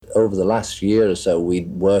over the last year or so, we'd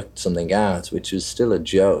worked something out, which was still a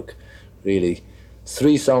joke, really.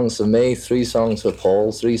 3 songs for me, 3 songs for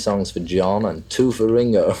Paul, 3 songs for John, and 2 for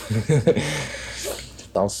Ringo.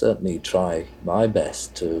 I'll certainly try my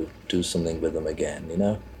best to do something with them again, you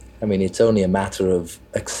know? I mean, it's only a matter of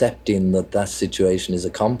accepting that that situation is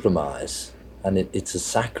a compromise, and it's a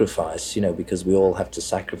sacrifice, you know, because we all have to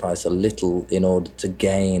sacrifice a little in order to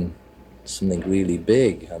gain something really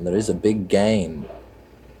big, and there is a big gain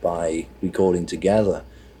by recording together,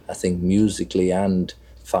 I think, musically and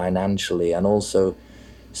financially and also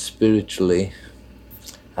spiritually,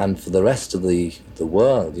 and for the rest of the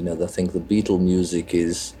world. You know, I think the Beatle music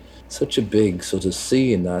is such a big sort of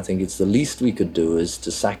scene. I think it's the least we could do is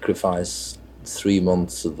to sacrifice 3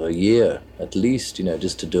 months of a year at least, you know,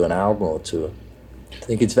 just to do an album or two. I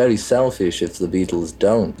think it's very selfish if the Beatles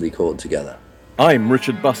don't record together. I'm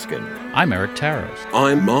Richard Buskin. I'm Eric Tarras.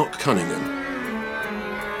 I'm Mark Cunningham.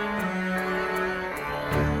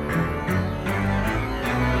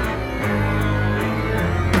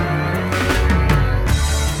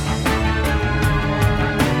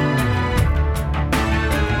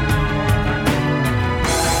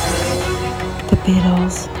 The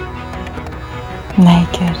Beatles,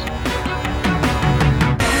 naked.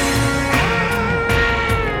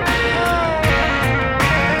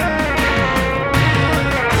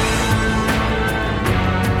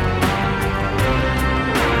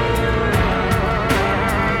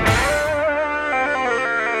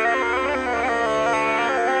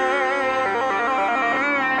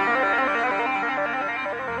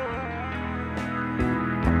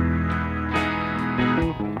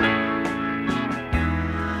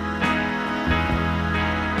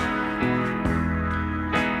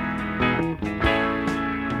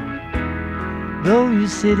 Though you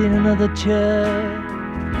sit in another chair,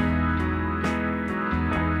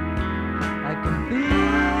 I can feel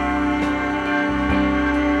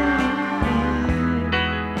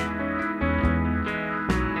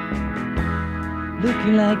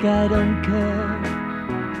looking like I don't care,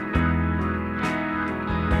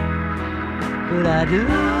 but I do,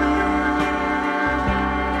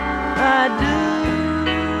 I do.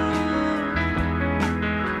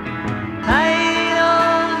 I ain't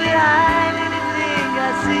all behind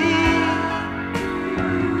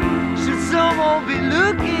should someone be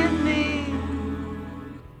looking at me?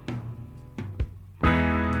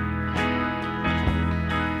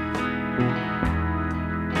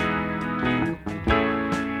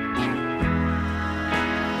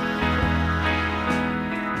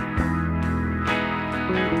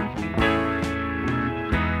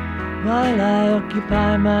 While I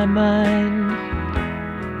occupy my mind,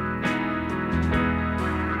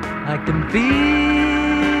 I can feel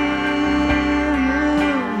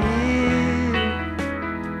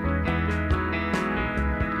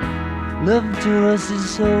love to us is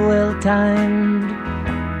so well timed,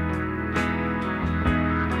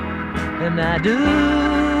 and I do,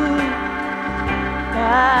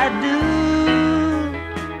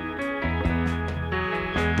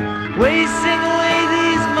 wasting away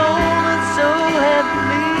these moments so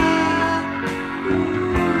heavily.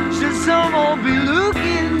 Should someone be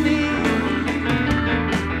looking at me?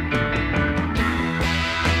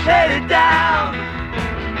 Let it down,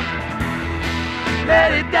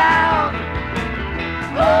 let it down.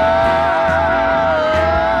 Oh,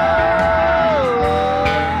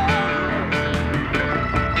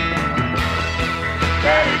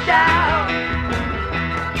 let it down,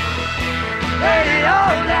 let it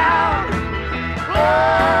all down.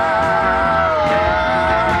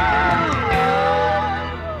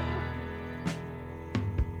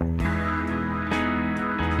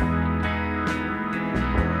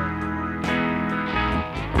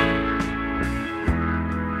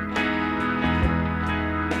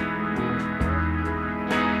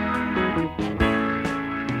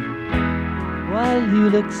 While you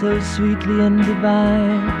look so sweetly and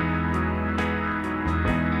divine,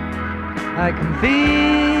 I can feel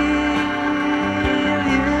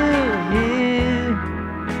you here.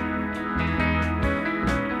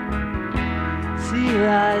 See your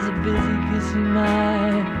eyes are busy kissing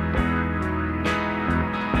mine,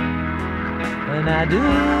 and I do,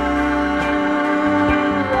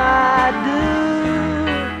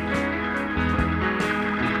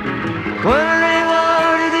 wondering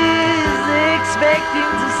what it is they're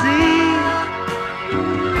expecting to see.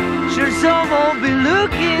 Should someone be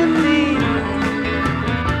looking at me?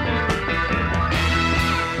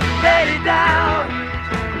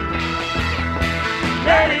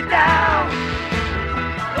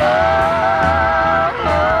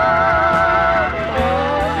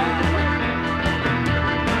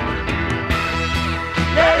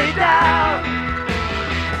 Let it down.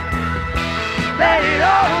 Let it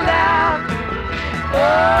all down. Oh,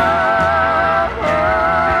 oh,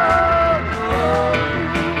 oh.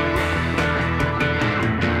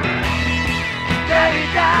 Let it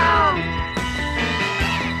down.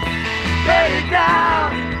 Let it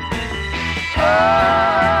down. Oh,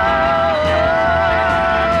 oh,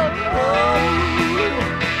 oh.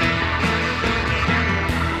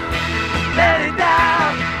 Let it down.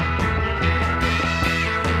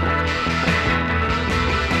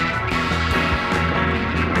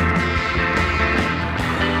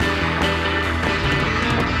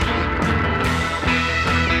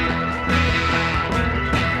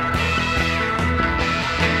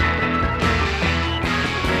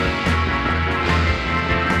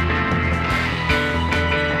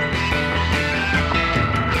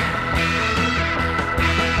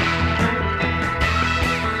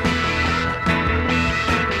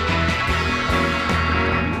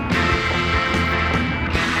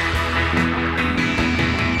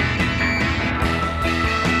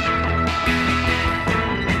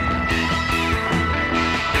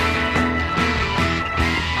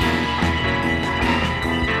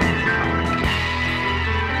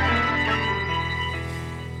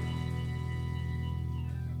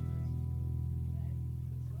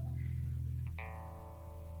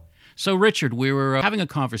 So, Richard, we were having a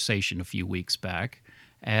conversation a few weeks back,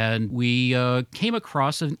 and we came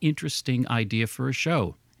across an interesting idea for a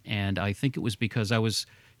show. And I think it was because I was,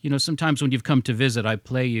 sometimes when you've come to visit, I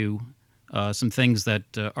play you some things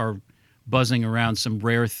that are buzzing around, some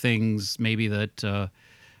rare things maybe that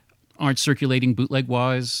aren't circulating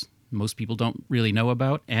bootleg-wise, most people don't really know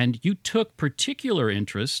about. And you took particular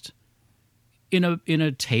interest in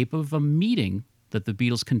a tape of a meeting that the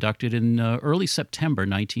Beatles conducted in early September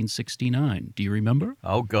 1969. Do you remember?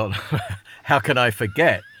 Oh, God. How can I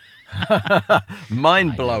forget?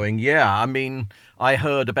 Mind-blowing, yeah. I mean, I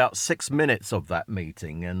heard about 6 minutes of that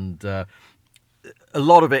meeting, and a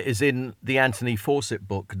lot of it is in the Anthony Fawcett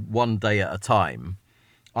book, One Day at a Time.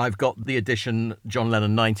 I've got the edition John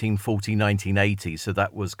Lennon 1940-1980, so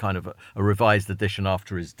that was kind of a revised edition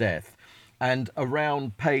after his death. And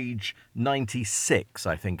around page 96,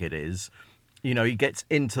 I think it is, he gets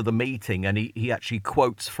into the meeting and he actually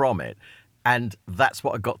quotes from it. And that's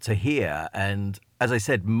what I got to hear. And as I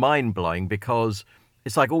said, mind-blowing, because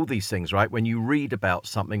it's like all these things, right? When you read about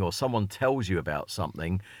something or someone tells you about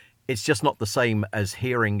something, it's just not the same as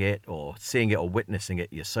hearing it or seeing it or witnessing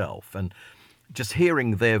it yourself. And just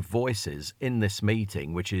hearing their voices in this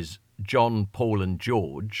meeting, which is John, Paul and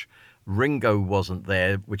George. Ringo wasn't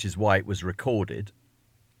there, which is why it was recorded.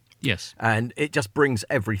 Yes. And it just brings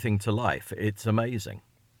everything to life. It's amazing.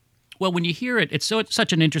 Well, when you hear it, it's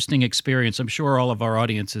such an interesting experience. I'm sure all of our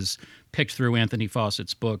audience has picked through Anthony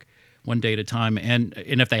Fawcett's book, One Day at a Time. And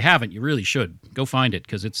if they haven't, you really should. Go find it,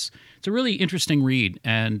 because it's a really interesting read.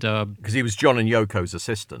 And because he was John and Yoko's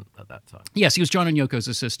assistant at that time. Yes, he was John and Yoko's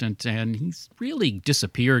assistant, and he's really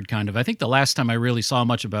disappeared, kind of. I think the last time I really saw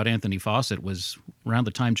much about Anthony Fawcett was around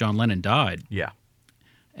the time John Lennon died. Yeah.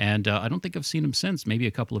 And I don't think I've seen him since, maybe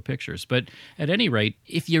a couple of pictures. But at any rate,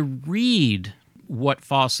 if you read what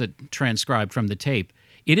Fawcett transcribed from the tape,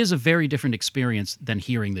 it is a very different experience than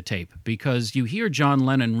hearing the tape, because you hear John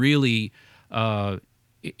Lennon really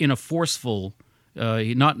in a forceful,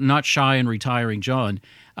 not shy and retiring John,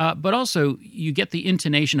 but also you get the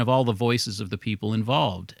intonation of all the voices of the people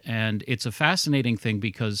involved. And it's a fascinating thing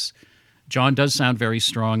because John does sound very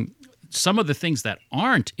strong. Some of the things that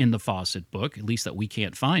aren't in the Fawcett book, at least that we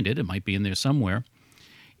can't find it might be in there somewhere,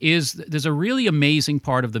 is there's a really amazing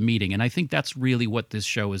part of the meeting, and I think that's really what this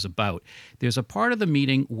show is about. There's a part of the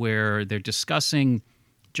meeting where they're discussing,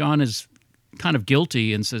 John is kind of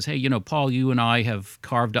guilty and says, hey, Paul, you and I have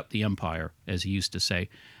carved up the empire, as he used to say,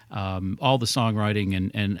 all the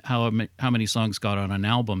songwriting and how many songs got on an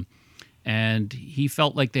album. And he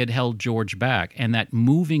felt like they had held George back, and that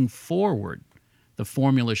moving forward, the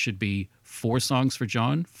formula should be 4 songs for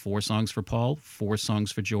John, 4 songs for Paul, 4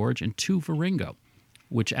 songs for George, and 2 for Ringo,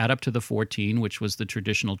 which add up to the 14, which was the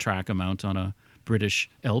traditional track amount on a British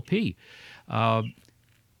LP.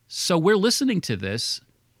 So we're listening to this,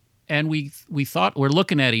 and we thought, we're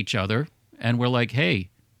looking at each other, and we're like,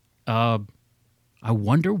 hey, I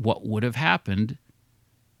wonder what would have happened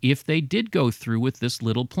if they did go through with this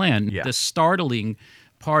little plan. Yeah. The startling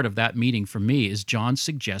part of that meeting for me is John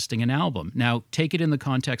suggesting an album. Now, take it in the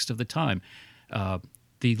context of the time.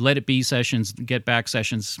 The Let It Be sessions, Get Back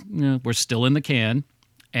sessions, were still in the can,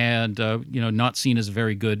 and not seen as a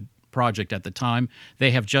very good project at the time.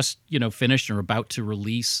 They have just finished and are about to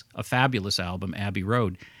release a fabulous album, Abbey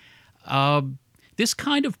Road. This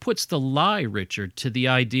kind of puts the lie, Richard, to the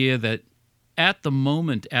idea that at the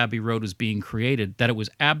moment Abbey Road was being created, that it was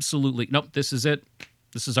absolutely, nope, this is it.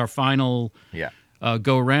 This is our final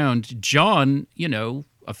go around. John,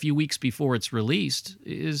 a few weeks before it's released,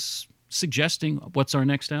 is suggesting what's our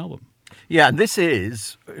next album. Yeah, and this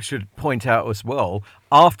is, I should point out as well,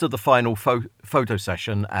 after the final photo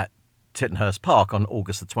session at Tittenhurst Park on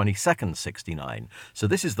August the 22nd, 69. So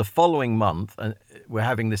this is the following month, and we're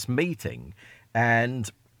having this meeting, and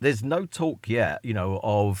there's no talk yet,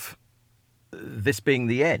 of this being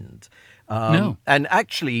the end. No. And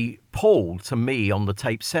actually, Paul, to me, on the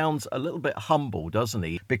tape, sounds a little bit humble, doesn't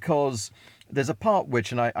he? Because there's a part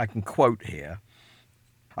which, and I can quote here,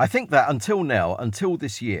 I think that until now, until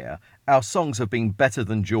this year, our songs have been better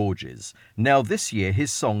than George's. Now this year,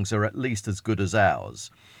 his songs are at least as good as ours.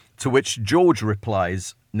 To which George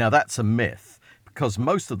replies, now that's a myth, because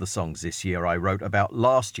most of the songs this year I wrote about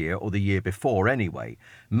last year or the year before anyway.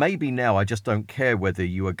 Maybe now I just don't care whether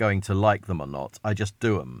you are going to like them or not. I just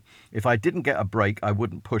do them. If I didn't get a break, I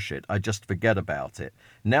wouldn't push it. I just forget about it.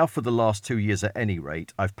 Now for the last 2 years at any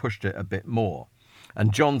rate, I've pushed it a bit more.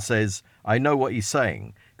 And John says, I know what he's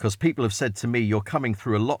saying, because people have said to me, you're coming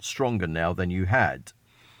through a lot stronger now than you had.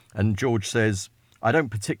 And George says, I don't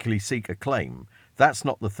particularly seek acclaim. That's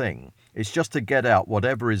not the thing. It's just to get out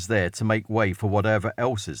whatever is there to make way for whatever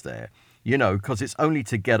else is there. Because it's only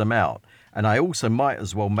to get them out. And I also might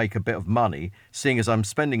as well make a bit of money, seeing as I'm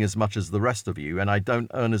spending as much as the rest of you, and I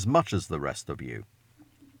don't earn as much as the rest of you.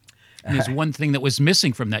 And there's one thing that was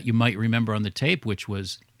missing from that you might remember on the tape, which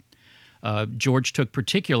was George took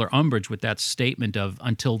particular umbrage with that statement of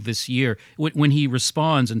until this year, when he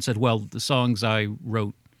responds and said, well, the songs I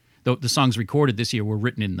wrote, the songs recorded this year were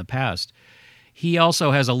written in the past. He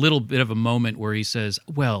also has a little bit of a moment where he says,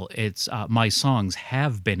 well, it's my songs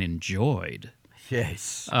have been enjoyed.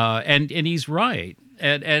 Yes. And he's right.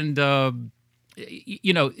 And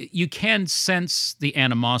you can sense the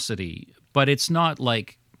animosity, but it's not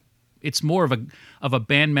like, it's more of a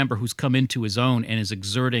band member who's come into his own and is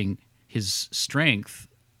exerting his strength.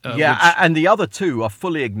 And the other two are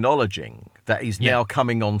fully acknowledging that he's now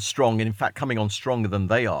coming on strong, and in fact coming on stronger than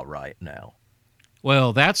they are right now.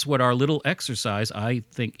 Well, that's what our little exercise, I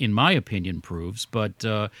think, in my opinion, proves. But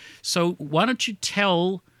so why don't you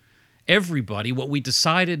tell everybody what we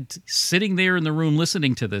decided, sitting there in the room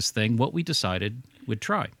listening to this thing, what we decided we'd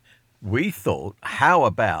try. We thought, how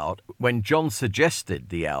about when John suggested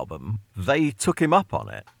the album, they took him up on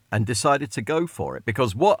it and decided to go for it?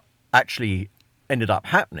 Because what actually ended up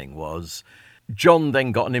happening was John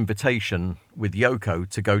then got an invitation with Yoko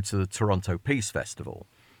to go to the Toronto Peace Festival.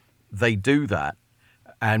 They do that.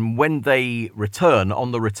 And when they return,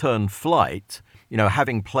 on the return flight,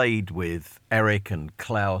 having played with Eric and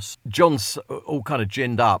Klaus, John's all kind of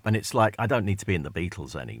ginned up, and it's like, I don't need to be in the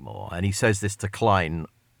Beatles anymore. And he says this to Klein,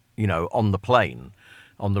 on the plane,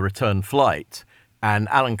 on the return flight. And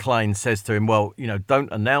Alan Klein says to him, well,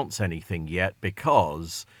 don't announce anything yet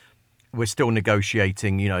because we're still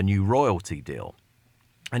negotiating, a new royalty deal.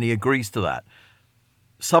 And he agrees to that.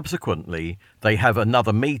 Subsequently, they have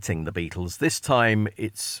another meeting, the Beatles. This time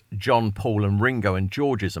it's John, Paul and Ringo, and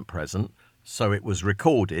George isn't present, so it was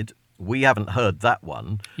recorded. We haven't heard that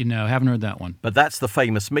one. Haven't heard that one. But that's the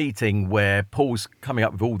famous meeting where Paul's coming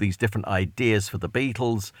up with all these different ideas for the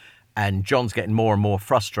Beatles, and John's getting more and more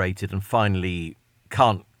frustrated and finally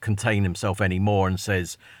can't contain himself anymore and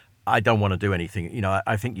says, I don't want to do anything.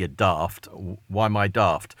 I think you're daft. Why am I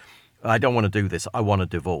daft? I don't want to do this. I want a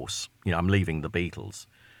divorce. I'm leaving the Beatles.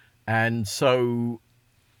 And so,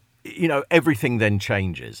 everything then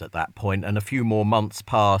changes at that point, and a few more months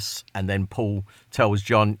pass, and then Paul tells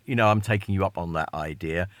John, I'm taking you up on that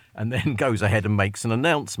idea, and then goes ahead and makes an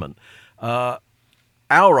announcement. Our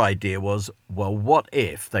idea was, well, what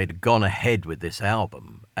if they'd gone ahead with this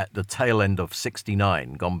album at the tail end of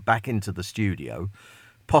 69, gone back into the studio,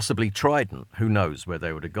 possibly Trident, who knows where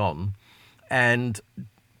they would have gone, and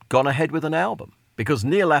gone ahead with an album? Because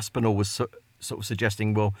Neil Aspinall was sort of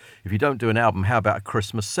suggesting, well, if you don't do an album, how about a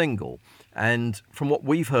Christmas single? And from what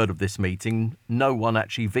we've heard of this meeting, no one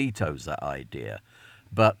actually vetoes that idea.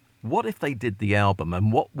 But what if they did the album,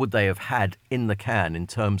 and what would they have had in the can in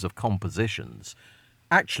terms of compositions?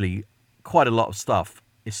 Actually, quite a lot of stuff,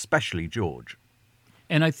 especially George.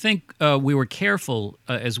 And I think we were careful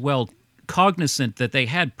as well, cognizant that they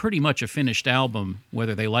had pretty much a finished album,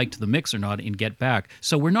 whether they liked the mix or not, in Get Back.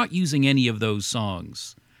 So we're not using any of those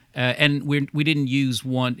songs. And we didn't use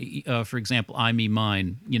one, for example, I Me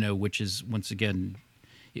Mine, which is, once again,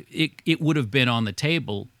 it would have been on the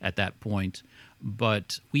table at that point.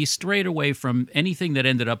 But we strayed away from anything that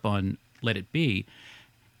ended up on Let It Be.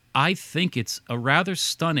 I think it's a rather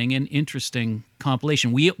stunning and interesting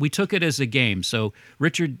compilation. We took it as a game. So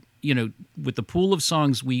Richard, with the pool of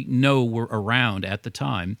songs we know were around at the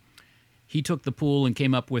time, he took the pool and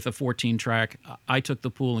came up with a 14-track. I took the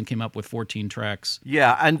pool and came up with 14 tracks.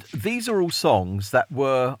 Yeah, and these are all songs that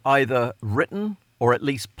were either written or at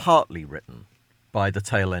least partly written by the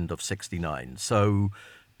tail end of 69. So,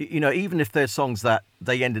 even if they're songs that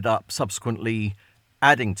they ended up subsequently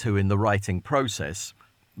adding to in the writing process,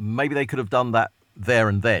 maybe they could have done that there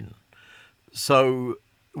and then. So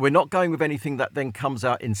we're not going with anything that then comes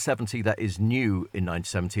out in 70 that is new in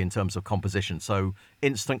 1970 in terms of composition. So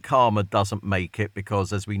Instant Karma doesn't make it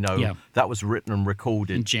because, as we know, that was written and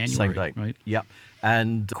recorded in January, same day. Right? Yep.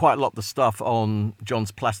 And quite a lot of the stuff on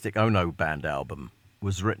John's Plastic Ono Band album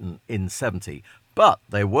was written in 70. But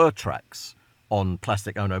there were tracks on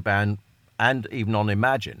Plastic Ono Band and even on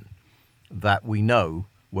Imagine that we know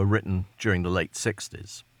were written during the late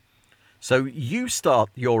 60s. So you start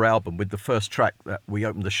your album with the first track that we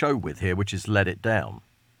opened the show with here, which is Let It Down.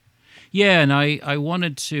 Yeah, and I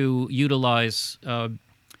wanted to utilize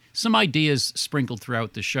some ideas sprinkled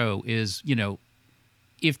throughout the show is,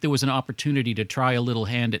 if there was an opportunity to try a little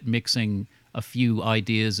hand at mixing a few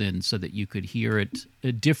ideas in so that you could hear it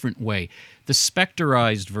a different way. The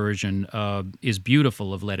specterized version is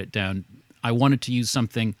beautiful of Let It Down. I wanted to use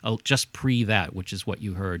something just pre that, which is what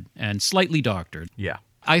you heard, and slightly doctored. Yeah.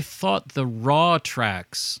 I thought the raw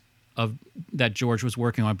tracks that George was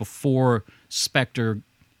working on before Spector,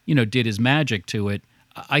 did his magic to it,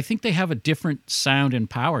 I think they have a different sound and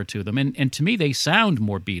power to them. And to me, they sound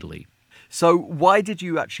more Beatley. So why did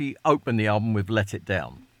you actually open the album with Let It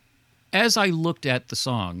Down? As I looked at the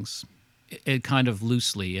songs, it kind of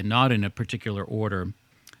loosely and not in a particular order,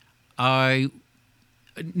 I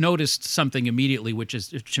noticed something immediately, which is,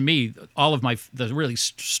 to me, all of the really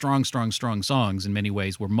strong songs in many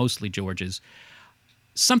ways were mostly George's.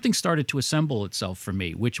 Something started to assemble itself for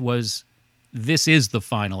me, which was, this is the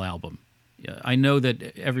final album. I know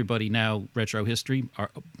that everybody now, retro history,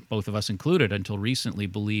 both of us included, until recently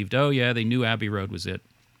believed, oh yeah, they knew Abbey Road was it.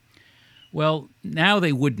 Well, now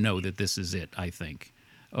they would know that this is it, I think.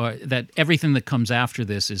 Or that everything that comes after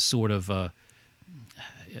this is sort of a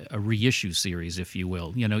reissue series, if you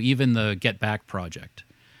will, even the Get Back project.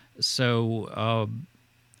 So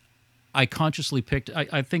I consciously picked,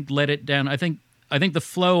 I think Let It Down, I think the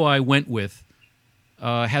flow I went with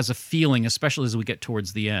has a feeling, especially as we get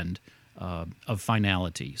towards the end, of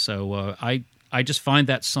finality. So I just find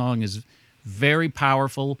that song is very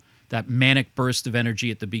powerful, that manic burst of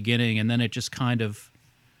energy at the beginning, and then it just kind of,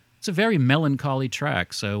 it's a very melancholy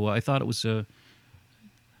track. So I thought it was a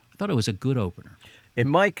good opener. In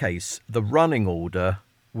my case, the running order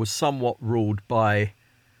was somewhat ruled by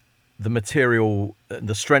the material,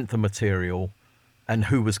 the strength of material, and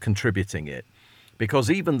who was contributing it. Because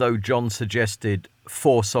even though John suggested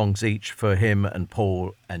 4 songs each for him and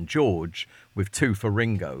Paul and George, with 2 for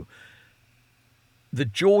Ringo, the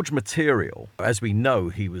George material, as we know,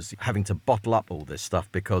 he was having to bottle up all this stuff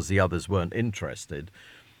because the others weren't interested,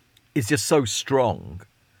 is just so strong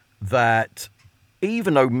that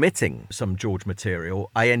even omitting some George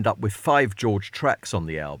material, I end up with 5 George tracks on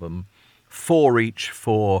the album, 4 each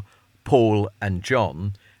for Paul and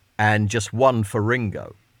John, and just 1 for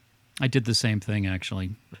Ringo. I did the same thing,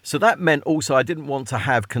 actually. So that meant also I didn't want to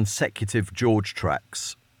have consecutive George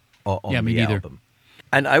tracks on me the neither. album.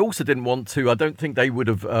 And I also didn't want to, I don't think they would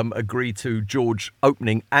have agreed to George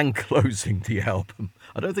opening and closing the album.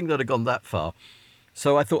 I don't think they'd have gone that far.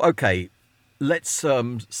 So I thought, okay, let's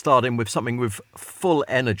start in with something with full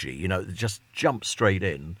energy, just jump straight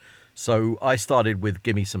in. So I started with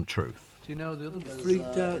Gimme Some Truth. Do you know the other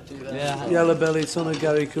freaked out yellow belly son of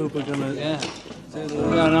Gary Cooper gonna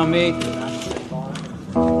on me?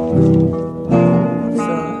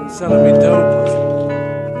 Selling me dope.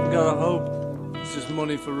 You gotta hope it's just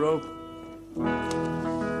money for rope.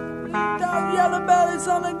 That yellow belly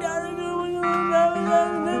son of Gary Cooper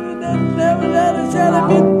never selling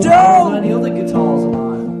me dope. Any other guitars of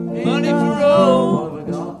mine? Money for rope. What have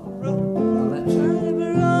we got?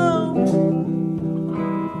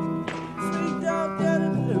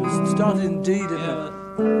 Started in D, didn't it?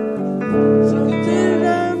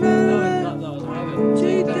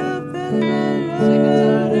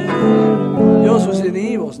 Yours was in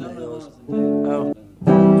E, wasn't it? Oh.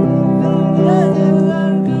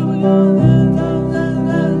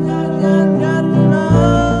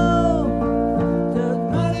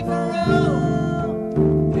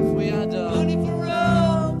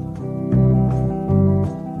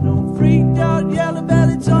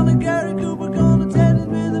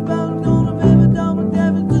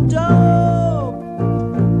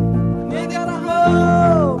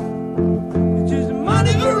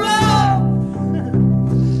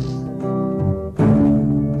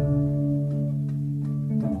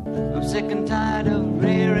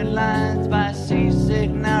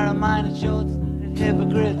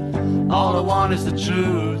 want is the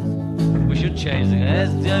truth. We should change it.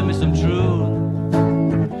 Let's give me some truth.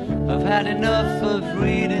 I've had enough of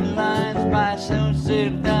reading lines by some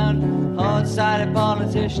sit-down, hard-sided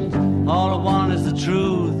politicians. All I want is the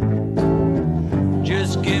truth.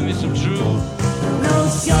 Just give me some truth. No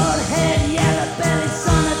short head, yellow belly,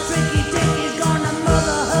 son of tricky dick is gonna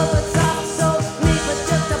mother her with soft soap. Me for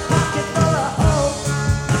just a pocket full of hope.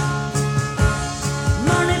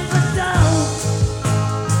 Money for dough.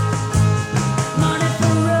 Money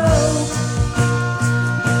for rope.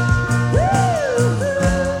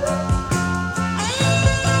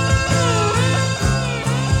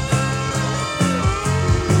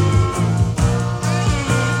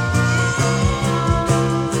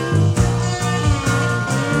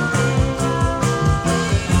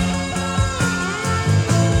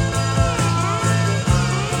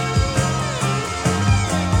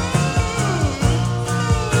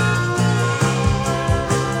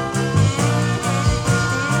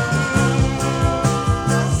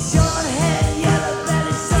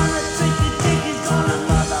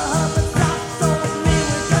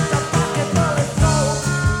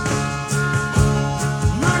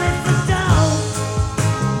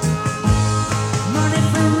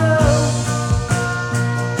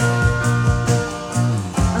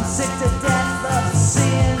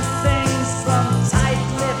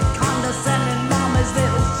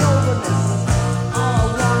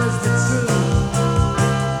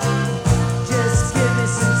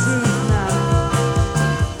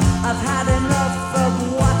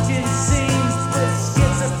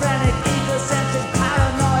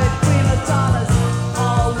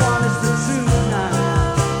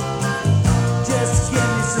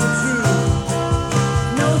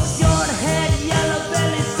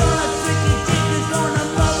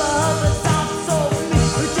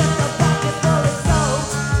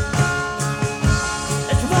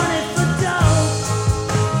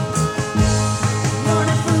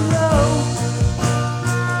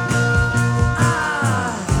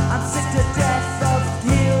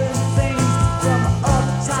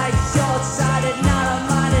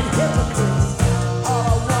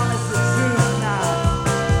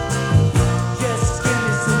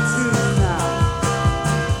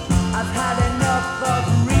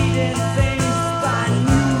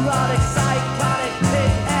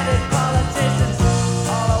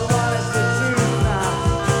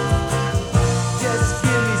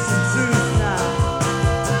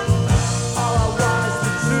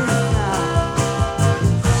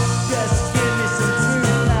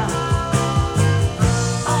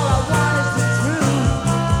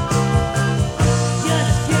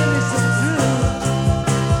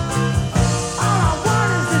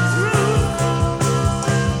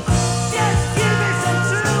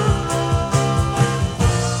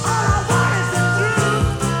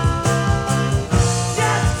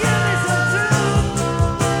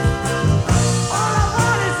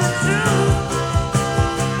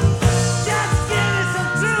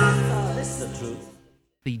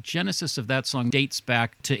 genesis of that song dates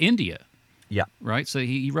back to India. Yeah. Right? So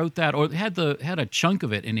he wrote that, or had a chunk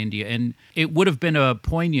of it in India, and it would have been a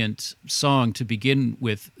poignant song to begin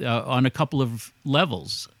with on a couple of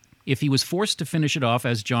levels. If he was forced to finish it off,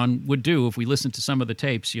 as John would do, if we listen to some of the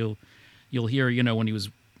tapes, you'll hear, when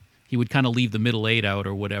he would kind of leave the middle eight out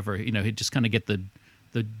or whatever. He'd just kind of get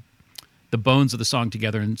the bones of the song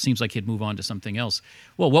together, and it seems like he'd move on to something else.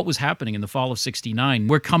 Well, what was happening in the fall of '69?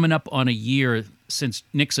 We're coming up on a year since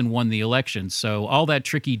Nixon won the election, so all that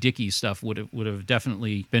tricky dicky stuff would have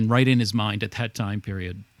definitely been right in his mind at that time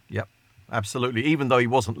period. Yep, absolutely. Even though he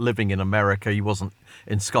wasn't living in America, he wasn't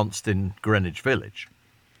ensconced in Greenwich Village.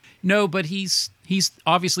 No, but he's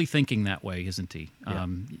obviously thinking that way, isn't he?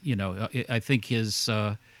 Yeah. I think his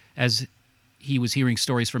as he was hearing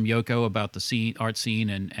stories from Yoko about the art scene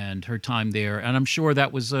and her time there, and I'm sure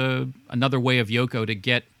that was another way of Yoko to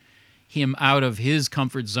get him out of his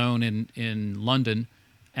comfort zone in London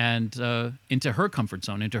and into her comfort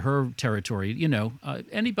zone, into her territory.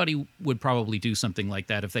 Anybody would probably do something like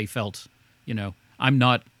that if they felt, I'm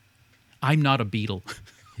not a Beatle.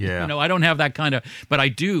 Yeah. I don't have that kind of, but I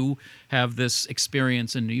do have this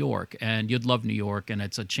experience in New York, and you'd love New York, and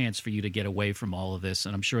it's a chance for you to get away from all of this.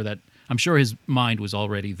 And I'm sure his mind was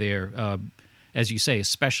already there, as you say,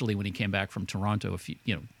 especially when he came back from Toronto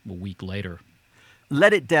a week later.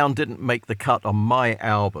 Let It Down didn't make the cut on my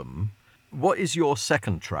album. What is your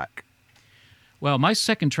second track? Well, my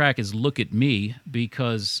second track is Look at Me,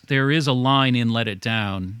 because there is a line in Let It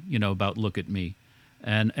Down, about look at me.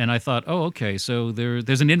 And I thought, oh, okay, so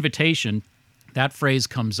there's an invitation. That phrase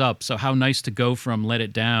comes up. So how nice to go from Let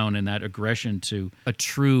It Down and that aggression to a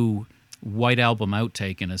true White Album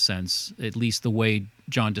outtake in a sense, at least the way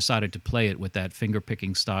John decided to play it with that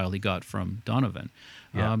finger-picking style he got from Donovan.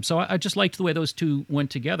 Yeah. So I just liked the way those two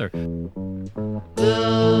went together. Look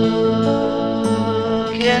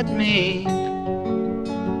at me.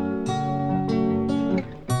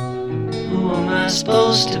 Who am I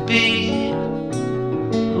supposed to be?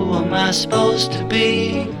 Who am I supposed to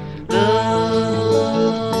be? Look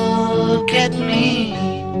at me.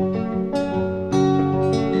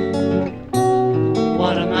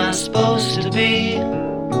 What am I supposed to be?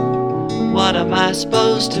 What am I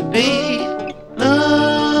supposed to be? Look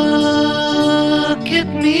at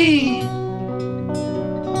me.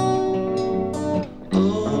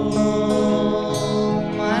 Oh,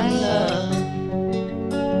 my love.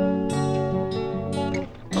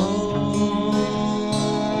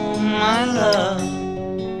 Oh, my love.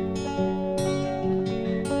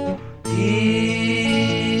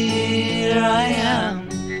 Here I am.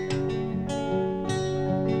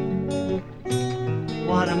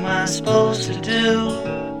 What am I supposed to do?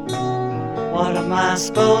 What am I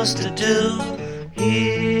supposed to do?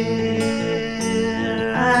 Here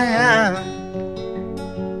I am.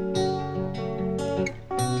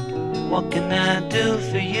 What can I do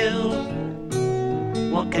for you?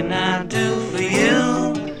 What can I do for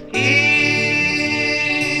you?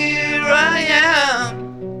 Here I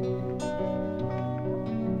am.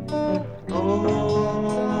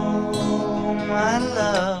 Oh, my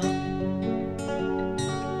love.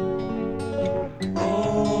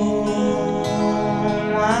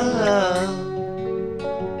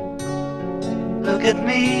 Look at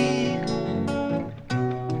me.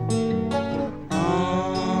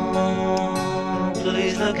 Oh,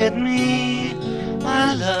 please look at me,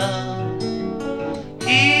 my love.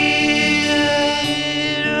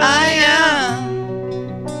 Here I am.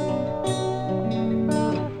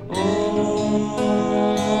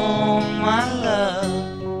 Oh, my love.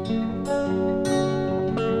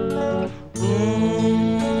 Who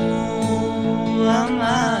am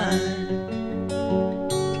I?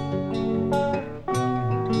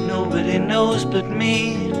 Nobody knows but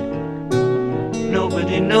me.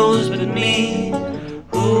 Nobody knows but me.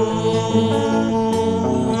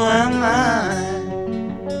 Who am I?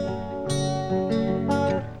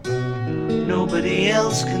 Nobody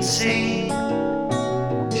else can see.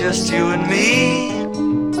 Just you and me.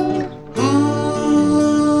 Who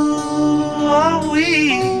are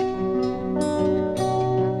we?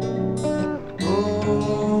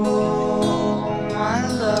 Oh, my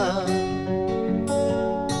love.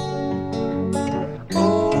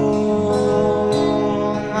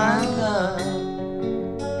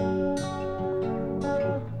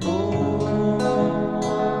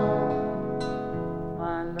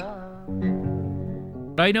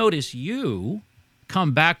 I notice you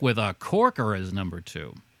come back with a corker as number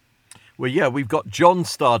 2. Well, yeah, we've got John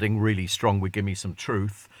starting really strong with Gimme Some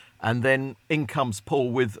Truth, and then in comes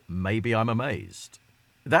Paul with Maybe I'm Amazed.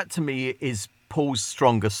 That to me is Paul's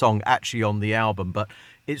strongest song actually on the album, but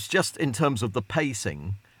it's just in terms of the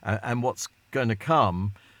pacing and what's going to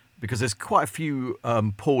come, because there's quite a few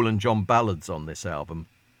Paul and John ballads on this album.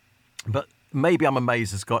 But Maybe I'm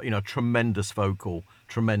Amazed has got, tremendous vocal,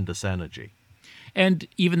 tremendous energy. And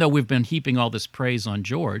even though we've been heaping all this praise on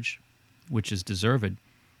George, which is deserved,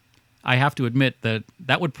 I have to admit that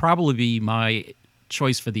that would probably be my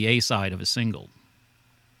choice for the A-side of a single,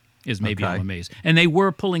 is Maybe I'm Amazed. And they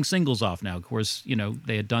were pulling singles off now. Of course,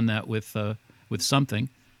 they had done that with Something.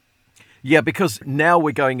 Yeah, because now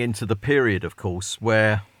we're going into the period, of course,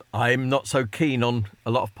 where I'm not so keen on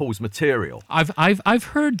a lot of Paul's material. I've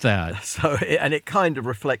heard that. So, and it kind of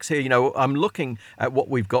reflects here. I'm looking at what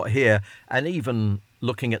we've got here, and even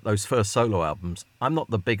looking at those first solo albums, I'm not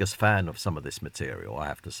the biggest fan of some of this material, I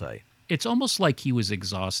have to say. It's almost like he was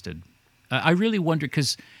exhausted. I really wonder,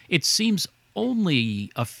 because it seems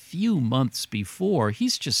only a few months before,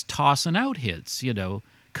 he's just tossing out hits,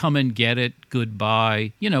 Come and Get It,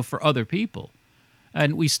 Goodbye, for other people.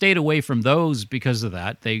 And we stayed away from those because of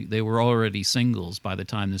that. They were already singles by the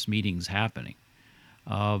time this meeting's happening.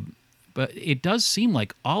 But it does seem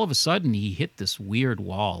like all of a sudden he hit this weird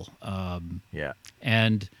wall. Yeah.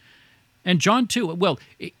 And John, too. Well,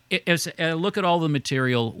 as I look at all the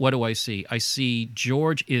material, what do I see? I see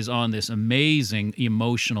George is on this amazing,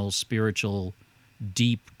 emotional, spiritual,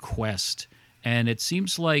 deep quest. And it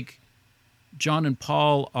seems like John and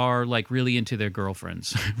Paul are like really into their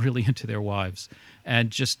girlfriends, really into their wives,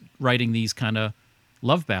 and just writing these kind of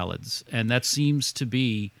love ballads. And that seems to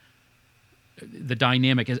be the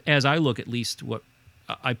dynamic, as I look at least what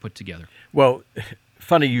I put together. Well,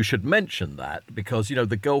 funny you should mention that, because,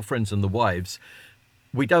 the girlfriends and the wives,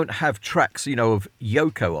 we don't have tracks, of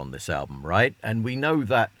Yoko on this album, right? And we know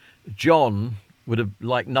that John would have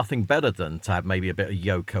liked nothing better than to have maybe a bit of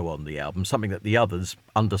Yoko on the album, something that the others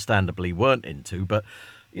understandably weren't into. But,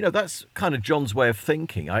 that's kind of John's way of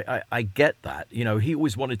thinking. I get that. He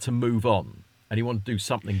always wanted to move on and he wanted to do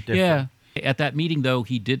something different. Yeah. At that meeting, though,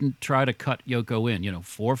 he didn't try to cut Yoko in.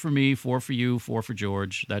 4 for me, 4 for you, 4 for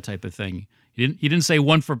George, that type of thing. He didn't say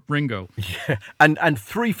 1 for Ringo. Yeah, and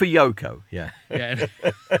 3 for Yoko. Yeah, yeah,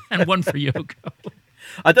 and 1 for Yoko.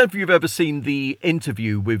 I don't know if you've ever seen the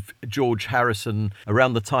interview with George Harrison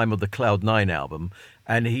around the time of the Cloud 9 album,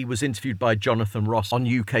 and he was interviewed by Jonathan Ross on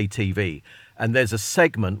UK TV. And there's a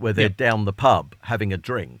segment where they're down the pub having a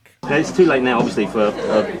drink. It's too late now, obviously, for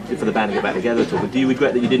the band to get back together at all, but do you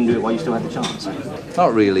regret that you didn't do it while you still had the chance?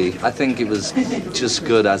 Not really. I think it was just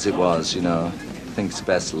good as it was, I think it's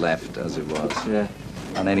best left as it was. Yeah.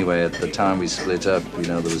 And anyway, at the time we split up,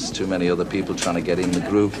 there was too many other people trying to get in the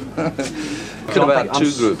group. Could have had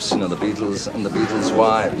 2 groups, the Beatles and the Beatles'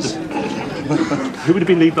 wives. Who would have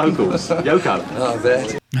been lead vocals? Yoko. I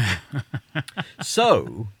bet.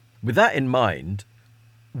 So, with that in mind,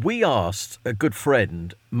 we asked a good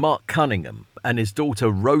friend, Mark Cunningham, and his daughter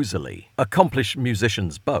Rosalie, accomplished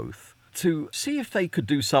musicians both, to see if they could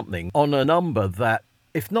do something on a number that,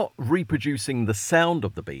 if not reproducing the sound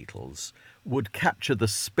of the Beatles, would capture the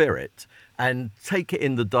spirit and take it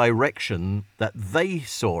in the direction that they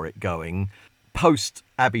saw it going post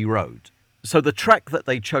Abbey Road. So the track that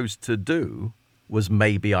they chose to do was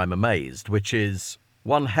Maybe I'm Amazed, which is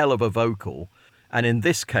one hell of a vocal. And in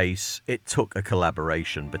this case, it took a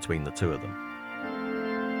collaboration between the two of them.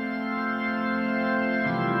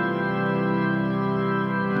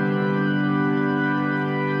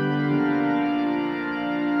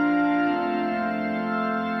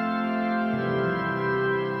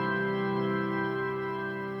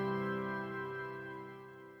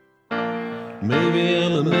 Maybe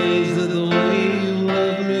I'm amazed at the way you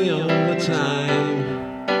love me all the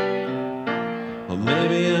time. Or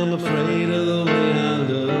maybe I'm afraid of the way I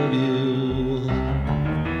love you.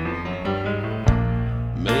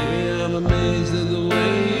 Maybe I'm amazed at the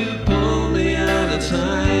way you pull me out of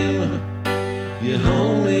time. You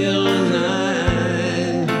hold me all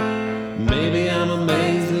night. Maybe I'm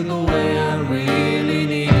amazed at the way I really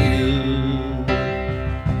need you.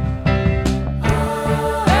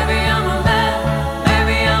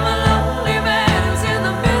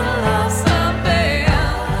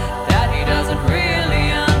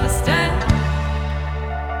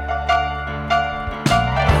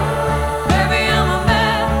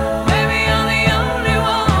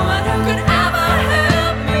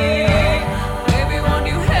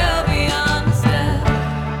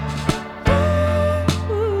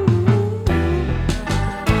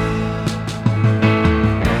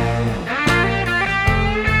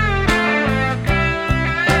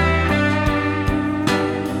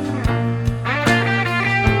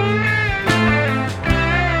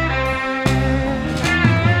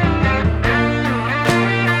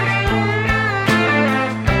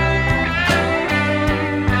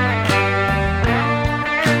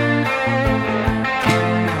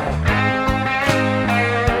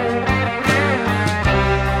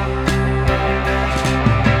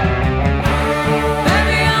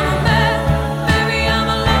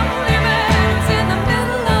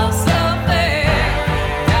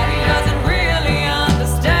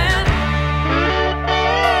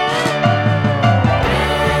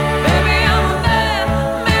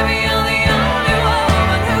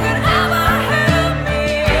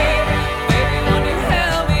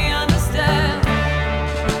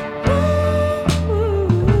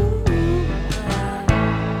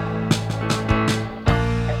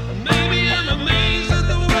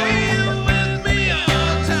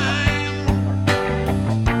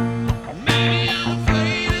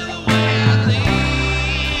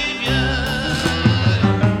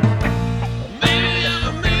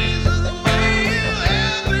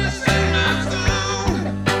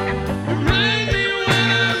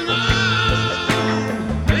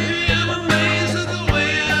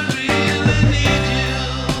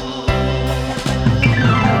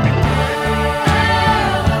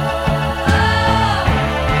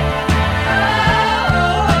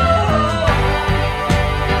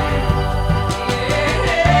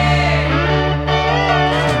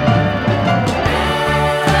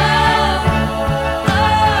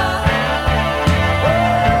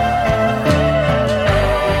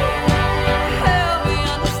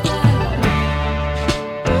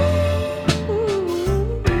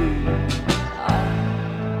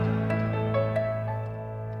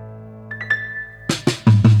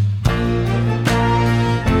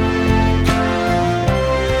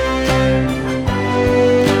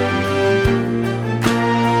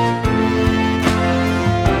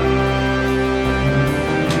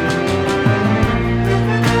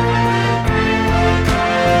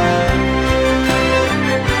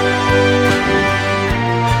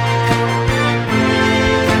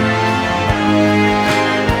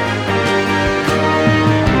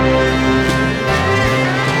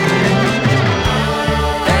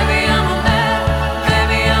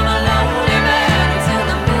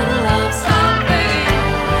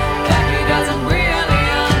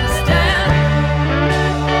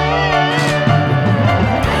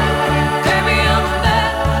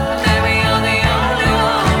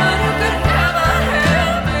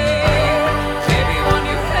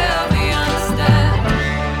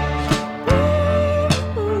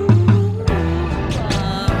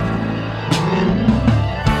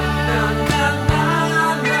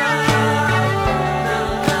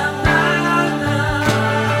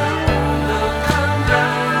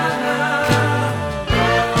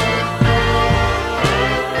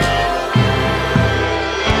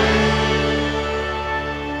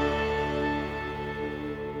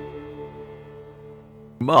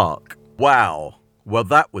 Mark, wow. Well,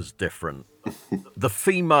 that was different. The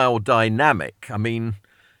female dynamic, I mean,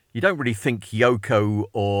 you don't really think Yoko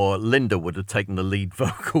or Linda would have taken the lead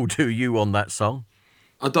vocal, do you, on that song?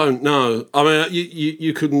 I don't know. I mean,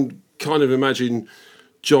 you couldn't kind of imagine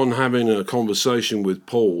John having a conversation with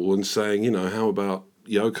Paul and saying, how about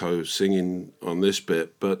Yoko singing on this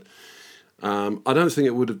bit? But I don't think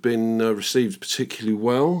it would have been received particularly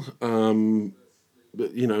well.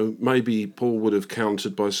 But, maybe Paul would have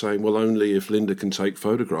countered by saying, well, only if Linda can take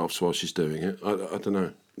photographs while she's doing it. I don't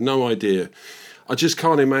know. No idea. I just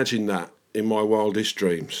can't imagine that in my wildest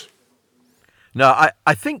dreams. No,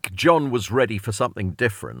 I think John was ready for something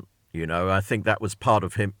different. I think that was part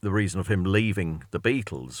of him. The reason of him leaving the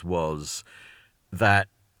Beatles was that,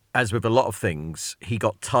 as with a lot of things, he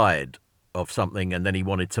got tired of something and then he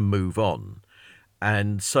wanted to move on.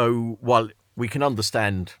 And so while we can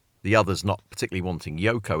understand the others not particularly wanting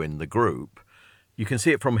Yoko in the group, you can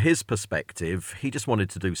see it from his perspective. He just wanted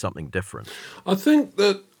to do something different. I think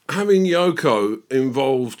that having Yoko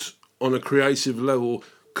involved on a creative level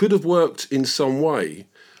could have worked in some way,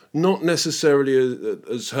 not necessarily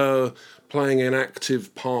as her playing an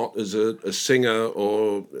active part as a singer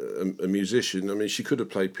or a musician. I mean, she could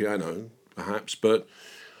have played piano, perhaps, but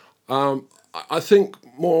I think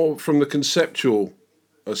more from the conceptual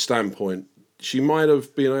standpoint, she might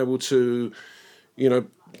have been able to,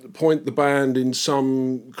 point the band in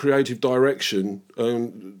some creative direction,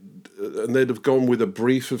 and they'd have gone with a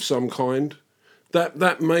brief of some kind.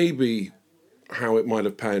 That may be how it might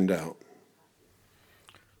have panned out.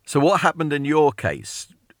 So what happened in your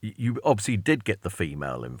case? You obviously did get the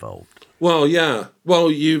female involved. Well, yeah.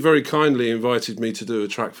 Well, you very kindly invited me to do a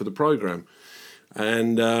track for the programme.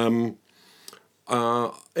 And,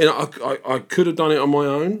 I could have done it on my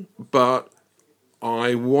own, but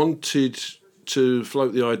I wanted to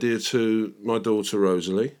float the idea to my daughter,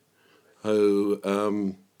 Rosalie, who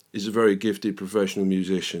is a very gifted professional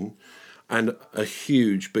musician and a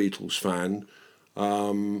huge Beatles fan.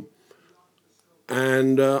 I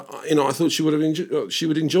thought she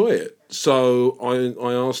would enjoy it. So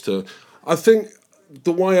I asked her. I think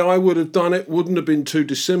the way I would have done it wouldn't have been too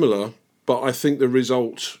dissimilar, but I think the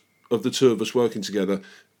result of the two of us working together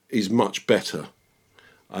is much better.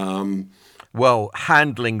 Well,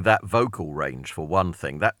 handling that vocal range, for one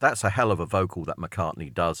thing, that's a hell of a vocal that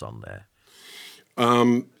McCartney does on there.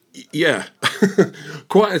 Yeah,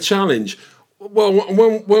 quite a challenge. Well,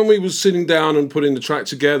 when we was sitting down and putting the track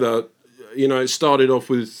together, it started off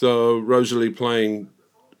with Rosalie playing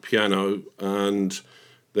piano, and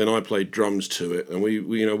then I played drums to it, and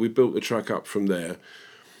we built the track up from there.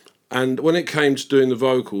 And when it came to doing the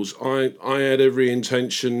vocals, I had every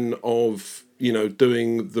intention of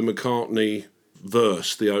doing the McCartney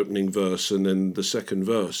verse, the opening verse, and then the second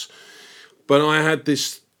verse. But I had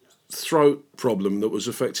this throat problem that was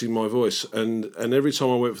affecting my voice, and every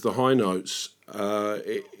time I went for the high notes,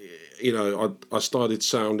 I started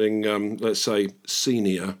sounding, let's say,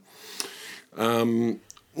 senior.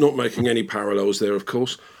 Not making any parallels there, of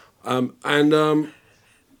course. It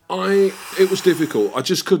was difficult. I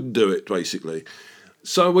just couldn't do it, basically.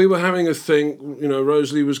 So we were having a think.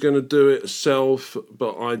 Rosalie was going to do it herself,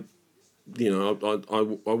 but I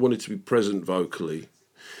wanted to be present vocally.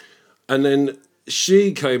 And then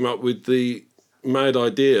she came up with the mad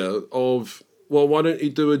idea of, well, why don't you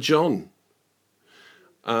do a John?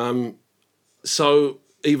 So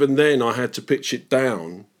even then I had to pitch it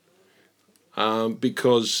down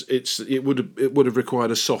because it would have required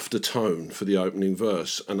a softer tone for the opening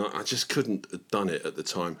verse, and I just couldn't have done it at the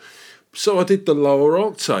time. So I did the lower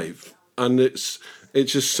octave, and it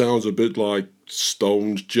just sounds a bit like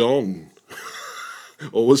Stoned John.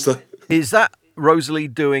 Or was that? Is that Rosalie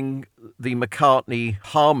doing the McCartney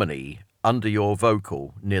harmony under your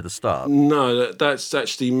vocal near the start? No, that's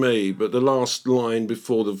actually me. But the last line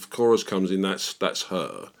before the chorus comes in, that's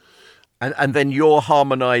her. And then you're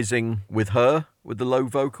harmonising with her with the low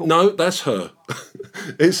vocal? No, that's her.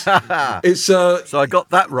 it's so I got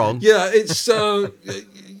that wrong. Yeah, it's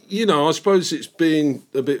I suppose it's being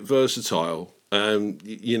a bit versatile.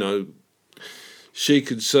 She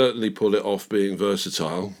could certainly pull it off being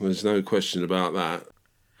versatile. There's no question about that.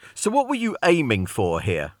 So what were you aiming for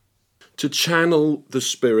here? To channel the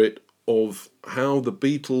spirit of how the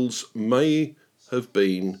Beatles may have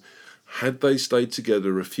been had they stayed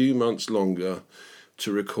together a few months longer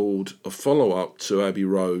to record a follow-up to Abbey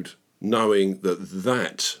Road, knowing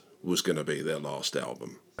that was going to be their last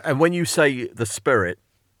album. And when you say the spirit,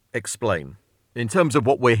 explain. In terms of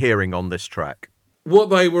what we're hearing on this track. What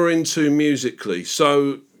they were into musically.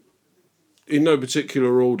 So, in no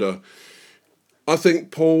particular order, I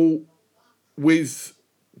think Paul, with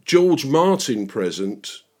George Martin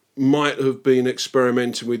present might have been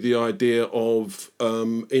experimenting with the idea of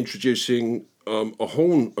introducing a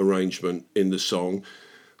horn arrangement in the song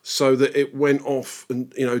so that it went off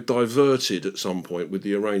and, diverted at some point with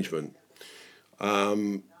the arrangement.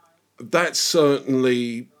 That's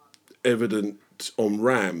certainly evident on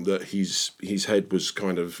Ram, that his head was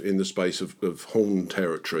kind of in the space of horn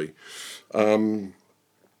territory.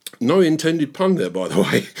 No intended pun there, by the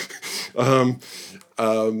way.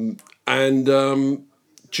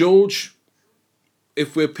 George,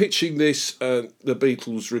 if we're pitching this, the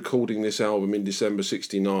Beatles recording this album in December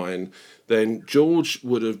 1969, then George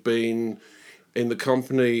would have been in the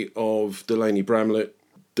company of Delaney Bramlett.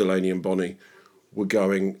 Delaney and Bonnie were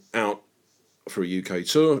going out for a UK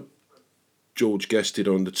tour. George guested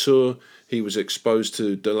on the tour. He was exposed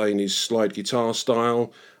to Delaney's slide guitar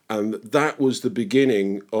style, and that was the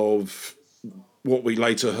beginning of what we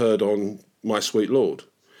later heard on My Sweet Lord.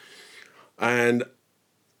 And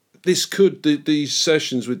these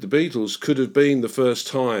sessions with the Beatles could have been the first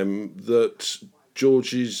time that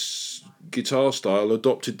George's guitar style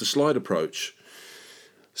adopted the slide approach.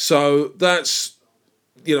 So that's,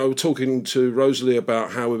 talking to Rosalie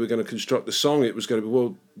about how we were going to construct the song, it was going to be,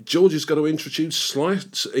 well, George has got to introduce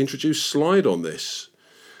slide on this.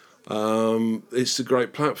 It's a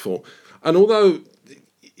great platform. And although,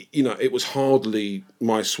 it was hardly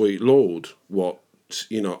My Sweet Lord what,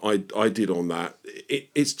 I did on that,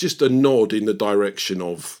 it's just a nod in the direction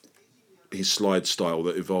of his slide style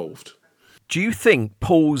that evolved. Do you think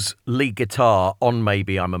Paul's lead guitar on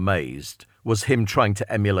Maybe I'm Amazed was him trying to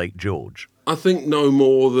emulate George? I think no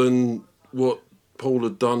more than what Paul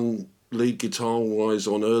had done lead guitar-wise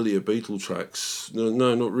on earlier Beatle tracks.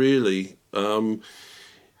 No, not really.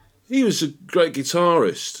 He was a great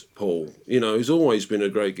guitarist, Paul. He's always been a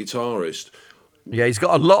great guitarist. Yeah, he's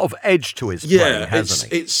got a lot of edge to his playing,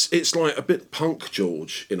 hasn't he? It's like a bit punk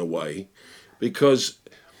George in a way, because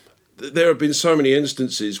there have been so many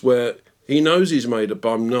instances where he knows he's made a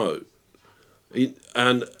bum note,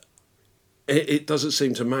 and it doesn't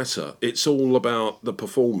seem to matter. It's all about the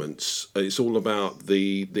performance. It's all about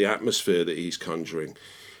the atmosphere that he's conjuring.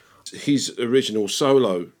 His original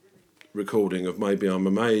solo recording of Maybe I'm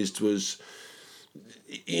Amazed was,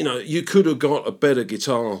 you could have got a better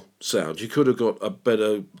guitar sound. You could have got a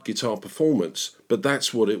better guitar performance, but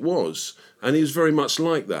that's what it was. And he was very much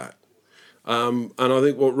like that. And I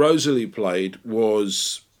think what Rosalie played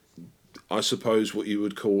was, I suppose, what you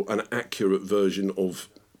would call an accurate version of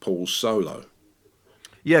Paul's solo.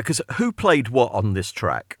 Yeah, because who played what on this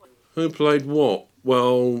track? Who played what?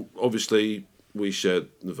 Well, obviously, we shared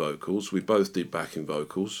the vocals. We both did backing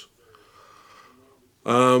vocals.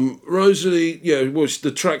 Rosalie,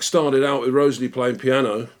 the track started out with Rosalie playing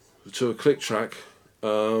piano to a click track.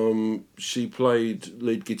 She played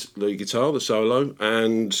lead guitar, the solo,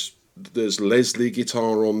 and there's Leslie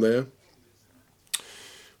guitar on there.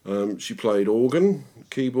 She played organ,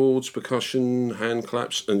 keyboards, percussion, hand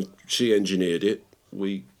claps, and she engineered it.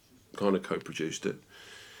 We kind of co-produced it.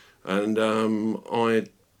 And I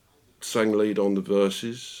sang lead on the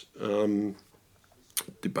verses,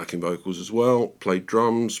 did backing vocals as well, played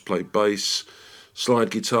drums, played bass, slide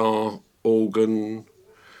guitar, organ.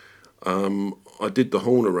 I did the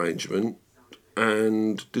horn arrangement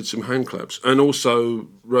and did some hand claps. And also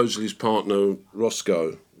Rosalie's partner,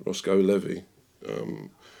 Roscoe Levy,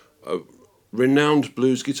 a renowned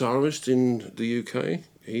blues guitarist in the UK.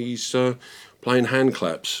 He's playing hand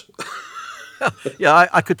claps. Yeah,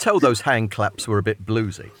 I could tell those hand claps were a bit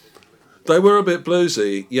bluesy. They were a bit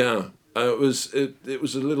bluesy, yeah. It was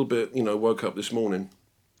a little bit, woke up this morning.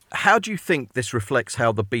 How do you think this reflects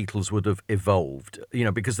how the Beatles would have evolved?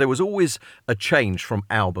 Because there was always a change from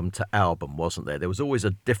album to album, wasn't there? There was always a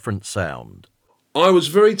different sound. I was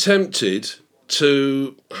very tempted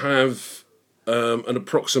to have an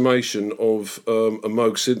approximation of a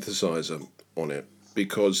Moog synthesizer on it,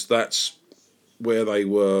 because that's where they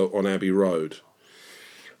were on Abbey Road.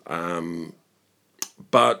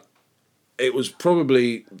 But it was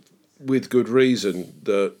probably with good reason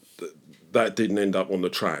that didn't end up on the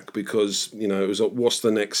track, because, it was what's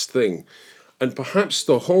the next thing? And perhaps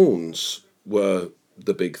the horns were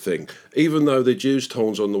the big thing, even though they'd used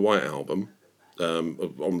horns on the White Album,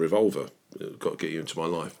 on Revolver, Got to Get You Into My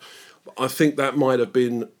Life. I think that might have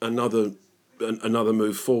been another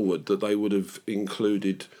move forward, that they would have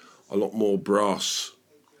included a lot more brass,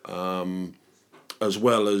 as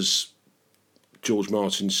well as George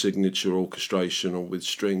Martin's signature orchestration, or with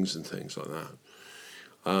strings and things like that.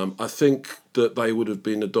 I think that they would have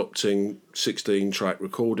been adopting 16-track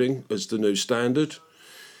recording as the new standard,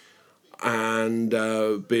 and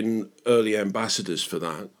been early ambassadors for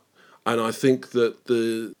that. And I think that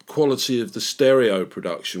the quality of the stereo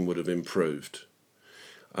production would have improved.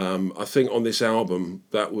 I think on this album,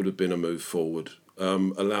 that would have been a move forward,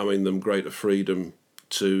 allowing them greater freedom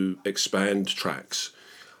to expand tracks.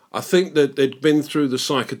 I think that they'd been through the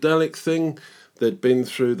psychedelic thing, they'd been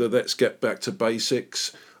through the let's get back to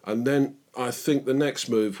basics, and then I think the next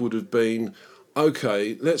move would have been,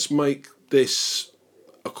 okay, let's make this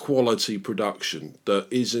a quality production that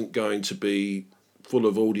isn't going to be full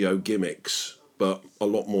of audio gimmicks, but a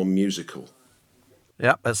lot more musical.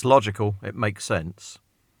 Yeah, that's logical. It makes sense.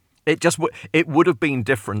 It would have been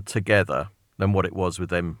different together than what it was with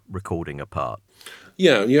them recording apart.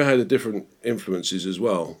 Yeah, and you had different influences as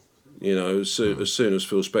well. You know, as soon as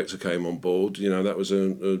Phil Spector came on board, you know, that was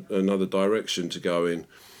another direction to go in.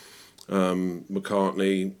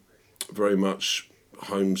 McCartney, very much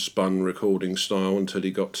homespun recording style until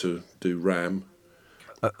he got to do Ram.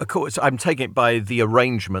 Of course, I'm taking it by the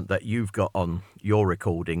arrangement that you've got on your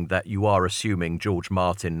recording that you are assuming George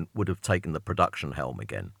Martin would have taken the production helm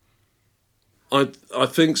again. I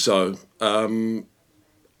think so.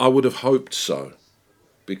 I would have hoped so,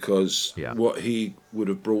 because what he would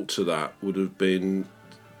have brought to that would have been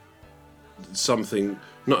something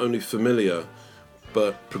not only familiar,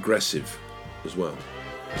 but progressive as well.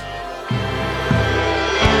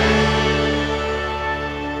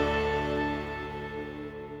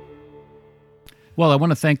 Well, I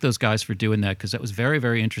want to thank those guys for doing that, because that was very,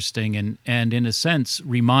 very interesting, and in a sense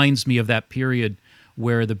reminds me of that period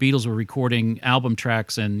where the Beatles were recording album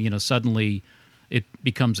tracks and, you know, suddenly it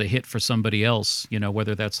becomes a hit for somebody else, you know,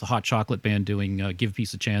 whether that's the Hot Chocolate Band doing Give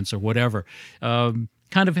Peace a Chance or whatever. Kind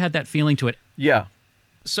of had that feeling to it. Yeah.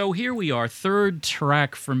 So here we are, third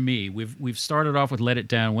track for me. We've started off with Let It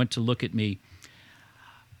Down, went to Look at Me.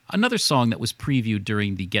 Another song that was previewed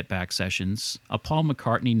during the Get Back sessions, a Paul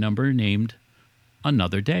McCartney number named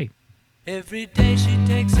Another Day. Every day she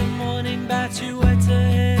takes a morning bath, she wets her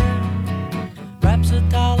hair, wraps a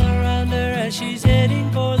towel around her as she's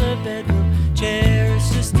heading for the bedroom chair.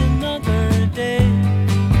 It's just another day,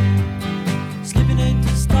 slipping into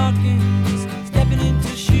stockings, stepping into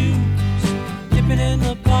shoes, dipping in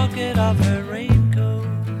the pocket of her raincoat.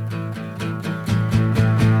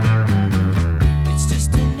 It's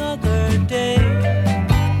just another day.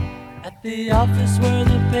 At the office where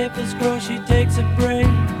the papers grow, she takes a break,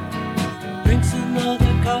 drinks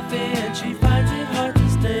another coffee, and she finds it hard to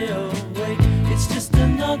stay awake. It's just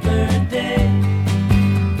another day.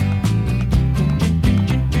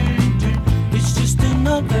 It's just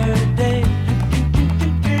another day.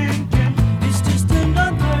 It's just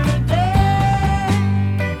another day.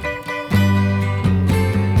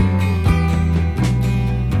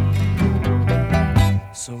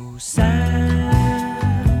 So sad,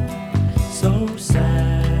 so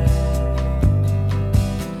sad.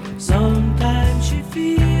 Sometimes she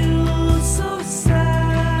feels so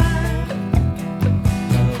sad.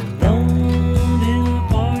 Alone in an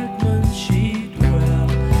apartment she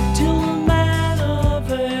dwells, till the man of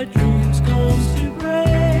her dreams comes to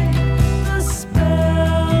break the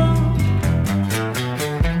spell.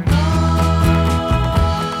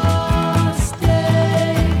 Oh,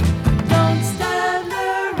 stay, don't stand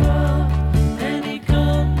around. And he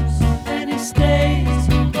comes and he stays,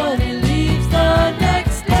 but he leaves the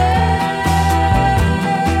next day.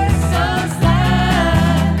 So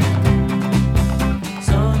sad.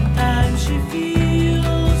 Sometimes she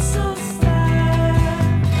feels so sad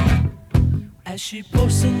as she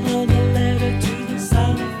posts another letter to the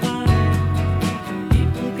silent fire.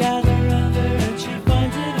 People gather around her and she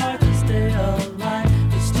finds it hard to stay alive.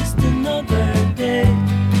 It's just another day.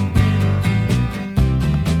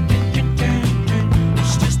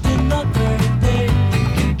 It's just another day.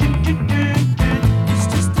 It's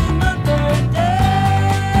just another day.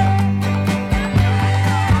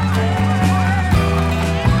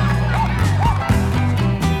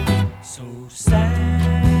 So sad,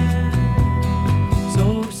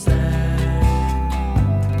 so sad.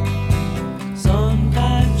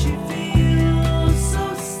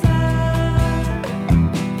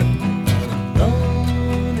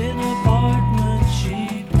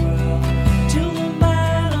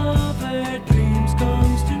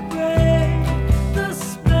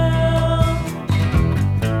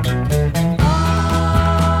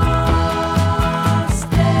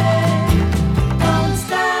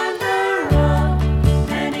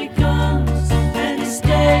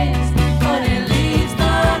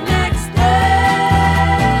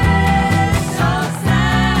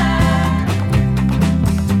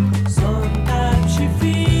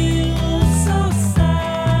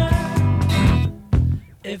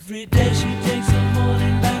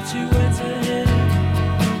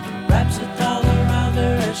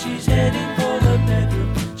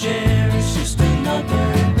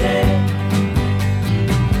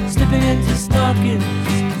 lace stockings,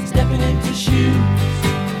 stepping into shoes,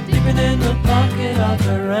 dipping in the pocket of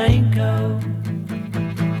her raincoat.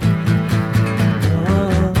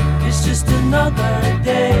 Oh, it's just another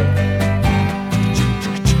day.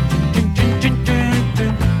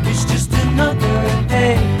 It's just another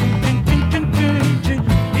day.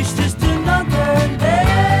 It's just another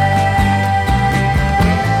day.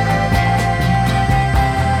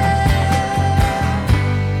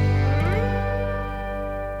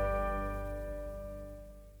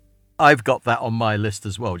 I've got that on my list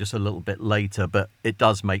as well, just a little bit later, but it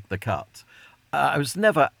does make the cut. I was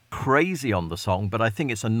never crazy on the song, but I think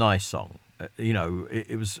it's a nice song.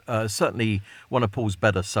 It was certainly one of Paul's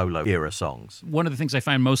better solo era songs. One of the things I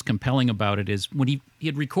find most compelling about it is when he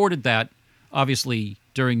had recorded that, obviously,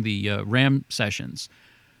 during the Ram sessions.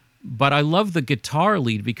 But I love the guitar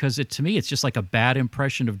lead because to me, it's just like a bad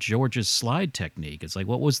impression of George's slide technique. It's like,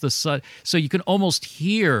 what was the... So you can almost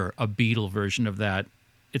hear a Beatle version of that.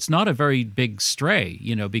 It's not a very big stray,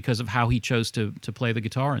 because of how he chose to play the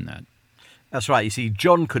guitar in that. That's right. You see,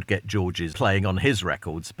 John could get George's playing on his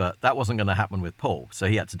records, but that wasn't going to happen with Paul, so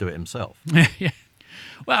he had to do it himself. Yeah.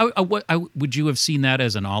 Well, would you have seen that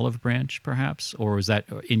as an olive branch, perhaps, or was that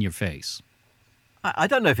in your face? I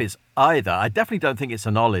don't know if it's either. I definitely don't think it's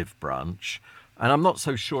an olive branch, and I'm not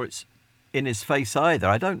so sure it's in his face either.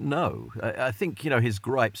 I don't know. I think, his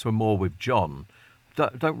gripes were more with John.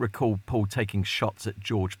 Don't recall Paul taking shots at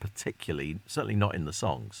George particularly, certainly not in the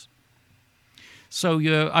songs. So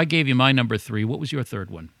I gave you my number 3. What was your third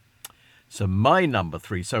one? So my number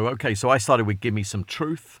 3. So I started with Gimme Some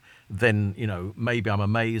Truth. Then, Maybe I'm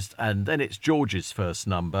Amazed. And then it's George's first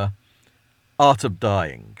number, Art of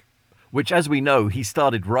Dying, which, as we know, he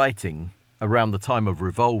started writing around the time of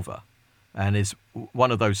Revolver and is one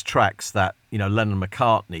of those tracks that, Lennon and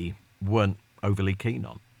McCartney weren't overly keen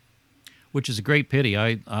on. Which is a great pity.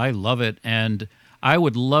 I love it. And I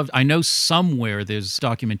know somewhere there's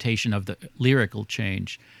documentation of the lyrical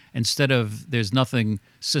change. Instead of there's nothing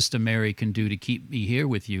Sister Mary can do to keep me here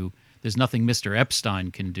with you, there's nothing Mr.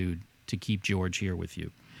 Epstein can do to keep George here with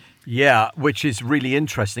you. Yeah, which is really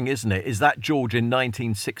interesting, isn't it? Is that George in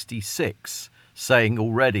 1966 saying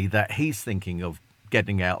already that he's thinking of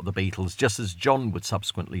getting out of the Beatles, just as John would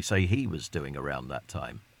subsequently say he was doing around that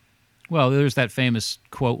time? Well, there's that famous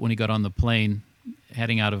quote when he got on the plane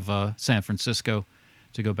heading out of San Francisco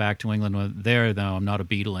to go back to England. There, though, I'm not a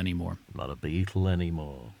Beatle anymore. Not a Beatle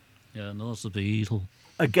anymore. Yeah, not a Beatle.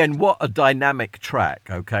 Again, what a dynamic track,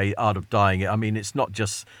 okay, Art of Dying. I mean, it's not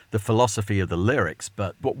just the philosophy of the lyrics,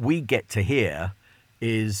 but what we get to hear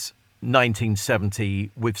is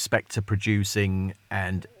 1970 with Spector producing,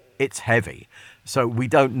 and it's heavy. So we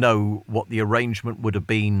don't know what the arrangement would have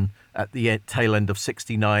been at the tail end of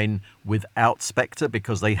 69 without Spector,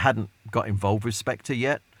 because they hadn't got involved with Spector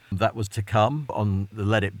yet. That was to come on the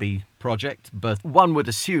Let It Be project, but one would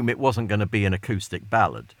assume it wasn't going to be an acoustic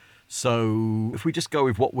ballad. So if we just go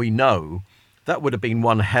with what we know, that would have been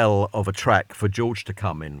one hell of a track for George to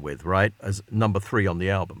come in with, right, as number 3 on the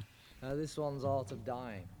album. This one's Art of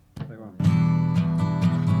Dying.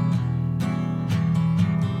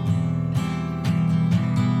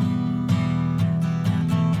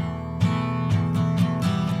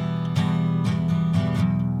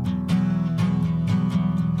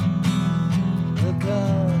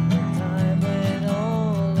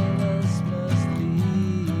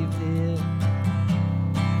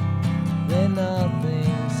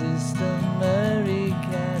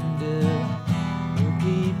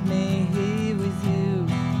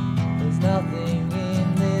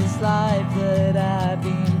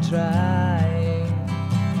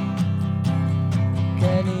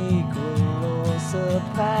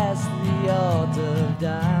 Surpass the art of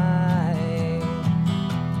dying.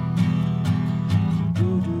 Do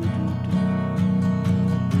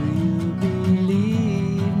you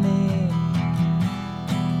believe me?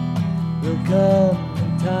 Will come a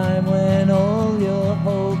time when all your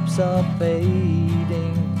hopes are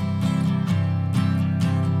fading,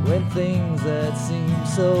 when things that seem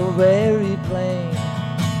so very plain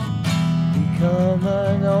become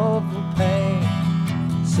an awful pain,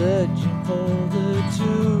 searching for the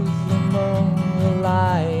truth among the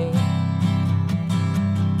lying.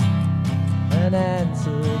 An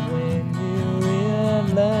answer when you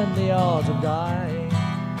learn the art of dying.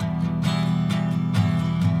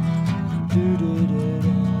 Are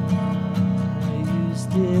you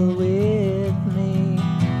still with me?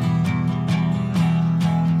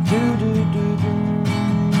 But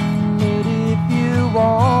if you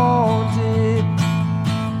want it,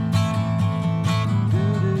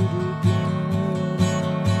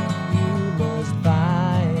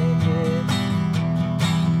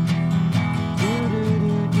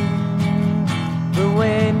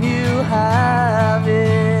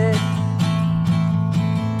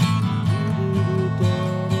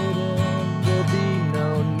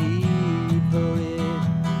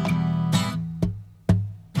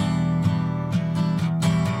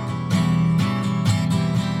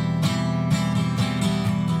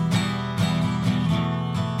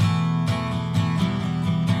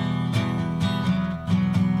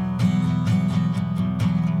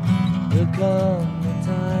 There'll come a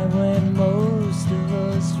time when most of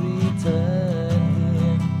us return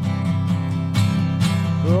here,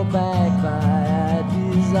 brought back by our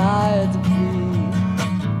desire to be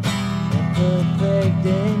a perfect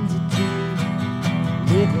entity,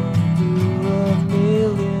 living through a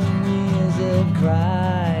million years of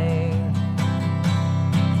crying,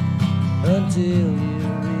 until you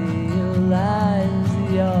realize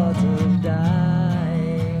the art of dying.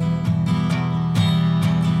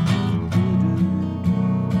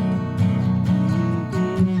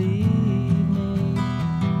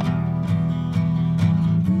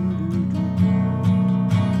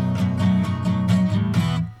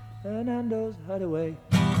 Fernando's Hideaway.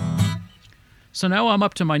 So now I'm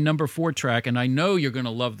up to my number 4 track, and I know you're going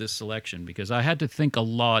to love this selection because I had to think a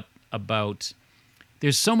lot about.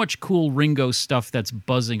 There's so much cool Ringo stuff that's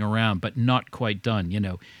buzzing around, but not quite done. You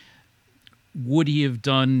know, would he have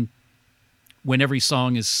done when every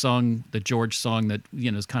song is sung, the George song that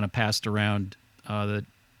is kind of passed around that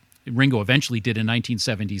Ringo eventually did in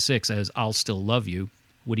 1976 as "I'll Still Love You"?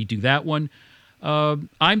 Would he do that one?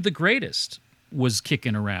 "I'm the Greatest" was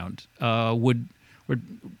kicking around. Would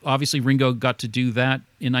obviously Ringo got to do that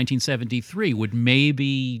in 1973. Would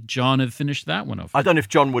maybe John have finished that one off? I don't know if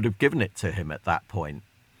John would have given it to him at that point.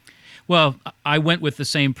 Well, I went with the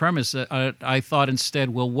same premise. I thought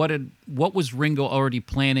instead, well, what was Ringo already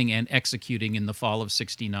planning and executing in the fall of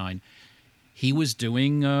 '69? He was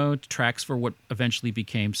doing tracks for what eventually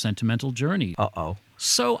became Sentimental Journey. Uh-oh.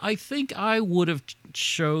 So I think I would have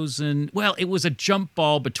chosen, well, it was a jump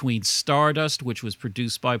ball between Stardust, which was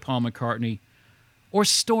produced by Paul McCartney, or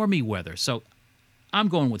Stormy Weather. So I'm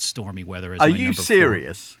going with Stormy Weather as my number 4. Are you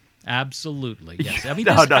serious? Absolutely, yes. I mean,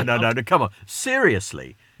 No, come on.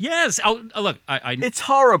 Seriously? Yes. Oh, look, it's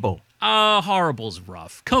horrible. Horrible's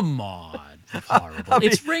rough. Come on. Horrible.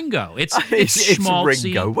 It's Ringo. It's Ringo.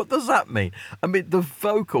 schmaltzy. What does that mean? I mean, the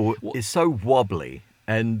vocal is so wobbly,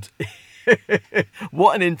 and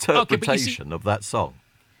what an interpretation of that song.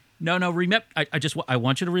 No. Remember, I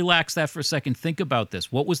want you to relax that for a second. Think about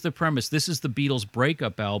this. What was the premise? This is the Beatles'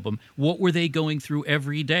 breakup album. What were they going through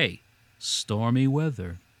every day? Stormy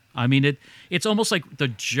weather. I mean, it's almost like the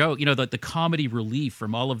joke, the comedy relief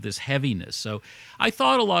from all of this heaviness. So I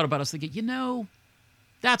thought a lot about it. I was thinking,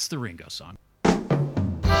 that's the Ringo song.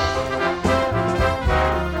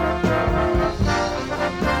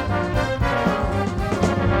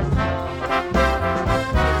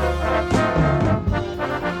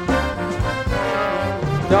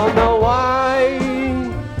 Don't know why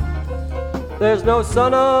there's no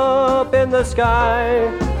sun up in the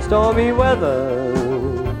sky. Stormy weather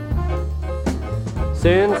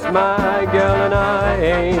since my girl and I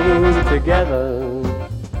ain't together.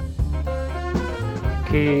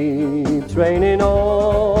 Keeps raining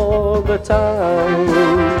all the time.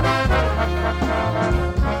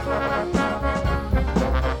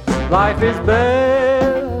 Life is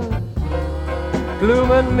bare,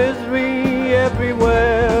 gloom and misery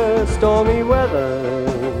everywhere. Stormy weather,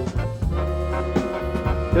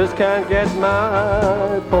 just can't get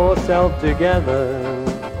my poor self together.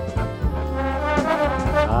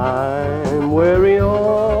 I'm weary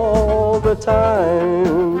all the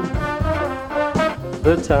time,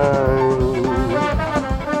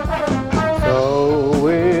 so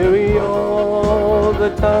weary all the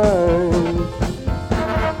time.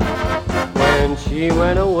 When she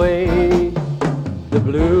went away, the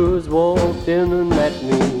blues walked in and met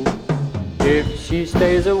me. If she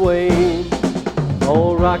stays away,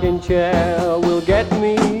 old rocking chair will get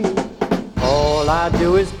me. All I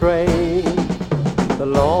do is pray the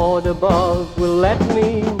Lord above will let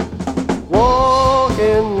me walk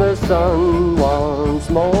in the sun once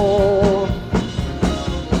more.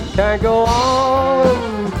 Can't go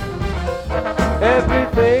on,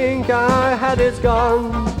 everything I had is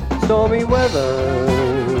gone. Stormy weather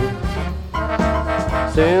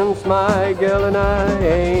since my girl and I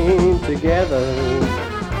ain't together.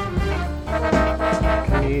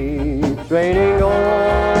 Keeps raining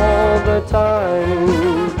all the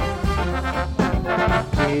time.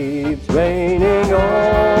 Keeps raining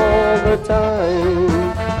all the time.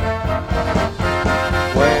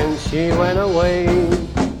 When she went away,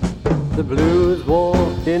 the blues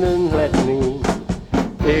walked in and let me.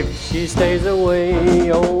 If she stays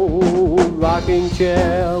away, old rocking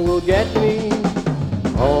chair will get me.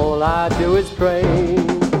 All I do is pray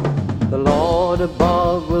the Lord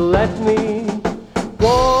above will let me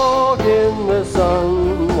walk in the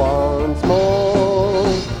sun once more.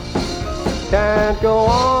 Can't go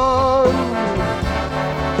on,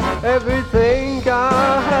 everything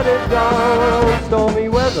I had is gone. Stormy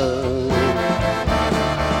weather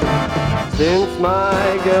since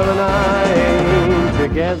my girl and I ain't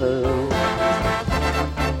together.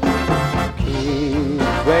 Keeps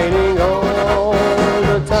raining all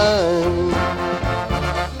the time.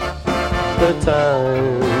 The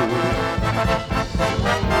time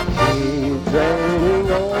keeps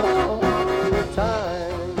raining all the time.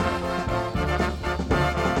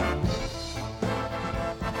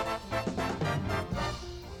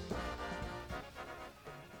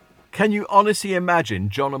 Can you honestly imagine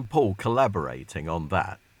John and Paul collaborating on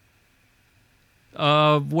that?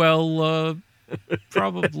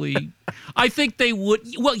 Probably. I think they would.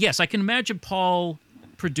 Well, yes, I can imagine Paul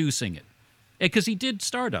producing it because he did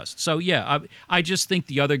Stardust. So, yeah, I just think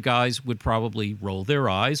the other guys would probably roll their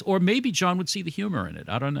eyes, or maybe John would see the humor in it.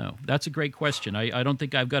 I don't know. That's a great question. I don't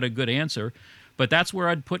think I've got a good answer, but that's where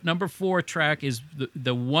I'd put number 4 track is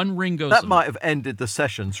the one Ringo That song. might have ended the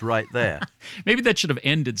sessions right there. Maybe that should have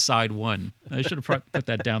ended side 1. I should have put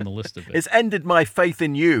that down the list of it. It's ended my faith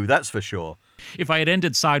in you, that's for sure. If I had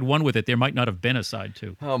ended side 1 with it, there might not have been a side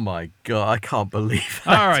 2. Oh my God, I can't believe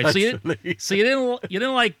that. All right, actually. so you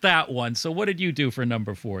didn't like that one. So what did you do for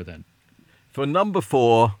number 4 then? For number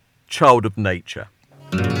 4, Child of Nature.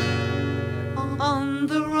 On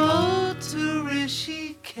the road to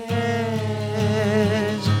Rishikesh,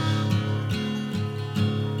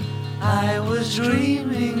 I was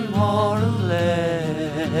dreaming more or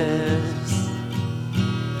less,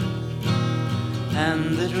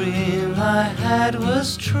 and the dream I had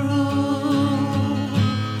was true.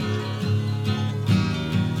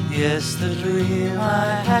 Yes, the dream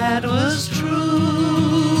I had was true.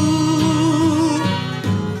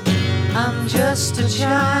 I'm just a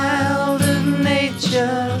child of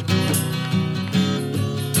nature.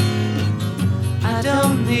 I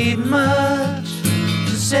don't need much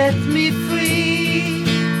to set me free.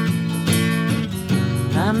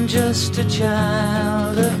 I'm just a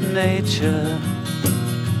child of nature.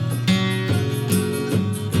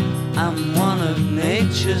 I'm one of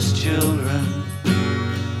nature's children.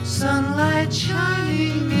 Sunlight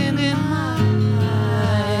shining in my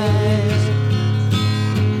eyes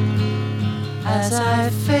as I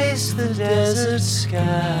face the desert skies,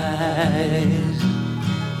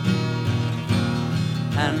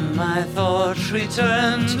 and my thoughts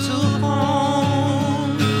return to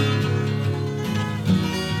home.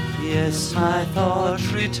 Yes, my thoughts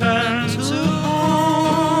return to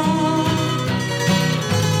home.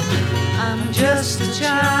 I'm just a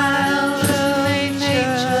child of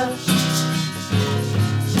nature.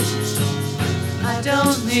 I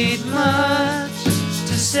don't need much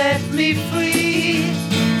to set me free.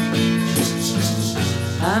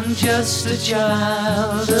 I'm just a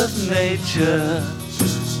child of nature.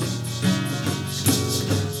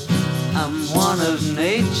 I'm one of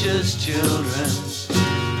nature's children.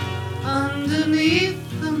 Underneath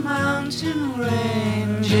the mountain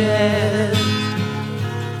ranges,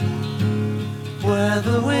 where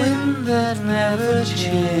the wind that never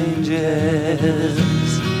changes,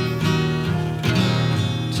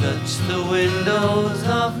 touch the windows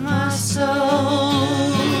of my soul.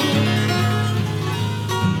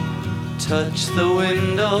 Touch the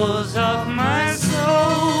windows of my soul.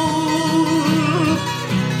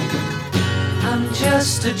 I'm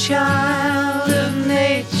just a child of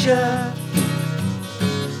nature.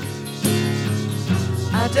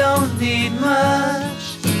 I don't need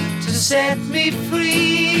much to set me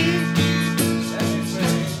free.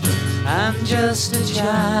 I'm just a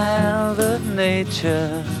child of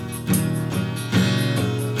nature.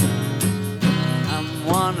 I'm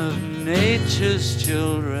one of nature's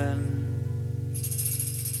children.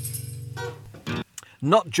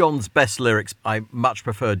 Not John's best lyrics. I much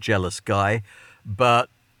prefer Jealous Guy, but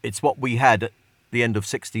it's what we had at the end of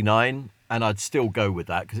 '69, and I'd still go with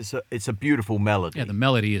that because it's a beautiful melody. Yeah, the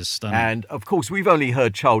melody is stunning. And of course, we've only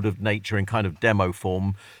heard Child of Nature in kind of demo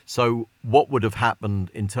form, so what would have happened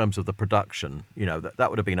in terms of the production, that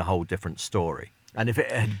would have been a whole different story. And if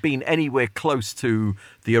it had been anywhere close to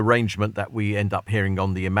the arrangement that we end up hearing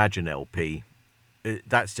on the Imagine LP,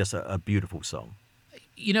 that's just a beautiful song.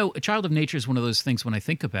 A Child of Nature is one of those things when I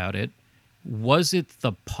think about it. Was it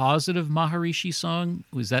the positive Maharishi song?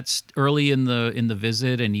 Was that early in the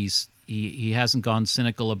visit, and he hasn't gone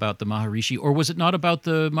cynical about the Maharishi, or was it not about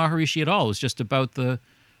the Maharishi at all? It was just about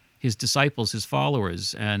his disciples, his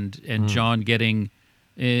followers, and John getting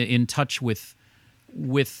in touch with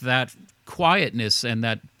that quietness and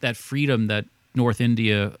that freedom that North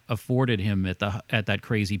India afforded him at that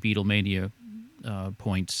crazy Beatlemania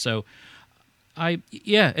point. So.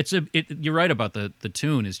 You're right about the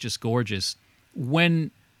tune is just gorgeous.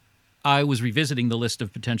 When I was revisiting the list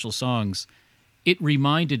of potential songs, it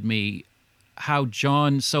reminded me how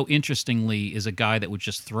John, so interestingly, is a guy that would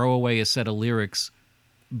just throw away a set of lyrics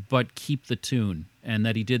but keep the tune, and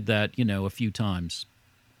that he did that, a few times.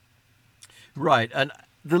 Right, and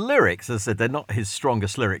the lyrics, as I said, they're not his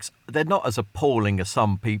strongest lyrics. They're not as appalling as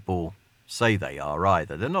some people say they are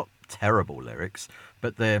either. They're not terrible lyrics,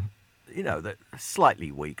 but they're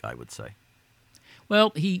slightly weak, I would say.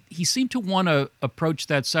 Well, he seemed to want to approach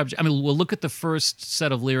that subject. I mean, we'll look at the first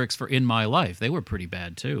set of lyrics for In My Life. They were pretty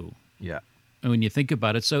bad, too. Yeah. When you think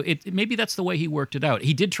about it. So maybe that's the way he worked it out.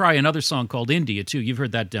 He did try another song called India, too. You've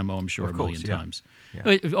heard that demo, I'm sure, of course, a million times.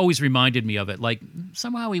 Yeah. It always reminded me of it. Like,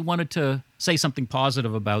 somehow he wanted to say something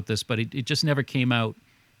positive about this, but it just never came out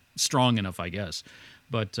strong enough, I guess.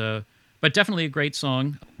 But definitely a great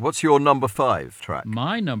song. What's your number 5 track?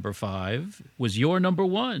 My number 5 was your number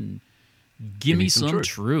 1. Gimme Some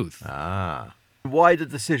Truth. Ah. Why the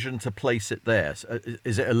decision to place it there?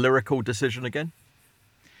 Is it a lyrical decision again?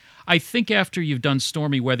 I think after you've done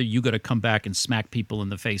Stormy Weather, you got to come back and smack people in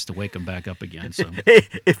the face to wake them back up again. So.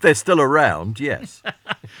 If they're still around, yes.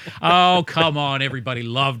 Oh, come on. Everybody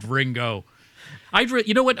loved Ringo.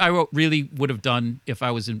 You know what I really would have done if I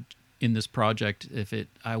was in this project?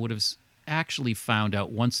 I would have actually found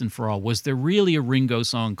out once and for all, was there really a Ringo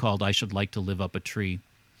song called I Should Like to Live Up a Tree?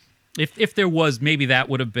 If there was, maybe that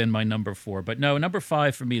would have been my number 4. But no, number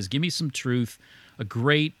 5 for me is Gimme Some Truth, a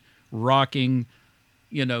great, rocking,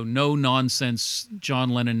 no nonsense John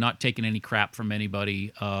Lennon not taking any crap from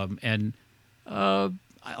anybody. And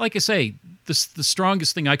like I say, the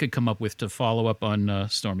strongest thing I could come up with to follow up on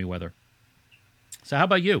Stormy Weather. So how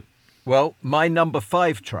about you? Well, my number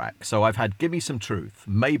 5 track. So I've had Gimme Some Truth,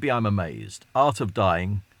 Maybe I'm Amazed, Art of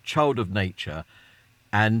Dying, Child of Nature,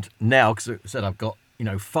 and now, because I said I've got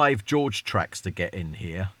 5 George tracks to get in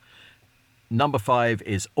here. Number 5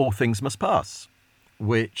 is All Things Must Pass,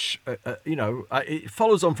 which, it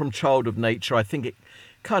follows on from Child of Nature. I think it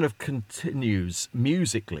kind of continues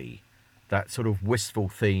musically that sort of wistful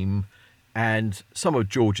theme and some of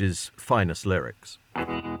George's finest lyrics.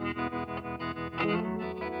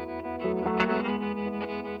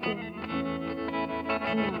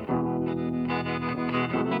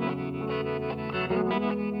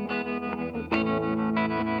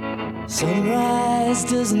 Sunrise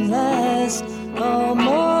doesn't last all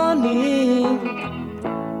morning.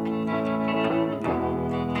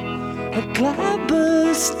 A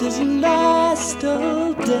cloudburst doesn't last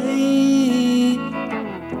all day.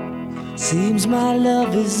 Seems my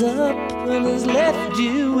love is up and has left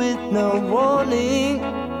you with no warning.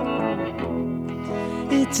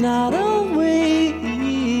 It's not always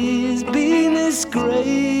been this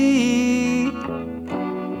great.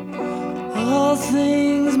 All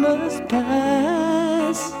things must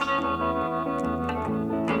pass.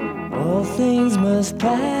 All things must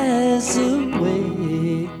pass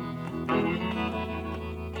away.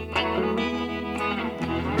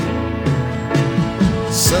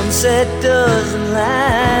 Sunset doesn't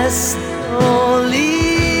last all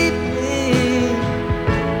evening.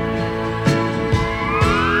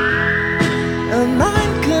 A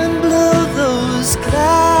mind can blow those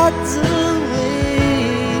clouds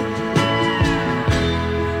away.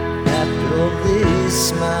 After all this,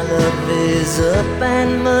 my love is up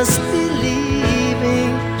and must be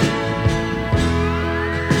leaving.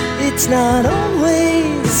 It's not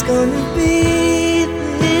always gonna be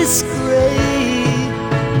this great.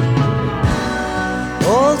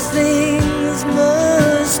 All things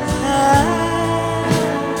must pass.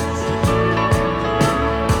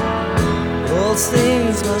 All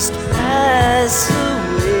things must pass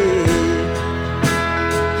away.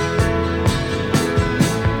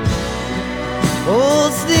 All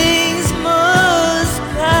things must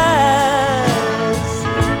pass.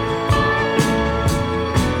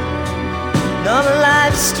 None of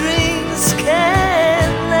life's strings can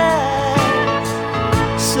last.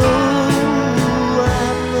 So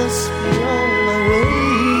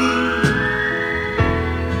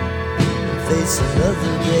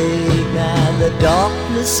another day. Now the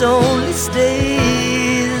darkness only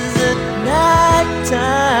stays at night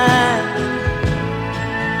time.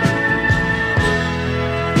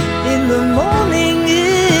 In the morning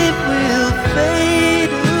it will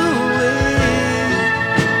fade away.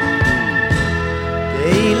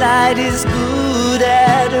 Daylight is good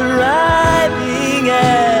at arriving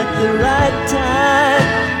at the right time.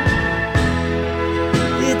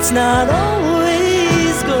 It's not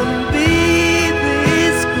always gonna be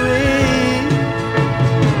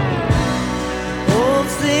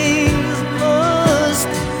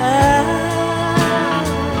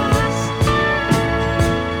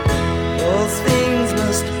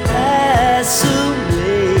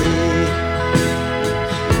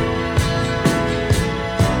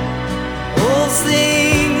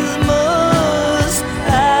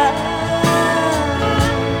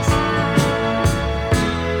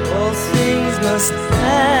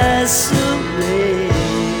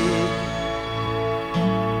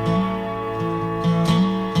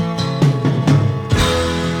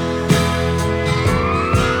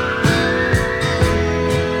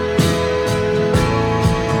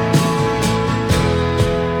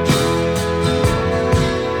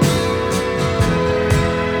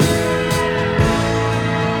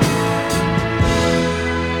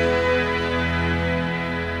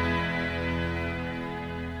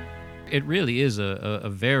It really is a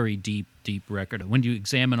very deep record. When you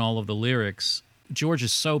examine all of the lyrics, George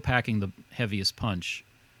is so packing the heaviest punch.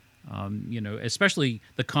 Especially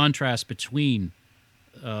the contrast between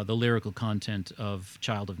the lyrical content of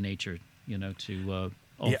Child of Nature, to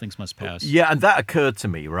All Things Must Pass. Yeah, and that occurred to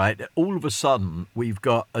me, right? All of a sudden, we've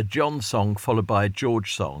got a John song followed by a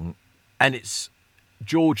George song, and it's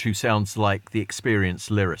George who sounds like the experienced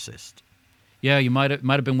lyricist. Yeah, you might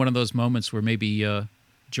have been one of those moments where maybe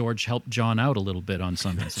George helped John out a little bit on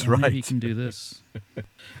something. That's right. Maybe he can do this.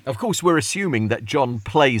 Of course, we're assuming that John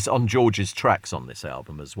plays on George's tracks on this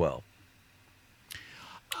album as well.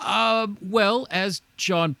 Well, as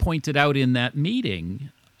John pointed out in that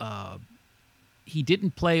meeting, he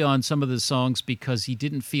didn't play on some of the songs because he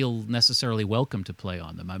didn't feel necessarily welcome to play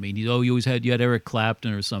on them. I mean, you had Eric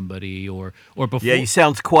Clapton or somebody, or before. Yeah, he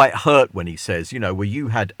sounds quite hurt when he says, well, you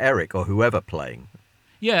had Eric or whoever playing.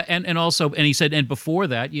 Yeah, and he said, and before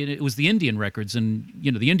that, it was the Indian records, and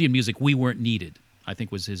the Indian music, we weren't needed, I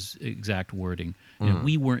think was his exact wording.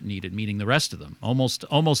 We weren't needed, meaning the rest of them.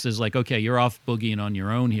 Almost as like, okay, you're off boogieing on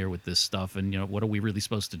your own here with this stuff, and what are we really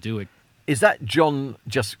supposed to do? Is that John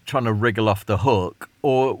just trying to wriggle off the hook,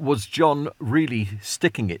 or was John really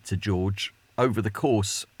sticking it to George over the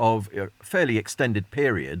course of a fairly extended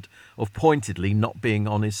period of pointedly not being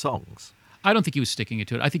on his songs? I don't think he was sticking it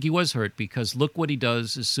to it. I think he was hurt because look what he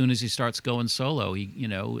does as soon as he starts going solo.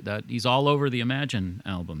 That he's all over the Imagine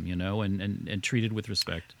album, and treated with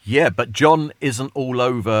respect. Yeah, but John isn't all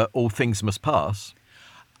over All Things Must Pass.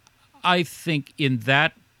 I think in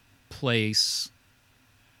that place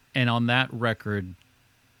and on that record,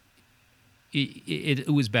 it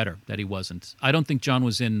was better that he wasn't. I don't think John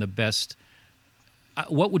was in the best.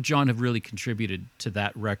 What would John have really contributed to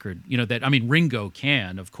that record? Ringo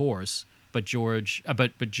can, of course. But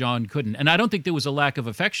John couldn't. And I don't think there was a lack of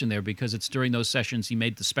affection there because it's during those sessions he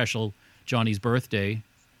made the special Johnny's birthday.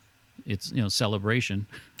 It's, celebration.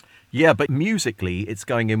 Yeah, but musically it's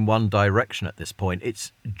going in one direction at this point.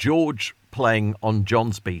 It's George playing on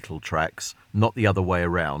John's Beatle tracks, not the other way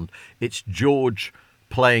around. It's George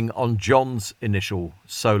playing on John's initial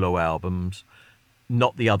solo albums,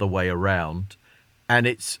 not the other way around. And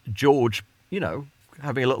it's George,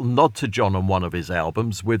 having a little nod to John on one of his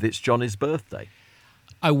albums with It's Johnny's Birthday.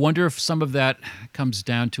 I wonder if some of that comes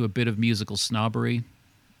down to a bit of musical snobbery.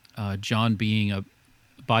 John being,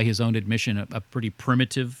 by his own admission, a pretty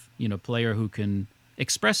primitive, player who can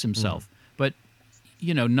express himself, but,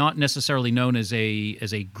 not necessarily known as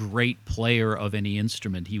a great player of any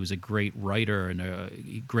instrument. He was a great writer and a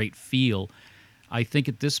great feel. I think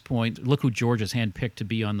at this point, look who George has handpicked to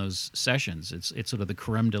be on those sessions. It's sort of the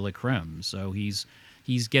creme de la creme. So he's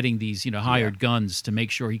getting these hired guns to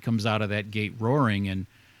make sure he comes out of that gate roaring,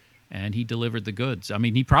 and he delivered the goods. I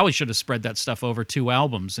mean, he probably should have spread that stuff over 2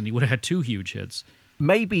 albums, and he would have had 2 huge hits.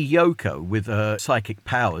 Maybe Yoko, with her psychic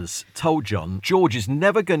powers, told John, George is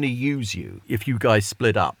never going to use you if you guys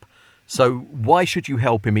split up. So why should you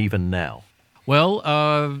help him even now? Well,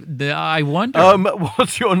 I wonder.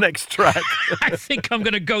 What's your next track? I think I'm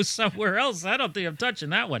going to go somewhere else. I don't think I'm touching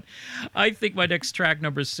that one. I think my next track,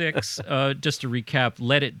 number 6, just to recap,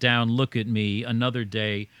 Let It Down, Look at Me, Another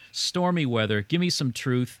Day, Stormy Weather, Gimme Some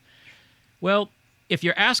Truth. Well, if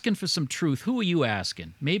you're asking for some truth, who are you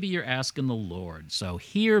asking? Maybe you're asking the Lord. So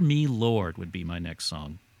Hear Me, Lord would be my next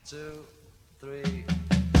song. 2, 3.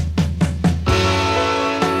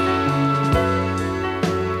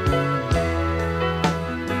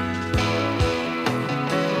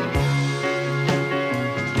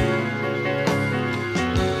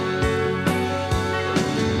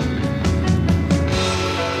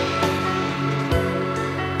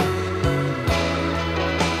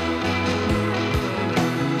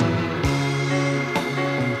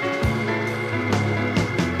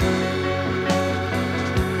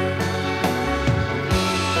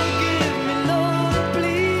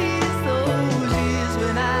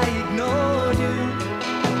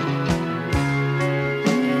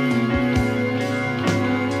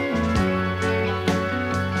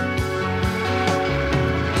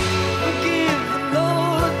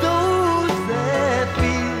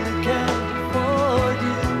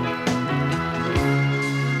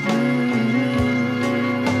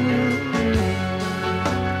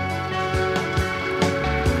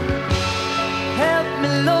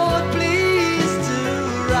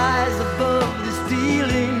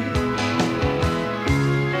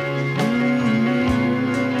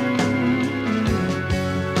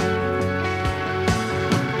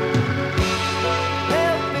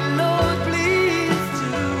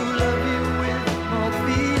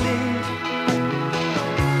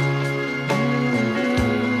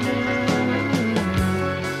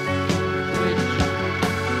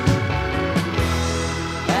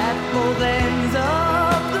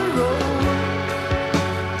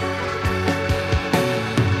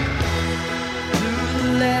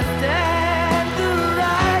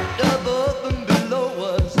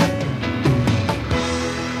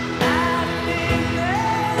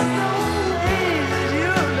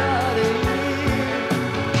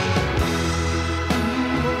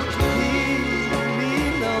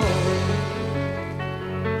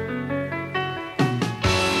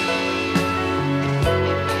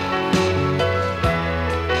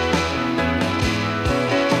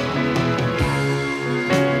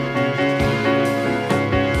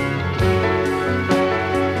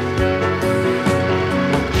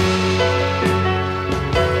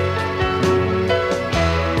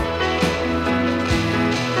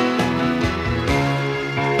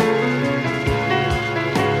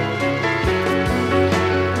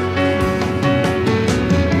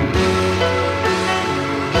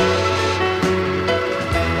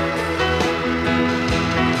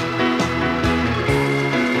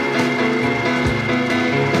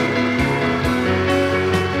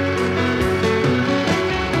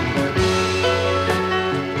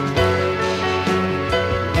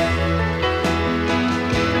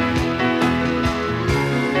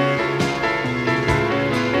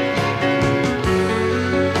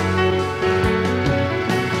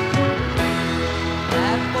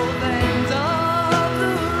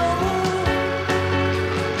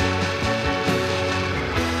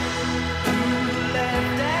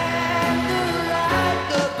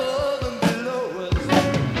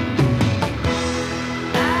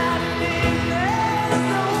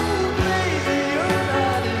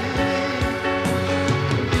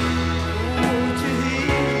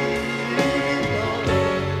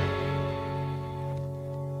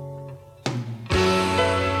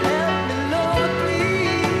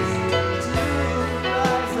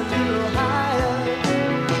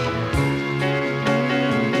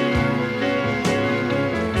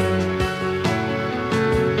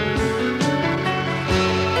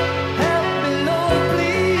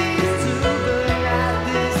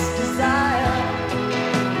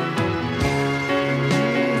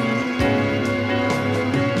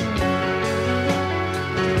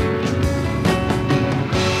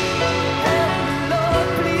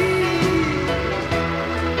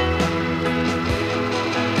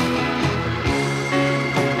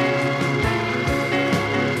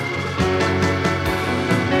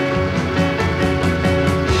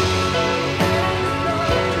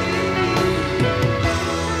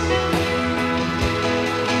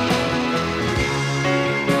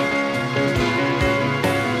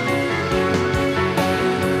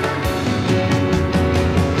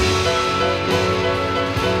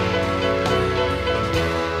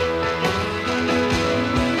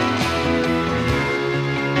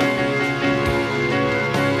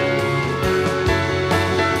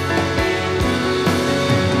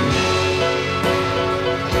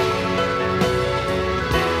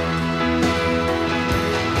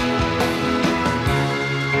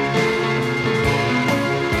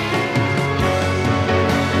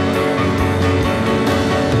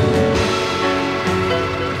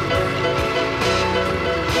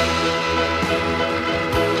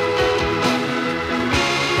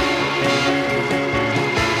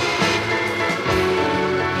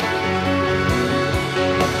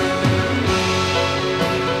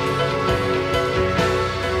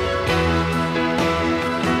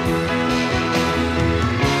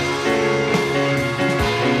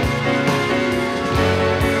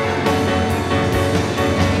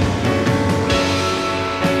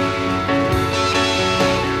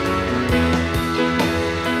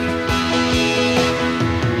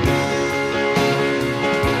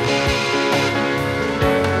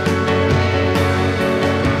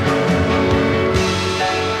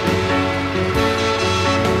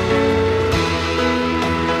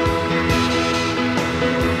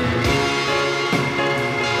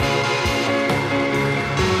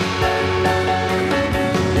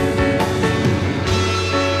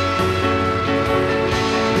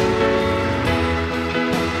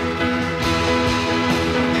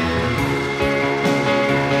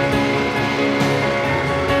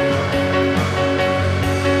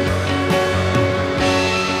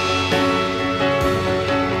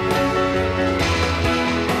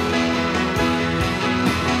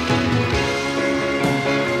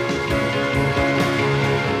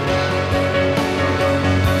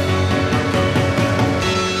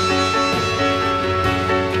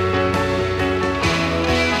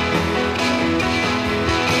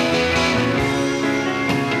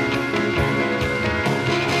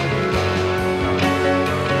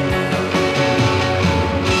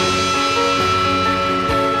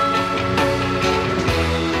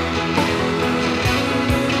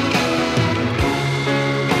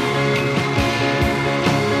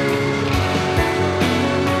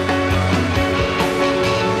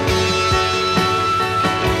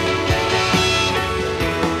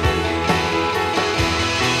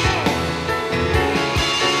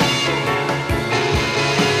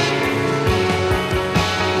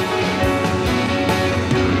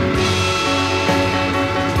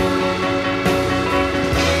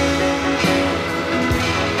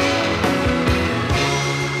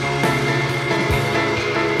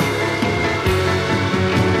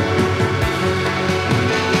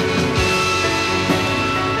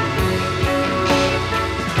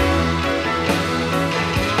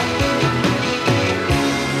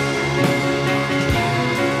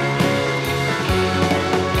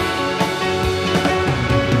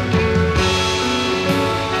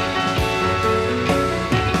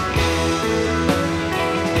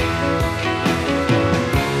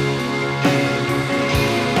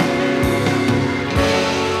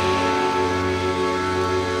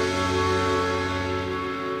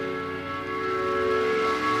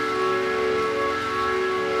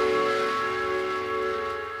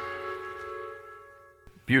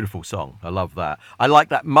 Beautiful song. I love that. I like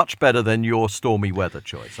that much better than your Stormy Weather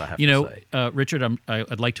choice, I have to say. Richard,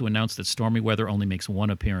 I'd like to announce that Stormy Weather only makes one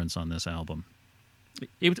appearance on this album.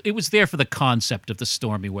 It was there for the concept of the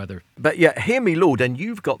Stormy Weather. But yeah, Hear Me Lord, and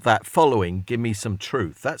you've got that following Gimme Some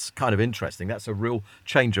Truth. That's kind of interesting. That's a real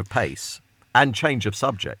change of pace and change of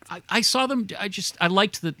subject. I saw them. I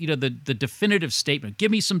liked the definitive statement.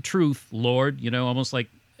 Give me some truth, Lord. Almost like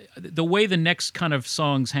the way the next kind of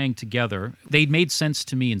songs hang together. They made sense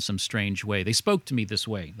to me in some strange way. They spoke to me this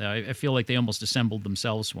way. I feel like they almost assembled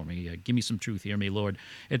themselves for me. Give me some truth, hear me, Lord.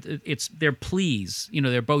 It's their pleas.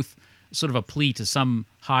 They're both sort of a plea to some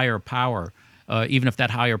higher power. Even if that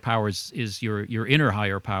higher power is your inner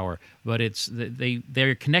higher power, but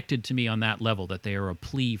they're connected to me on that level, that they are a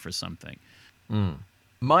plea for something.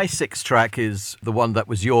 My sixth track is the one that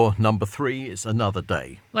was your number 3. It's Another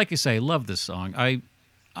Day. Like I say, I love this song.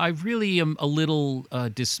 I really am a little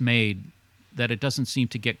dismayed that it doesn't seem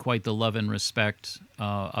to get quite the love and respect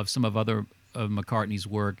of some of McCartney's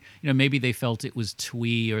work. Maybe they felt it was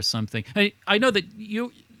twee or something. I know that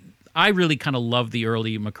I really kind of love the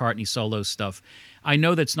early McCartney solo stuff. I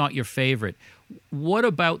know that's not your favorite. What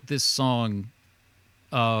about this song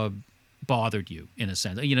bothered you, in a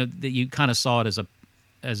sense? That you kind of saw it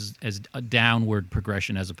as a downward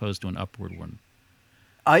progression as opposed to an upward one.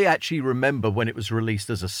 I actually remember when it was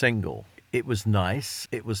released as a single. It was nice.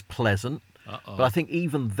 It was pleasant. But I think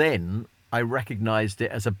even then I recognized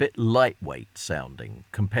it as a bit lightweight sounding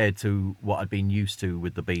compared to what I'd been used to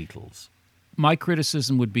with the Beatles. My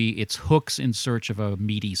criticism would be it's hooks in search of a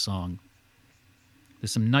meaty song.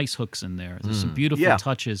 There's some nice hooks in there. There's some beautiful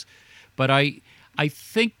touches. But I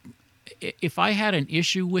think if I had an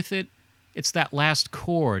issue with it, it's that last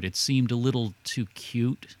chord. It seemed a little too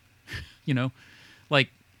cute,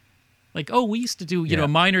 Like, oh, we used to do,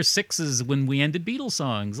 minor sixes when we ended Beatles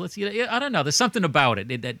songs. I don't know. There's something about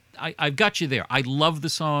it that I've got you there. I love the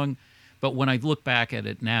song, but when I look back at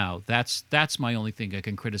it now, that's my only thing I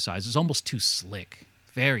can criticize. It's almost too slick,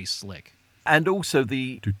 very slick. And also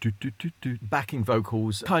the backing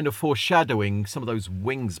vocals, kind of foreshadowing some of those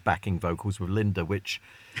Wings backing vocals with Linda, which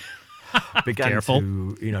began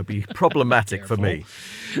to, be problematic for me.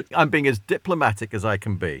 I'm being as diplomatic as I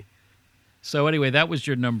can be. So anyway, that was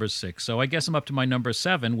your number 6. So I guess I'm up to my number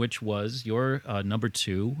 7, which was your number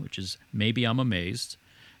 2, which is Maybe I'm Amazed.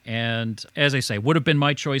 And as I say, would have been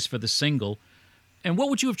my choice for the single. And what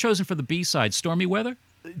would you have chosen for the B-side? Stormy Weather?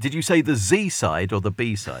 Did you say the Z side or the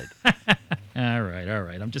B side? All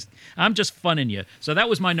right. I'm just funning you. So that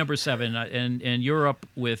was my number 7, and you're up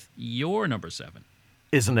with your number 7.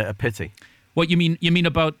 Isn't it a pity? What you mean? You mean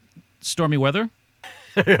about Stormy Weather?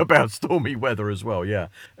 About Stormy Weather as well, yeah.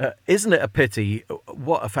 Isn't it a pity?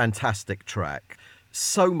 What a fantastic track.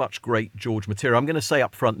 So much great George material. I'm going to say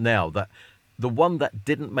up front now that the one that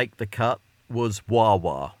didn't make the cut was Wah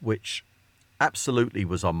Wah, which absolutely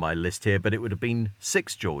was on my list here, but it would have been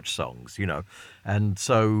 6 George songs, And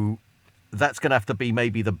so that's going to have to be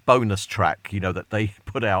maybe the bonus track, that they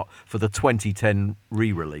put out for the 2010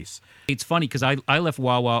 re-release. It's funny because I left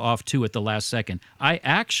Wah Wah off too at the last second. I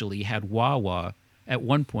actually had Wah Wah at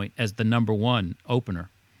one point as the number 1 opener.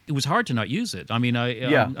 It was hard to not use it. I mean,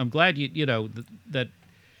 I'm glad that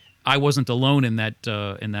I wasn't alone in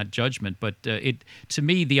that judgment. But to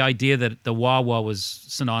me, the idea that the wah wah was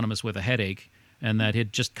synonymous with a headache and that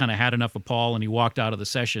he'd just kind of had enough of Paul and he walked out of the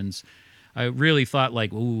sessions, I really thought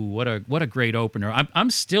like, ooh, what a great opener.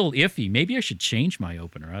 I'm still iffy. Maybe I should change my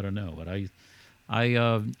opener. I don't know, but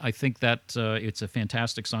I think that it's a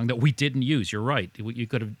fantastic song that we didn't use. You're right. You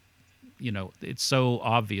could have. It's so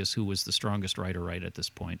obvious who was the strongest writer right at this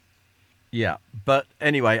point. Yeah, but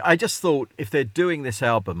anyway, I just thought if they're doing this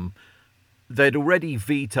album, they'd already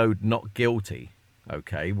vetoed Not Guilty,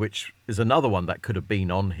 okay, which is another one that could have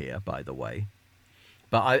been on here, by the way.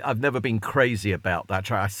 But I've never been crazy about that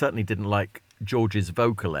track. I certainly didn't like George's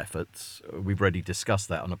vocal efforts. We've already discussed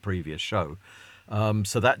that on a previous show.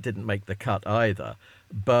 So that didn't make the cut either.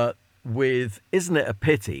 But with Isn't It a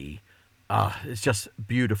Pity... it's just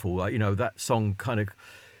beautiful. That song kind of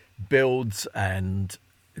builds and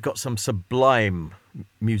got some sublime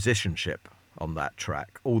musicianship on that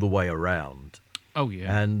track all the way around. Oh,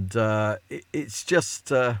 yeah. And it's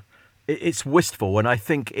just, it's wistful, and I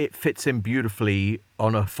think it fits in beautifully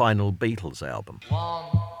on a final Beatles album. 1,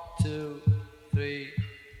 2, 3,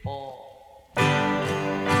 4.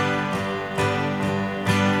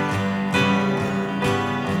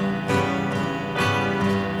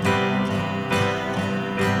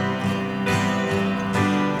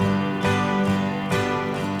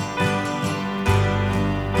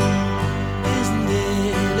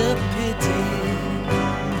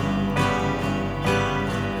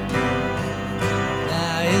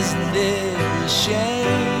 Isn't it a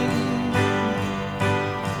shame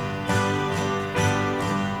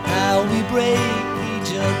how we break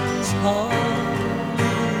each other's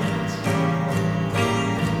hearts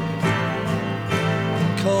and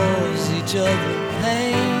cause each other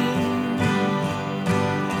pain?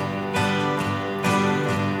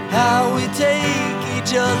 How we take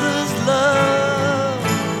each other's love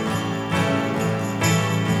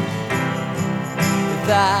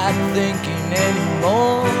without thinking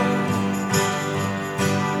anymore,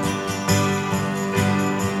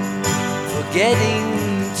 forgetting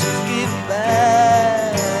to give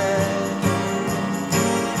back.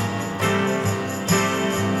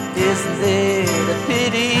 Isn't it a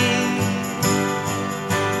pity?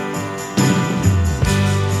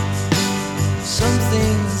 Some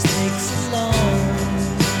things take so long,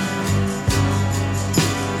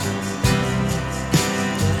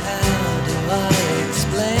 but how do I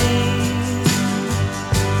explain?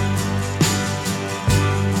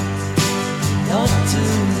 Not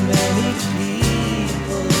too many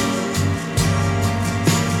people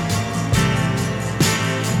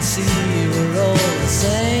can see we're all the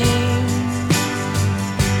same,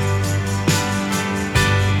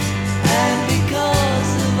 and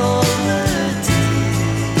because of all the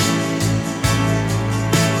tears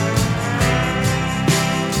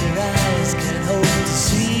your eyes can hope to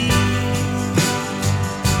see,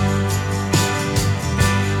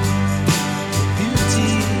 the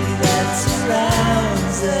beauty that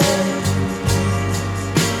surrounds us.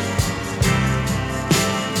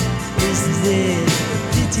 Isn't it a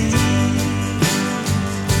pity?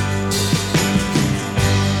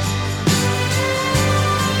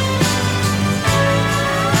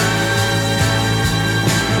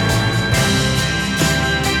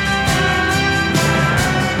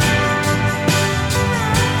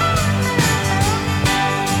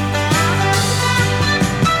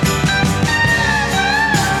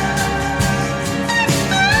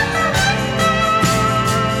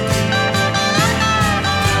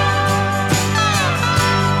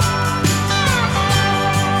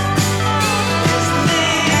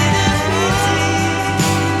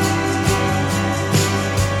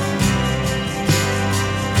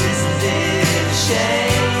 Isn't it a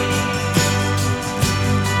shame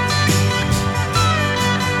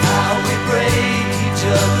how we break each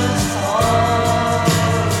other's hearts,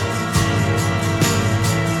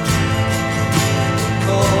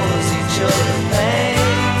 cause each other pain?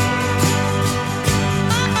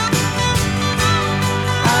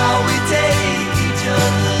 How we take each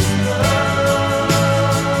other's love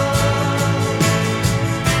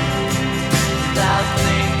without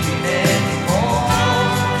thinking anymore,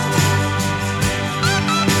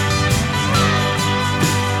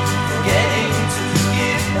 forgetting to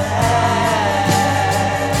give back.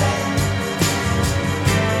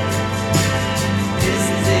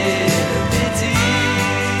 Isn't it a pity? Forgetting to give back. Isn't it a pity?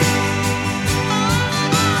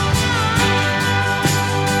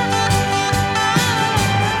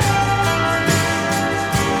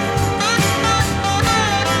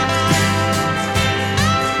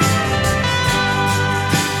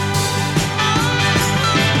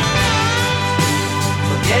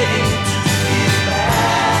 Forgetting to give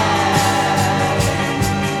back.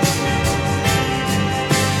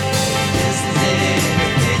 Isn't it a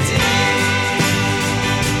pity?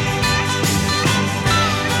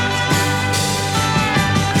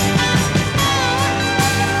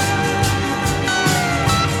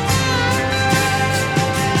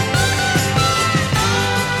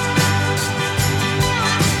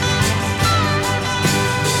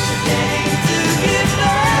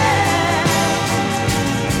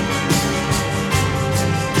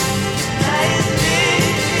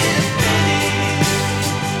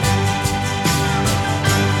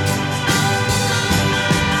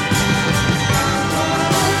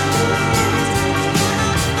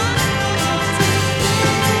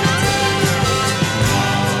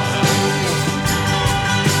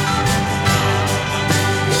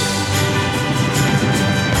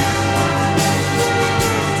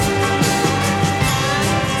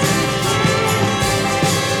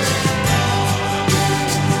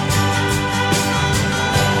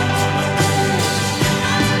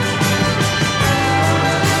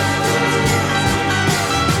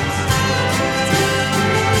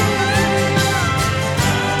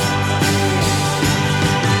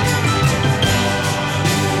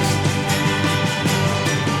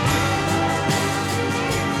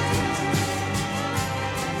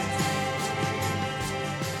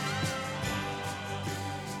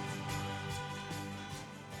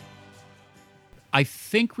 I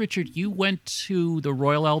think, Richard, you went to the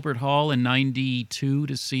Royal Albert Hall in '92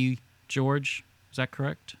 to see George. Is that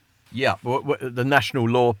correct? Yeah, the National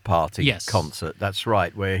Law Party Yes. concert, that's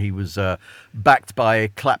right, where he was backed by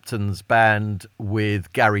Clapton's band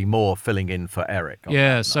with Gary Moore filling in for Erik.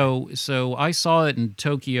 Yeah, so I saw it in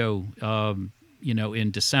Tokyo,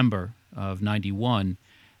 in December of 91,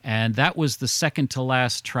 and that was the second to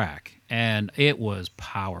last track, and it was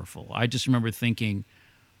powerful. I just remember thinking,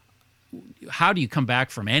 how do you come back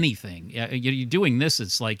from anything? You're doing this,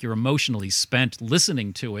 it's like you're emotionally spent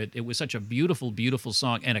listening to it. It was such a beautiful, beautiful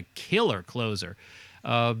song and a killer closer.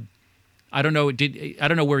 I don't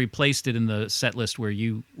know where he placed it in the set list where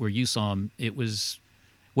you saw him. It was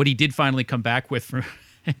what he did finally come back with from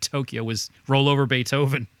Tokyo was Roll Over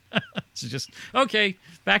Beethoven. It's just okay,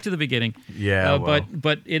 back to the beginning. Yeah, but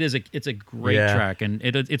it's a great track, and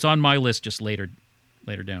it's on my list just later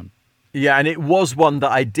down. Yeah, and it was one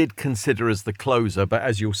that I did consider as the closer, but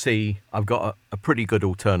as you'll see, I've got a pretty good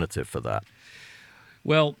alternative for that.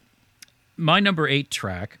 Well, my number 8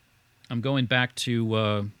 track, I'm going back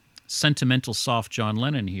to sentimental soft John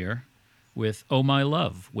Lennon here with Oh My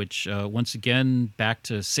Love, which once again, back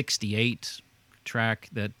to 68 track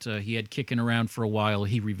that he had kicking around for a while.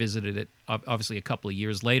 He revisited it, obviously, a couple of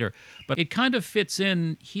years later. But it kind of fits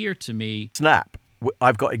in here to me. Snap.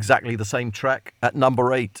 I've got exactly the same track at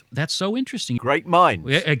number 8. That's so interesting. Great minds.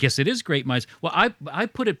 I guess it is Great Minds. Well, I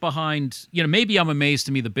put it behind, maybe I'm amazed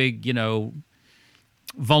to me the big,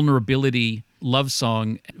 vulnerability love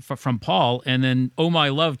song from Paul, and then Oh My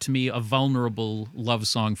Love to me a vulnerable love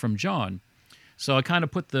song from John. So I kind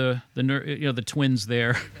of put the twins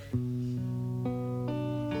there.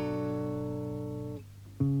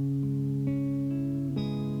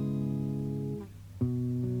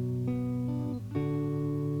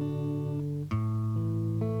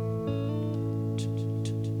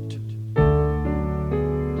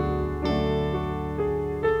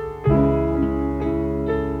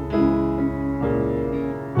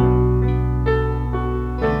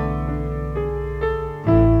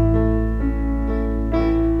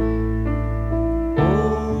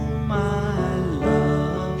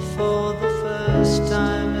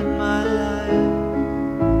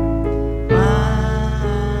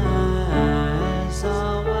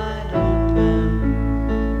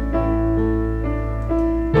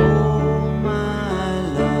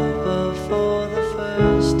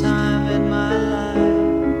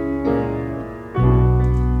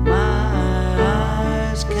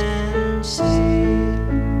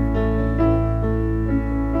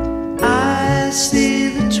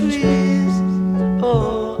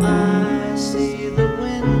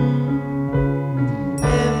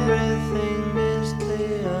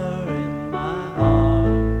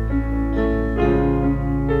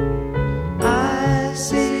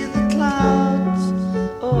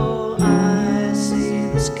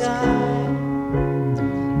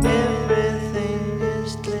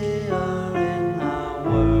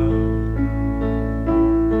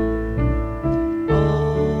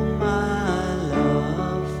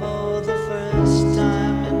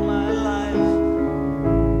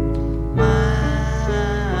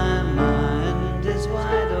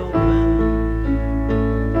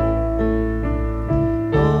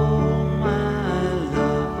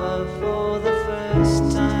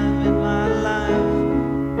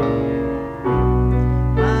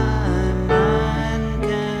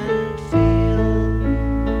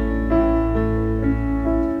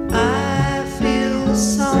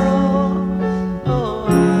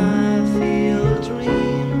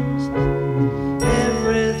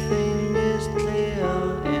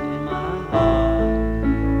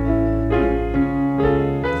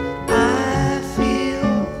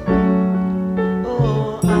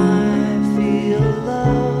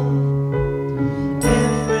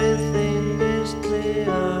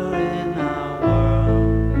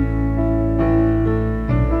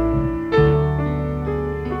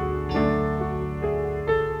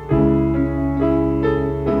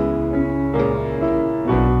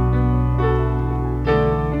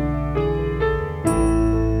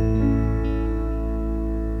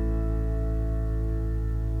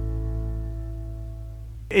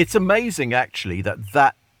 It's amazing, actually,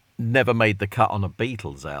 that never made the cut on a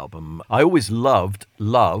Beatles album. I always loved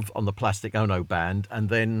Love on the Plastic Ono Band, and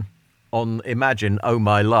then on Imagine, Oh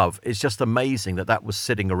My Love. It's just amazing that was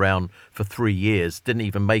sitting around for 3 years, didn't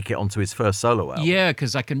even make it onto his first solo album. Yeah,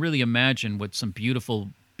 because I can really imagine what some beautiful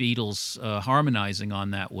Beatles harmonizing on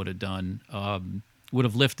that would have done, would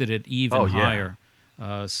have lifted it even higher.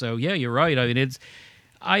 So, yeah, you're right. I mean,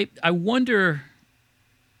 I wonder...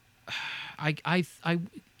 I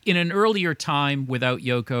in an earlier time without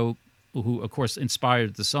Yoko, who of course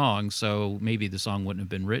inspired the song, so maybe the song wouldn't have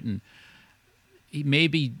been written.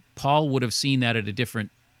 maybe Paul would have seen that at a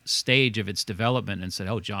different stage of its development and said,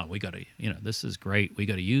 "Oh, John, we got to, this is great. We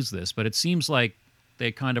got to use this." But it seems like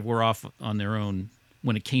they kind of were off on their own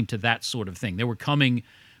when it came to that sort of thing. They were coming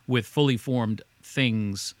with fully formed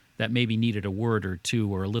things that maybe needed a word or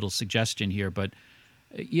two or a little suggestion here. But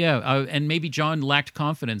and maybe John lacked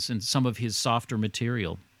confidence in some of his softer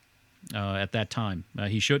material at that time.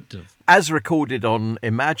 He shouldn't have. As recorded on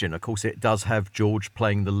Imagine, of course, it does have George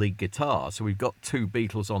playing the lead guitar. So we've got two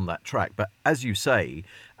Beatles on that track. But as you say,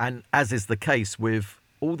 and as is the case with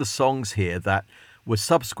all the songs here that were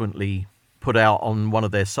subsequently put out on one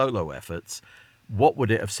of their solo efforts, what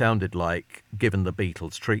would it have sounded like given the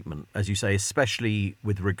Beatles' treatment, as you say, especially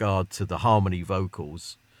with regard to the harmony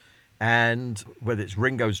vocals, and whether it's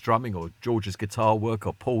Ringo's drumming or George's guitar work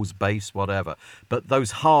or Paul's bass, whatever. But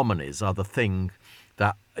those harmonies are the thing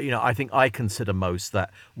that, I think I consider most that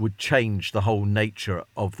would change the whole nature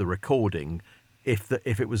of the recording if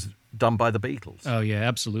it was done by the Beatles. Oh, yeah,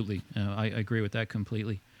 absolutely. I agree with that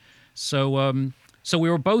completely. So we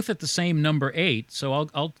were both at the same number 8, so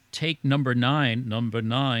I'll take number 9,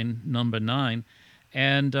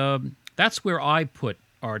 and that's where I put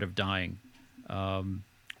Art of Dying.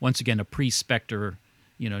 Once again, a pre-Spectre,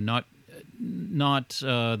 not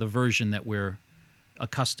the version that we're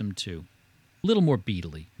accustomed to. A little more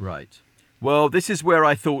Beatley. Right. Well, this is where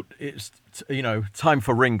I thought it's, time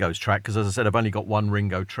for Ringo's track, because as I said, I've only got one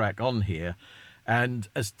Ringo track on here. And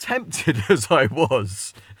as tempted as I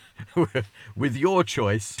was with your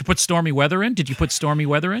choice... To put Stormy Weather in? Did you put Stormy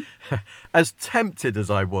Weather in? As tempted as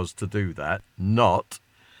I was to do that,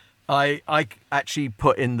 I actually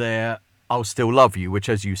put in there I'll Still Love You, which,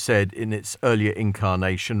 as you said, in its earlier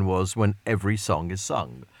incarnation was When Every Song Is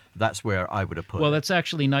Sung. That's where I would have put it. Well, that's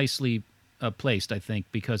actually nicely placed, I think,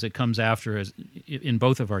 because it comes after, in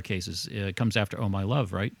both of our cases, it comes after Oh My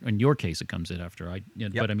Love, right? In your case, it comes in after.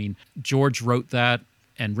 Yep. But, I mean, George wrote that,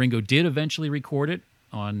 and Ringo did eventually record it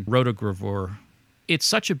on Rotogravure. It's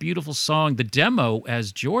such a beautiful song. The demo,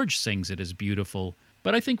 as George sings it, is beautiful.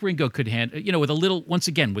 But I think Ringo could handle, with a little, once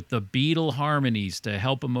again, with the Beatle harmonies to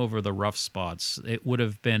help him over the rough spots, it would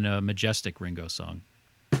have been a majestic Ringo song.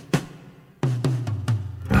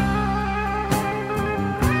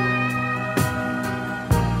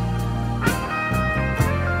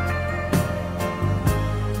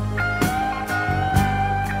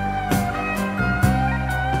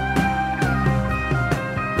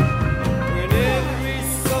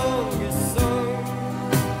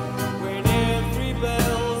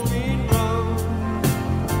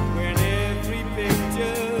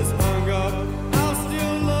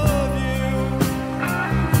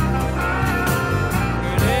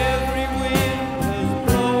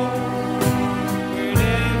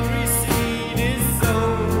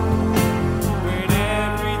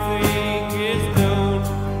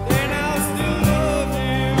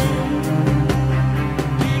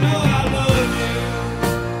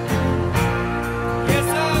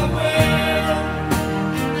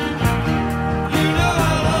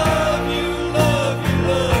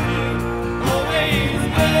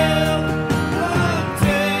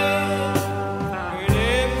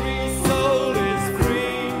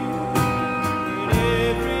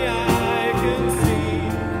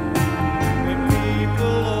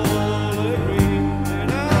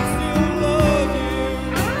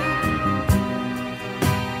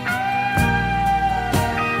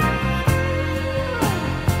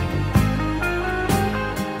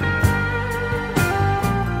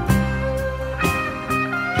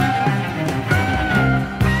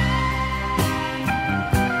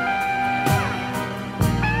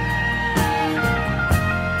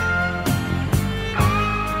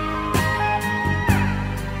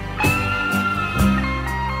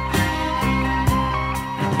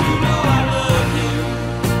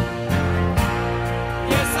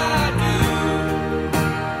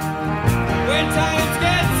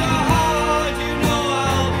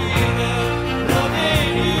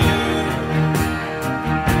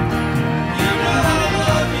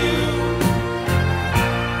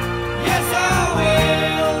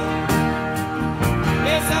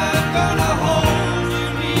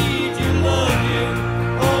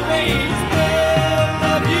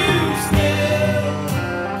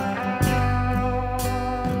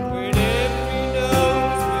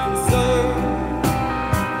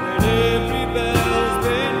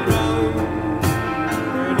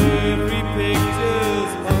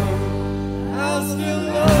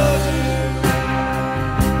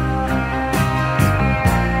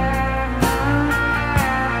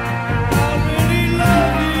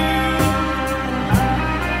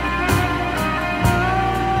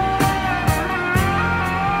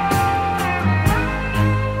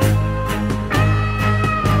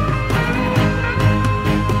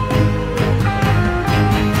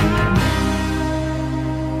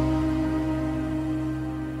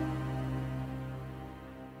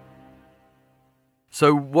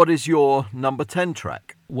 So what is your number 10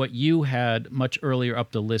 track? What you had much earlier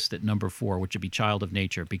up the list at number 4, which would be Child of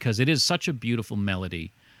Nature, because it is such a beautiful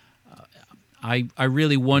melody. I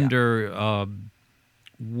really wonder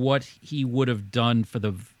what he would have done for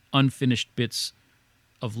the unfinished bits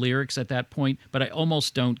of lyrics at that point, but I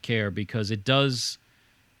almost don't care because it does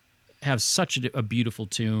have such a beautiful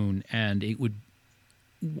tune, and it would.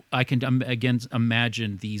 I can again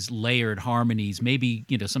imagine these layered harmonies, maybe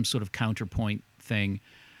some sort of counterpoint thing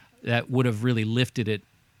that would have really lifted it.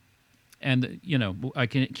 And I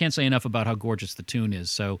can't say enough about how gorgeous the tune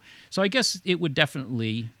is. So I guess it would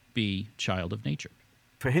definitely be Child of Nature.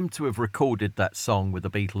 For him to have recorded that song with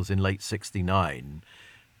the Beatles in late '69,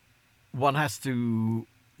 one has to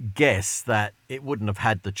guess that it wouldn't have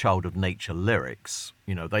had the Child of Nature lyrics.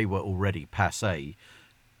 They were already passé.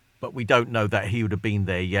 But we don't know that he would have been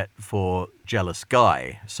there yet for Jealous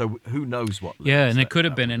Guy. So who knows what lyrics. Yeah, and it could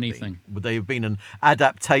have been anything. Would they have been an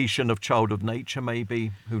adaptation of Child of Nature,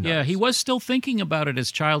 maybe? Who knows? Yeah, he was still thinking about it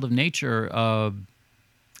as Child of Nature,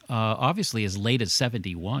 obviously as late as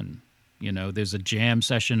 71. There's a jam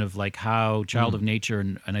session of like how Child of Nature,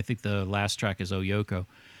 and I think the last track is Oh Yoko.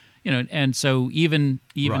 And so even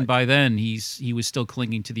Right. by then, he was still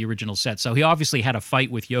clinging to the original set. So he obviously had a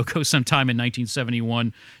fight with Yoko sometime in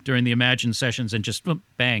 1971 during the Imagine sessions, and just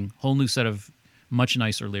bang, whole new set of much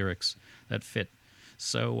nicer lyrics that fit.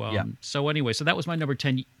 So so anyway, so that was my number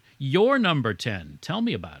 10. Your number 10, tell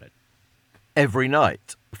me about it. Every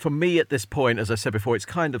Night. For me at this point, as I said before, it's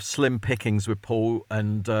kind of slim pickings with Paul,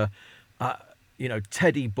 and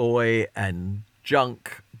Teddy Boy and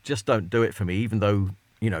Junk just don't do it for me, even though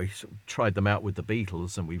he sort of tried them out with the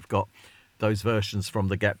Beatles, and we've got those versions from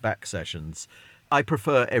the Get Back sessions. I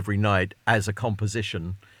prefer Every Night as a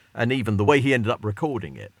composition, and even the way he ended up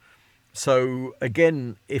recording it. So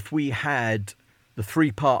again, if we had the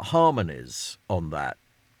 3-part harmonies on that,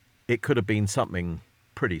 it could have been something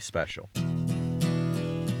pretty special.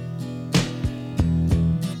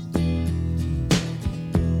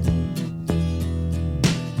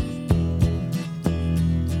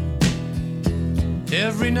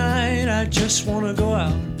 Every night I just want to go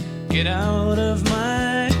out, get out of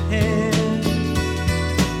my head.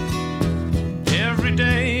 Every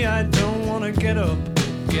day I don't want to get up,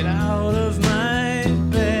 get out of my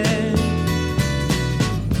bed.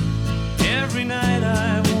 Every night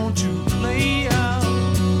I want to play out,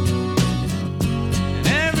 and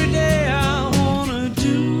every day I want to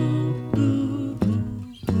do.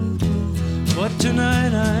 But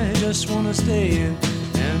tonight I just want to stay in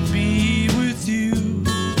and be with you.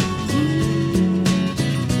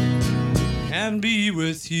 And be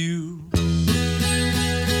with you.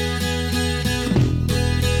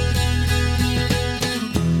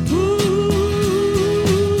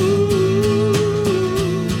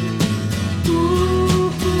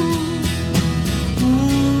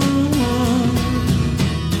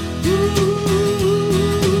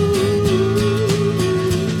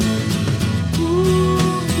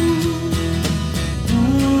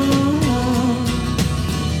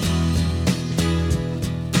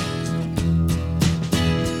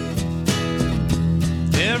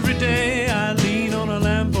 Every day I lean on a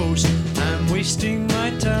lamppost, I'm wasting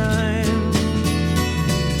my time.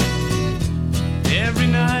 Every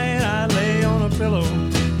night I lay on a pillow,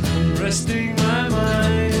 I'm resting my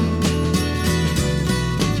mind.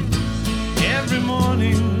 Every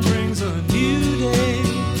morning brings a new day,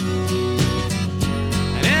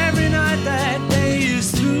 and every night that day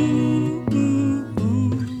is through.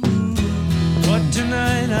 But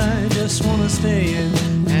tonight I just want to stay in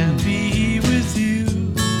and be with you.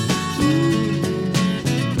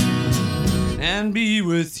 And be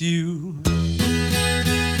with you.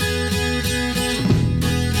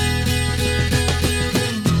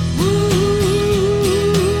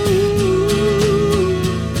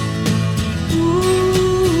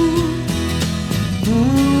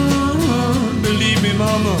 Believe me,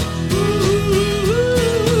 mama.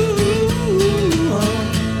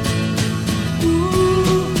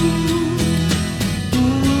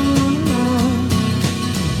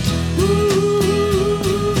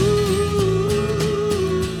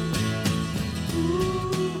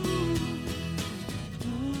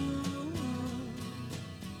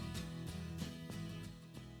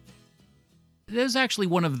 It is actually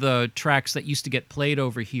one of the tracks that used to get played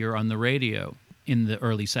over here on the radio in the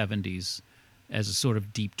early 70s as a sort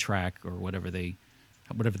of deep track, or whatever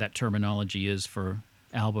that terminology is for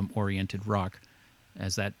album-oriented rock,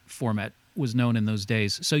 as that format was known in those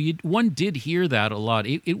days. So one did hear that a lot.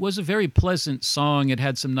 It was a very pleasant song. It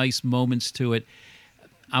had some nice moments to it.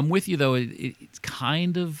 I'm with you, though. It's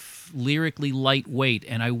kind of lyrically lightweight,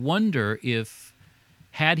 and I wonder if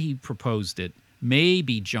had he proposed it,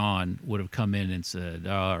 maybe John would have come in and said,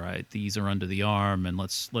 all right, these are under the arm, and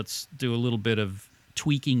let's do a little bit of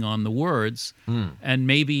tweaking on the words, and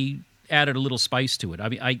maybe added a little spice to it. I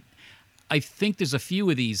mean, I think there's a few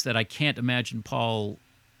of these that I can't imagine Paul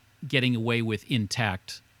getting away with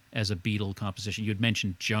intact as a Beatle composition. You had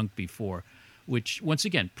mentioned Junk before, which, once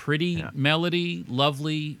again, pretty melody,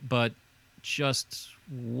 lovely, but just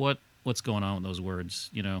what's going on with those words,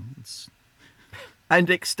 you know? And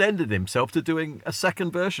extended himself to doing a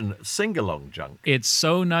second version, sing-along Junk. It's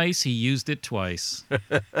so nice he used it twice.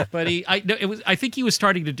 But I think he was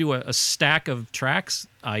starting to do a stack of tracks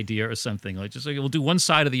idea or something. Like, just like, we'll do one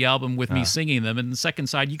side of the album with me singing them, and the second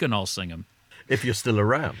side you can all sing them. If you're still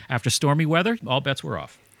around. After Stormy Weather, all bets were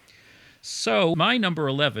off. So my number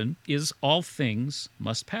 11 is All Things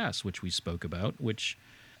Must Pass, which we spoke about, which,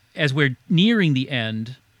 as we're nearing the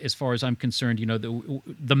end, as far as I'm concerned, you know,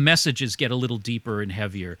 the messages get a little deeper and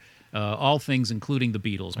heavier. All things, including the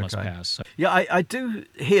Beatles, must pass. Yeah, I do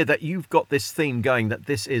hear that you've got this theme going, that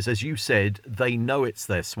this is, as you said, they know it's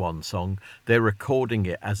their swan song. They're recording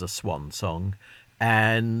it as a swan song.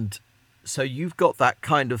 And so you've got that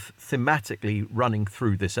kind of thematically running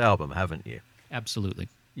through this album, haven't you? Absolutely.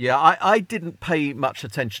 Yeah, I didn't pay much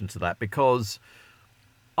attention to that because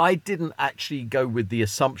I didn't actually go with the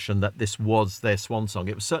assumption that this was their swan song.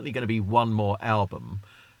 It was certainly going to be one more album,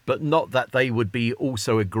 but not that they would be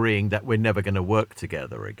also agreeing that we're never going to work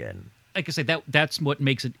together again. Like I say, that's what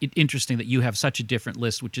makes it interesting that you have such a different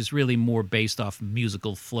list, which is really more based off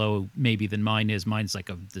musical flow maybe than mine is. Mine's like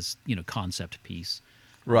this, you know, concept piece.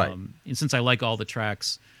 Right. And since I like all the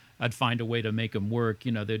tracks, I'd find a way to make them work.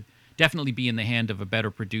 You know, they'd definitely be in the hand of a better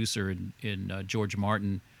producer in George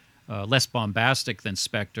Martin. Less bombastic than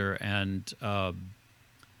Spector, and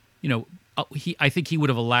you know, I think he would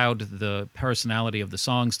have allowed the personality of the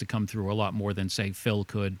songs to come through a lot more than, say, Phil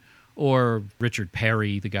could, or Richard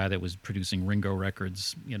Perry, the guy that was producing Ringo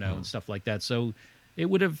records, you know, and stuff like that. So it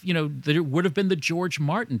would have, you know, there would have been the George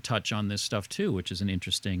Martin touch on this stuff too, which is an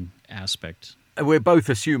interesting aspect. We're both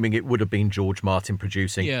assuming it would have been George Martin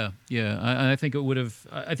producing. Yeah. I think it would have.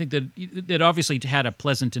 I think that it obviously had a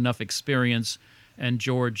pleasant enough experience. And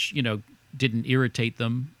George, you know, didn't irritate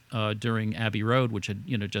them during Abbey Road, which had,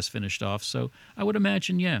 you know, just finished off. So I would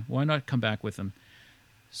imagine, yeah, why not come back with them?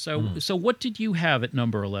 So what did you have at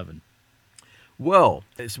number 11? Well,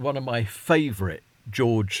 it's one of my favourite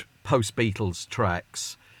George post-Beatles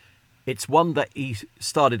tracks. It's one that he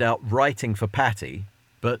started out writing for Patty,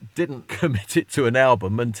 but didn't commit it to an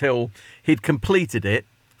album until he'd completed it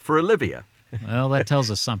for Olivia. Well, that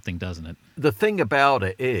tells us something, doesn't it? The thing about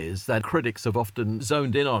it is that critics have often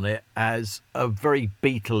zoned in on it as a very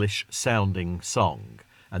Beatlish sounding song,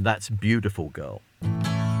 and that's Beautiful Girl.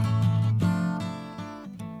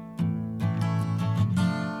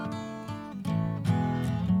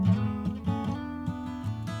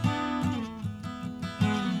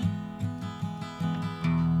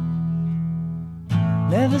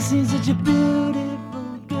 Never seen such a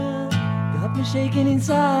beautiful girl, got me shaking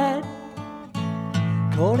inside,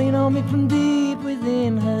 calling on me from deep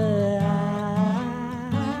within her eyes.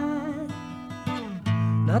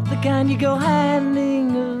 Not the kind you go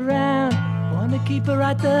handing around, wanna keep her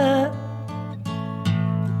right there,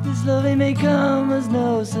 but this loving may come as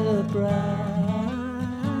no surprise.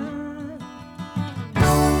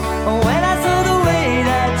 When I saw the way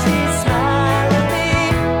that she smiled at me,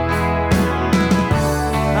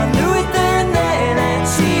 I knew it there and then that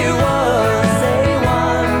she was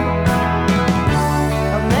A1.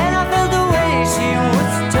 And then I felt the way she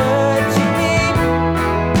was touching me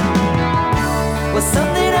was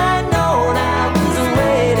something I'd known I was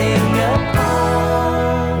waiting upon.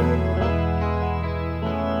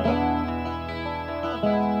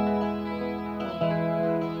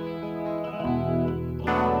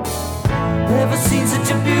 Never seen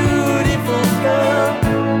such a beautiful girl,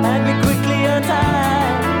 had me quickly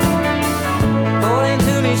untied. Calling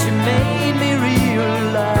to me, she made me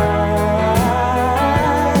realize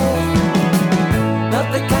not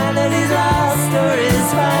the kind that is lost or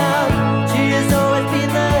is found. She has always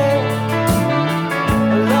been there,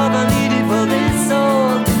 a love I needed for this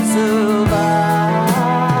soul to survive.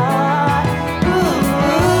 Ooh.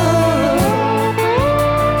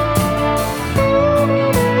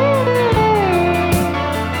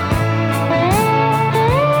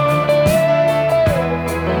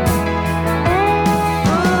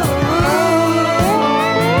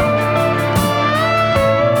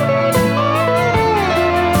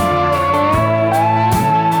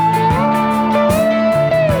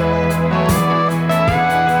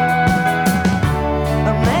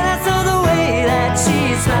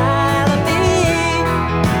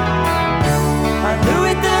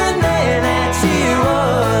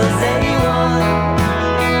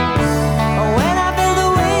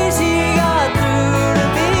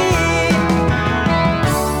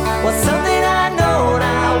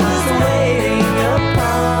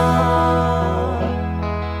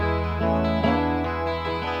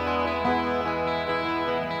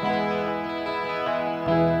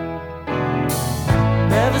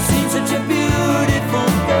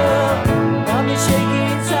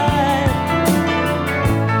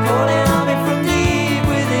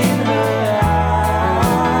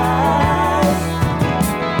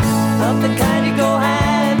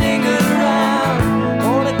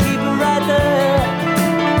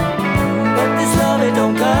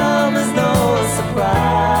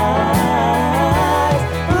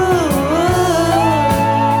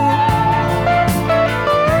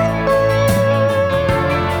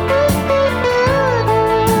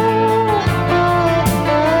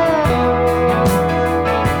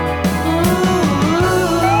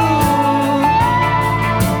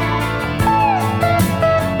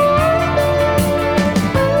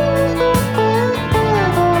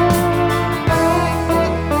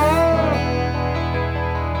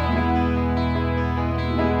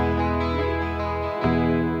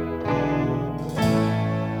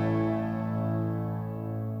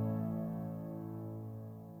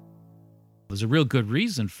 There's a real good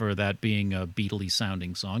reason for that being a Beatley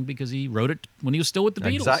sounding song, because he wrote it when he was still with the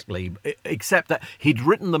Beatles. Exactly, except that he'd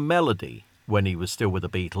written the melody when he was still with the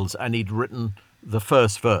Beatles, and he'd written the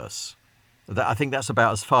first verse. I think that's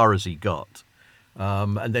about as far as he got.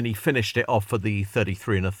 And then he finished it off for the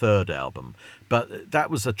 33 1/3 album. But that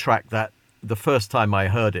was a track that the first time I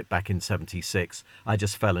heard it back in 76, I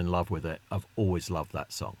just fell in love with it. I've always loved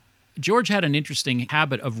that song. George had an interesting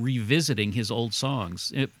habit of revisiting his old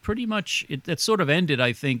songs. It sort of ended,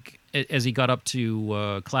 I think, as he got up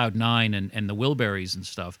to Cloud 9 and the Wilburys and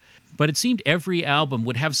stuff. But it seemed every album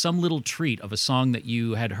would have some little treat of a song that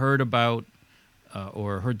you had heard about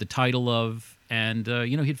or heard the title of, and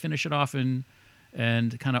he'd finish it off and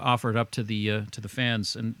kind of offer it up to the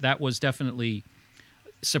fans. And that was definitely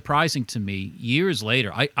surprising to me. Years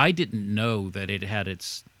later, I didn't know that it had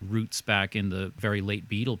its roots back in the very late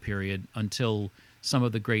Beatle period until some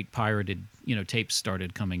of the great pirated tapes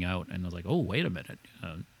started coming out, and I was like, oh, wait a minute,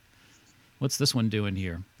 what's this one doing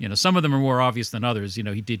here? Some of them are more obvious than others.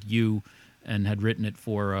 He did You and had written it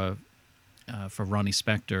for Ronnie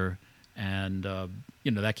Spector, and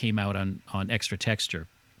that came out on Extra Texture.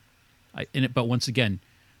 But once again,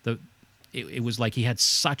 it was like he had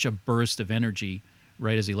such a burst of energy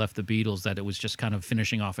right as he left the Beatles that it was just kind of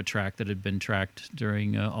finishing off a track that had been tracked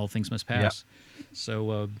during All Things Must Pass. Yep.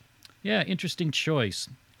 So, interesting choice.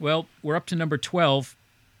 Well, we're up to number 12.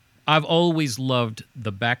 I've always loved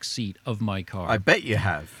The Backseat of My Car. I bet you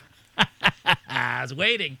have. I was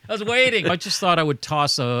waiting. I just thought I would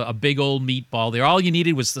toss a big old meatball there. All you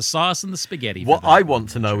needed was the sauce and the spaghetti. What I want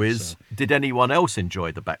to know is, did anyone else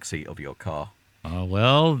enjoy The Backseat of Your Car? Oh,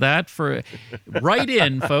 well, right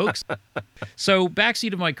in, folks. So,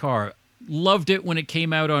 Backseat of My Car, loved it when it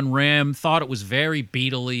came out on Ram, thought it was very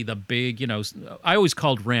Beatley, the big, I always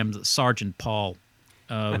called Ram Sergeant Paul.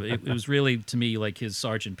 It was really, to me, like his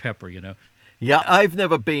Sergeant Pepper, Yeah, I've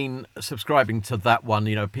never been subscribing to that one.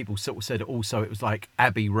 People sort of said also it was like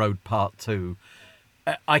Abbey Road Part 2.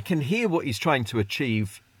 I can hear what he's trying to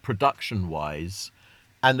achieve production-wise,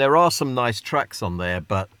 and there are some nice tracks on there,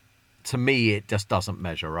 but to me, it just doesn't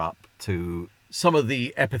measure up to some of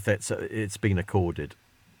the epithets that it's been accorded.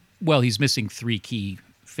 Well, he's missing 3 key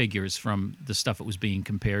figures from the stuff it was being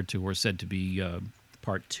compared to or said to be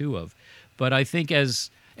part 2 of. But I think as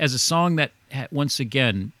a song that, once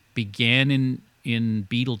again, began in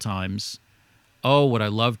Beatle times, would I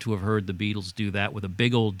love to have heard the Beatles do that with a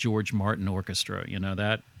big old George Martin orchestra.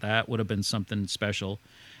 That would have been something special.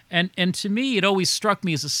 And to me, it always struck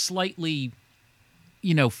me as a slightly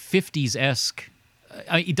 50s-esque.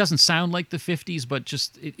 It doesn't sound like the 50s, but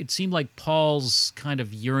just it seemed like Paul's kind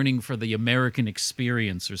of yearning for the American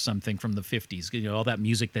experience or something from the 50s. All that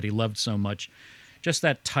music that he loved so much. Just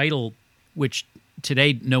that title, which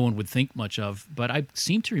today no one would think much of, but I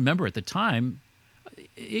seem to remember at the time,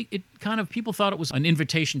 it kind of, people thought it was an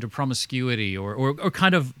invitation to promiscuity or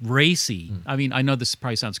kind of racy. I mean, I know this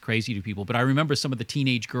probably sounds crazy to people, but I remember some of the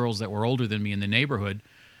teenage girls that were older than me in the neighborhood.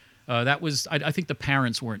 I think the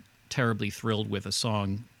parents weren't terribly thrilled with a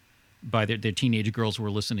song by their teenage girls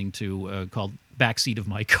were listening to called Backseat of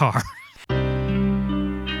My Car.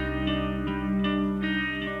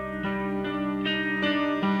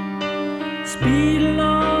 Speed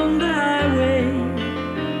along the highway,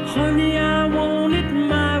 honey, I want it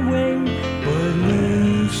my way. But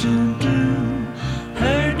listen to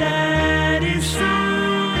her daddy's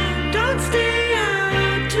song. Don't stay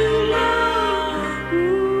out too long.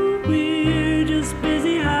 Ooh, we're just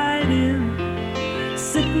busy hiding,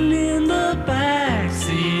 sitting in the back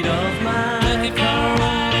seat of my car.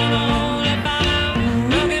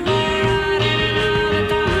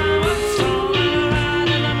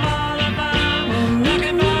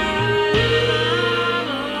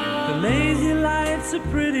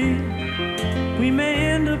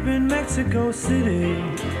 Mexico City,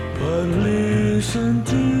 but listen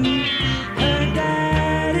to her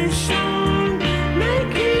daddy's song.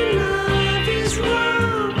 Making love is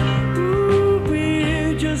wrong. Ooh,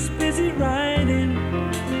 we're just busy riding,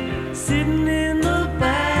 sitting in the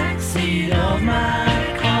back seat of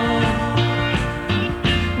my car.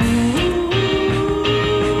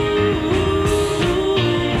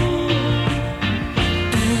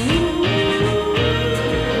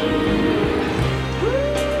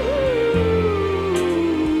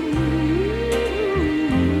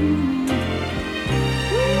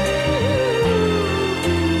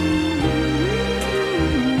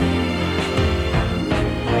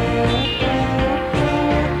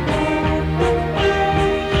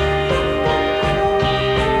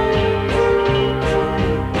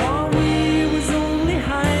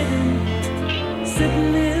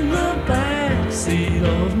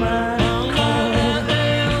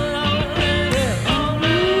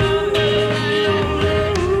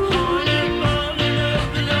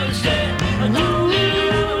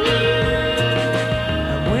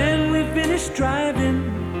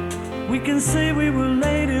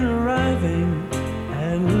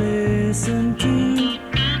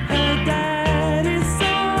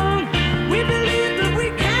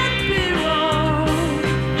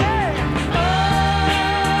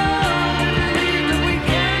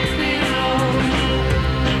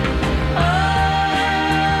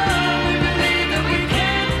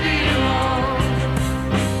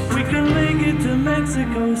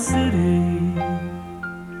 Mexico City,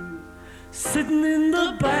 sitting in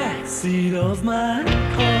the back seat of my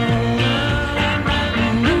car.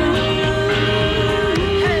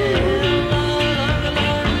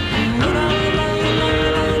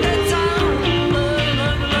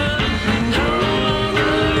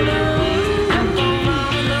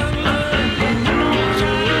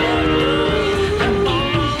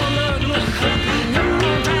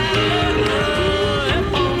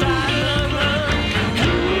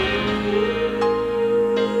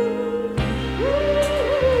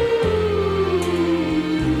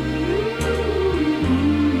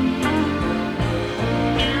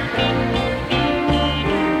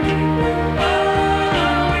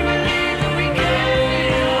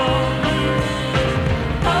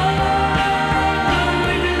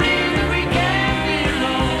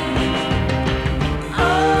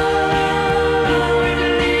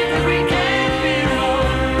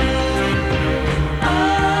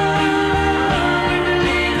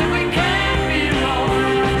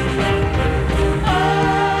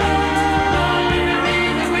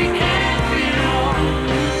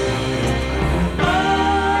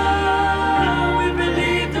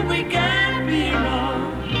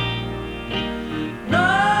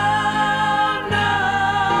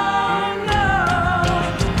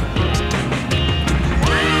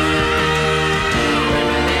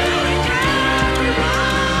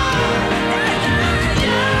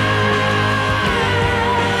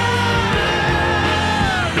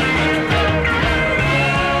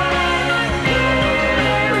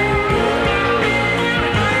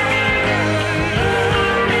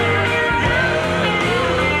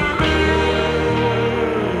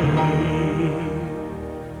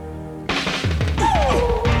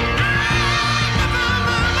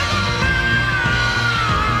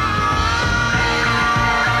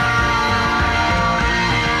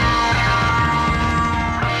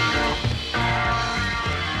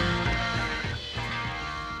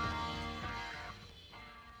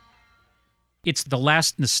 It's the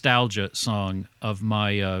last nostalgia song of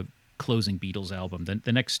my closing Beatles album.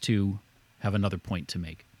 The next two have another point to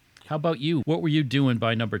make. How about you? What were you doing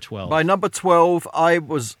by number 12? By number 12, I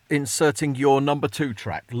was inserting your number 2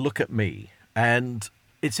 track, Look at Me. And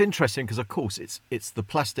it's interesting because, of course, it's the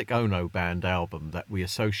Plastic Ono Band album that we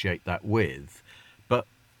associate that with. But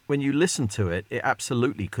when you listen to it, it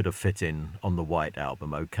absolutely could have fit in on the White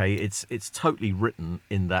Album, okay? It's totally written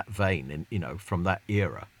in that vein, from that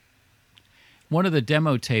era. One of the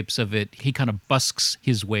demo tapes of it, he kind of busks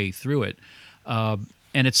his way through it. And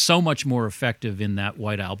it's so much more effective in that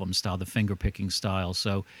White Album style, the finger-picking style.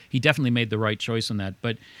 So he definitely made the right choice on that.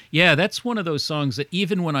 But yeah, that's one of those songs that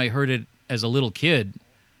even when I heard it as a little kid,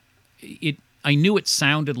 I knew it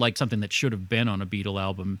sounded like something that should have been on a Beatle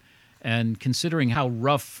album. And considering how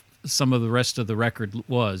rough some of the rest of the record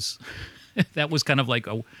was, that was kind of like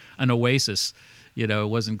an oasis. It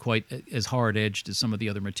wasn't quite as hard-edged as some of the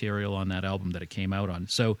other material on that album that it came out on.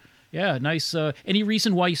 So, yeah, nice. Any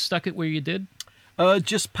reason why you stuck it where you did?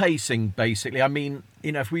 Just pacing, basically. I mean,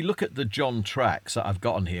 if we look at the John tracks that I've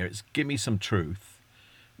got on here, it's Gimme Some Truth,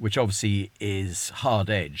 which obviously is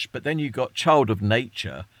hard-edged. But then you got Child of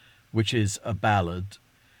Nature, which is a ballad.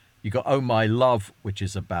 You got Oh My Love, which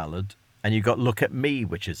is a ballad. And you got Look at Me,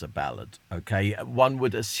 which is a ballad. Okay, one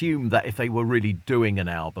would assume that if they were really doing an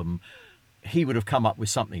album, he would have come up with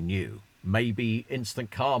something new. Maybe Instant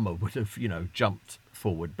Karma would have, jumped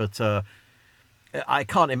forward. But I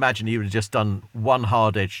can't imagine he would have just done one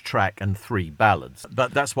hard-edged track and 3 ballads.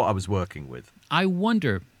 But that's what I was working with. I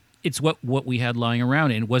wonder, it's what we had lying around.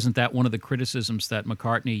 And wasn't that one of the criticisms that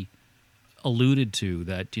McCartney alluded to,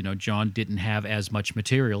 that, John didn't have as much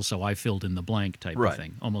material, so I filled in the blank type of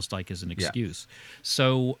thing, almost like as an excuse.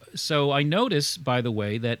 Yeah. So I noticed, by the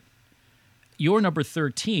way, that your number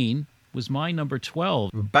 13 was my number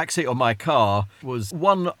 12. Backseat of My Car was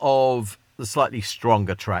one of the slightly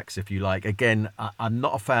stronger tracks, if you like. Again, I'm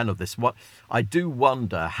not a fan of this. What I do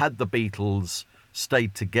wonder, had the Beatles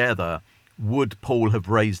stayed together, would Paul have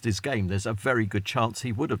raised his game? There's a very good chance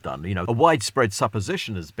he would have done. A widespread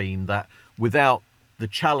supposition has been that without the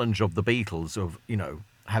challenge of the Beatles, of,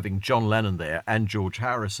 having John Lennon there and George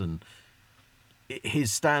Harrison,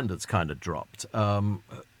 his standards kind of dropped.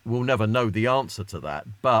 We'll never know the answer to that,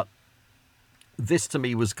 but this to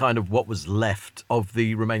me was kind of what was left of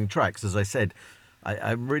the remaining tracks. As I said,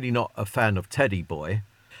 I'm really not a fan of Teddy Boy.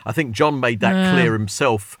 I think John made that clear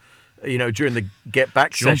himself, during the Get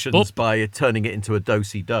Back sessions by turning it into a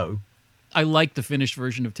do-si-do. I like the finished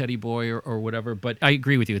version of Teddy Boy or whatever, but I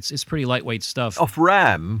agree with you. It's pretty lightweight stuff. Off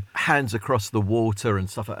Ram, Hands Across the Water and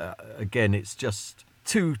stuff, again, it's just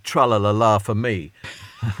too tra-la-la-la for me.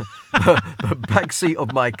 Backseat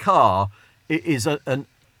of My Car is a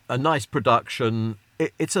nice production.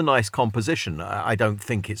 It's a nice composition. I don't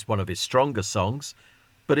think it's one of his stronger songs,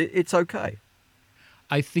 but it's okay.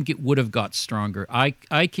 I think it would have got stronger. I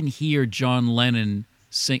can hear John Lennon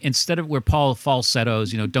sing, instead of where Paul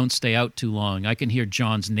falsettos, don't stay out too long. I can hear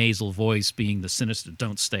John's nasal voice being the sinister,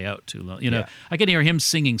 don't stay out too long. I can hear him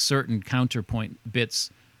singing certain counterpoint bits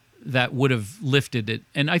that would have lifted it.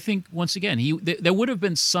 And I think, once again, there would have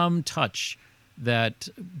been some touch that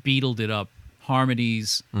beatled it up.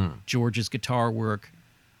 Harmonies, George's guitar work,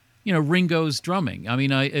 Ringo's drumming. I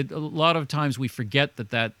mean, a lot of times we forget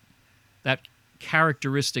that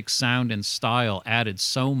characteristic sound and style added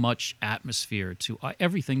so much atmosphere to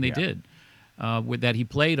everything they did that he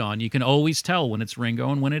played on. You can always tell when it's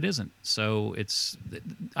Ringo and when it isn't. So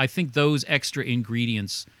I think those extra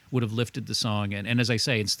ingredients would have lifted the song. And as I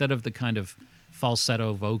say, instead of the kind of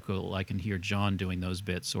falsetto vocal, I can hear John doing those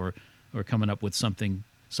bits or coming up with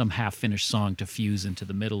some half-finished song to fuse into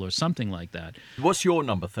the middle or something like that. What's your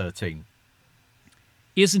number 13?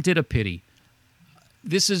 Isn't It a Pity?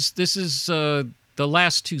 This is the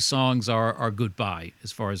last two songs are goodbye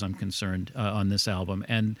as far as I'm concerned on this album,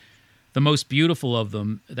 and the most beautiful of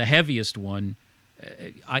them, the heaviest one,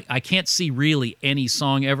 I can't see really any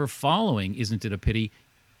song ever following Isn't It a Pity,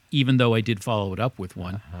 even though I did follow it up with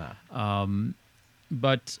one.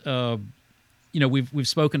 But we've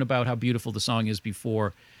spoken about how beautiful the song is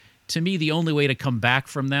before. To me, the only way to come back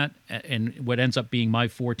from that, and what ends up being my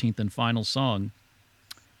 14th and final song,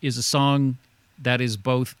 is a song that is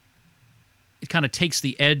both, it kind of takes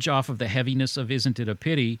the edge off of the heaviness of Isn't It a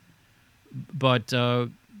Pity, but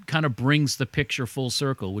kind of brings the picture full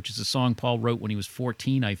circle, which is a song Paul wrote when he was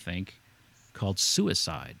 14, I think, called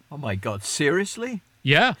Suicide. Oh my God, seriously?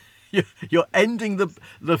 Yeah. You're ending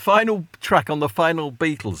the final track on the final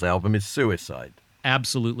Beatles album is Suicide.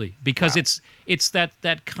 Absolutely, because it's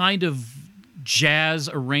that kind of jazz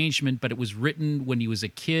arrangement, but it was written when he was a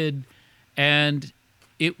kid, and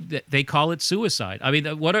they call it Suicide. I mean,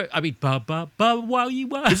 ba ba ba wow you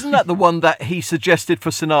wow. Isn't that the one that he suggested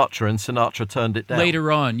for Sinatra and Sinatra turned it down?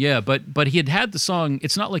 Later on, yeah, but he had the song.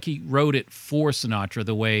 It's not like he wrote it for Sinatra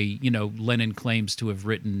the way Lennon claims to have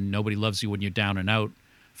written "Nobody Loves You When You're Down and Out"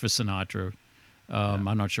 for Sinatra. I'm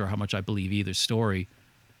not sure how much I believe either story.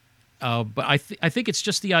 But I think it's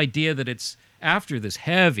just the idea that it's after this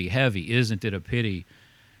heavy, Isn't It a Pity,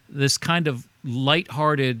 this kind of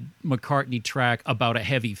lighthearted McCartney track about a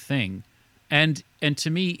heavy thing. And to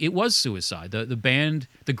me, it was Suicide. The band,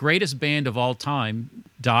 the greatest band of all time,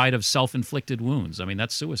 died of self-inflicted wounds. I mean,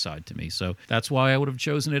 that's Suicide to me. So that's why I would have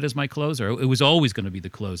chosen it as my closer. It was always going to be the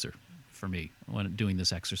closer for me when doing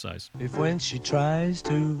this exercise. If when she tries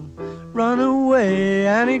to run away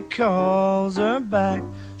and he calls her back,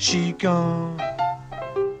 she gone.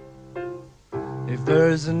 If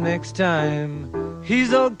there's a next time,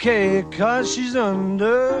 he's okay, 'cause she's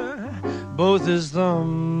under both his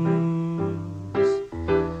thumbs.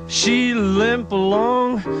 She limp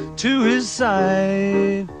along to his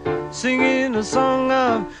side, singing a song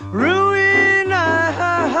of ruin.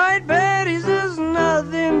 I Betty's there's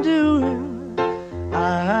nothing doing.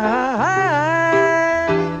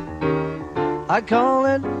 I call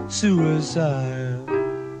it suicide.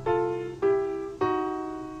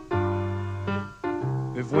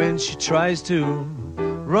 If when she tries to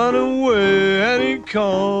run away and he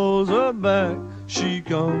calls her back, she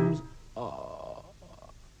comes.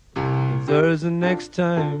 If there's a next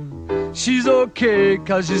time, she's okay,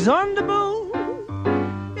 'cause she's on the boat.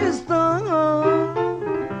 It's thumb.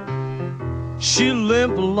 She'll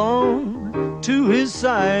limp along to his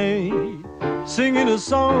side, singing a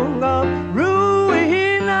song of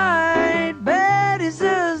ruin night. Betty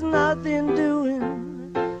says nothing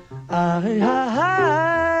doing.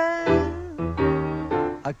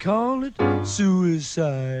 I call it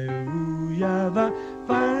suicide. Ooh, yeah, ba,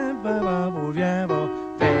 ba, ba, ba, ba, yeah, ba,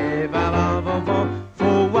 ba, ba, ba, ba, ba,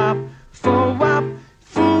 fo, wop, fo, wop,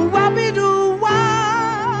 fo, woppy, doo, wah.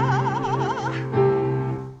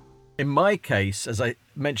 In my case, as I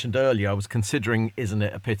mentioned earlier, I was considering Isn't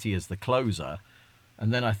It a Pity as the closer.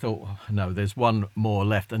 And then I thought, oh, no, there's one more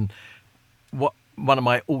left. And one of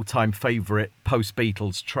my all-time favourite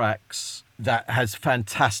post-Beatles tracks that has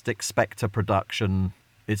fantastic Spectre production.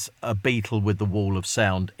 It's a Beatle with the wall of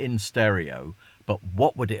sound in stereo. But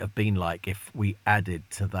what would it have been like if we added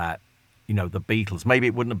to that, the Beatles? Maybe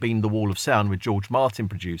it wouldn't have been the wall of sound with George Martin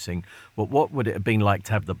producing, but what would it have been like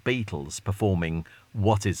to have the Beatles performing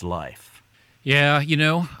What Is Life? Yeah,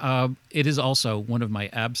 it is also one of my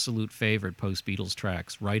absolute favorite post-Beatles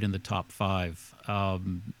tracks, right in the top 5.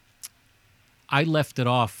 I left it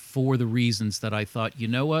off for the reasons that I thought, you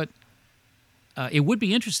know what? It would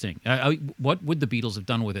be interesting. What would the Beatles have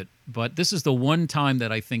done with it? But this is the one time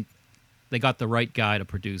that I think they got the right guy to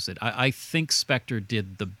produce it. I think Spector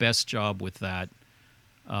did the best job with that.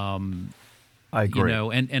 I agree.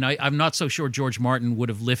 And I'm not so sure George Martin would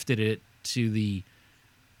have lifted it to the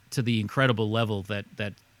incredible level that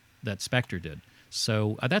Spector did.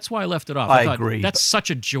 So that's why I left it off. I thought, agree. That's such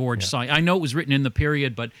a George song. I know it was written in the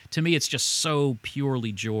period, but to me, it's just so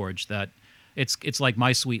purely George that it's like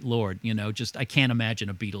My Sweet Lord. Just I can't imagine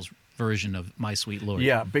a Beatles version of My Sweet Lord.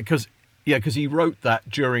 Yeah, because he wrote that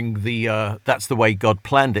during the That's the Way God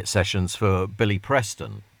Planned It sessions for Billy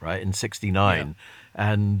Preston, right, in '69. Yeah.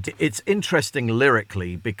 And it's interesting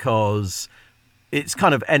lyrically because it's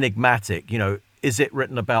kind of enigmatic. Is it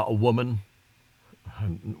written about a woman? I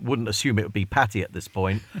wouldn't assume it would be Patty at this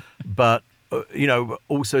point. But,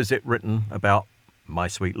 also is it written about My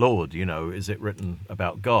Sweet Lord? Is it written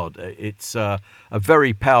about God? It's a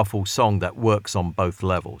very powerful song that works on both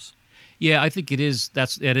levels. Yeah, I think it is.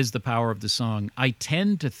 That is the power of the song. I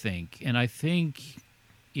tend to think, and I think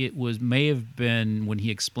it may have been when he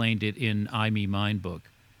explained it in I Me Mine book.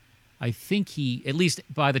 I think he, at least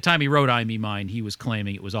by the time he wrote I Me Mine, he was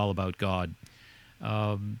claiming it was all about God.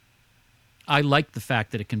 I like the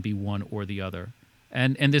fact that it can be one or the other,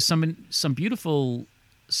 and there's some beautiful,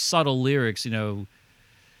 subtle lyrics.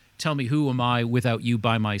 Tell me who am I without you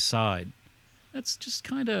by my side. That's just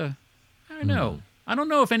kind of, I don't know. I don't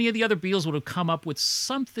know if any of the other Beatles would have come up with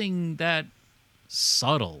something that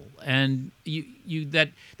subtle and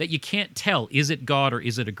that you can't tell. Is it God or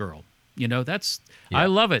is it a girl? I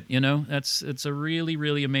love it. It's a really,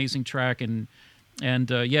 really amazing track. And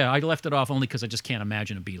I left it off only because I just can't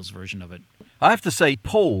imagine a Beatles version of it. I have to say,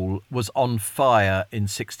 Paul was on fire in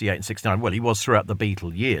 68 and 69. Well, he was throughout the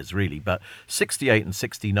Beatle years, really, but 68 and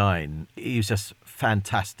 69, he was just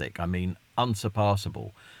fantastic. I mean,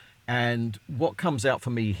 unsurpassable. And what comes out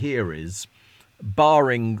for me here is,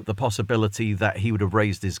 barring the possibility that he would have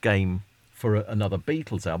raised his game for another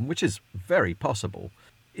Beatles album, which is very possible,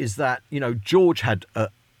 is that, George had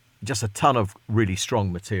just a ton of really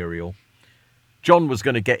strong material. John was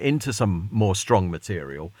going to get into some more strong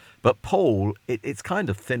material, but Paul, it's kind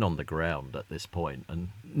of thin on the ground at this point, and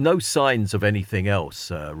no signs of anything else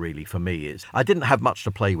really for me. I didn't have much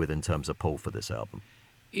to play with in terms of Paul for this album.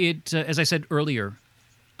 As I said earlier,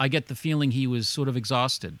 I get the feeling he was sort of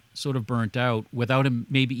exhausted, sort of burnt out, without him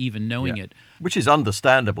maybe even knowing it. Which is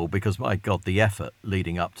understandable because, my God, the effort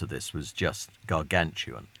leading up to this was just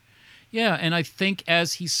gargantuan. Yeah, and I think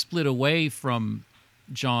as he split away from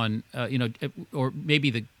John, or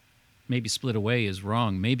maybe split away is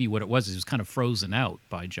wrong. Maybe what it was is he was kind of frozen out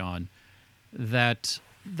by John. That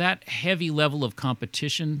heavy level of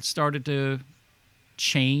competition started to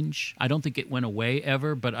change. I don't think it went away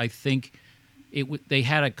ever, but I think they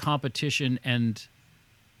had a competition and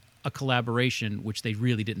a collaboration which they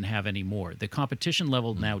really didn't have anymore. The competition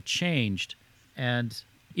level now changed, and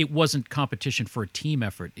it wasn't competition for a team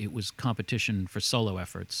effort. It was competition for solo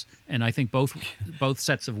efforts. And I think both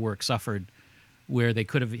sets of work suffered where they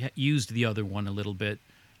could have used the other one a little bit.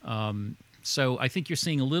 So I think you're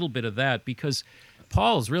seeing a little bit of that because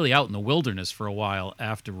Paul's really out in the wilderness for a while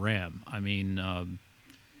after Ram. I mean, all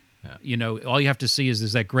you have to see is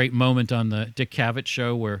there's that great moment on the Dick Cavett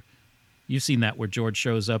show where you've seen that where George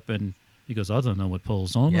shows up and he goes, I don't know what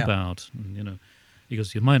Paul's on about. And, he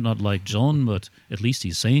goes, you might not like John, but at least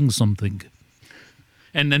he's saying something.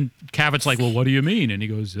 And then Cavett's like, well, what do you mean? And he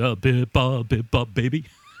goes, bip bop, baby.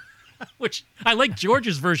 Which I like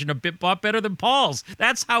George's version of bip bop better than Paul's.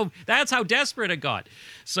 That's how desperate it got.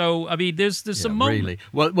 So I mean, there's some moments.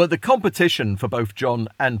 Really. Well, the competition for both John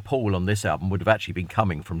and Paul on this album would have actually been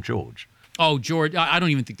coming from George. Oh, George! I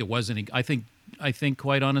don't even think there was any. I think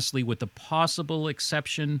quite honestly, with the possible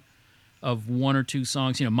exception of one or two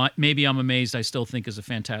songs, maybe I'm Amazed. I still think is a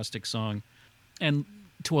fantastic song, and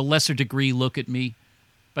to a lesser degree, Look at Me.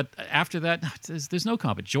 But after that, there's no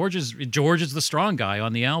competition. George is the strong guy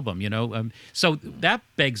on the album, So that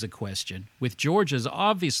begs a question. With George as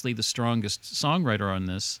obviously the strongest songwriter on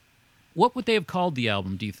this, what would they have called the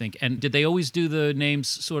album, do you think? And did they always do the names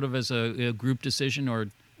sort of as a group decision, or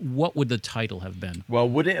what would the title have been? Well,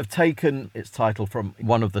 would it have taken its title from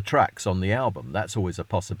one of the tracks on the album? That's always a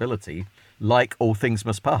possibility, like All Things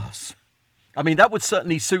Must Pass. I mean, that would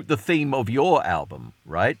certainly suit the theme of your album,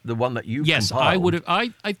 right? The one that you Yes, compiled. I would have.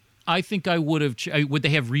 I think I would have. Would they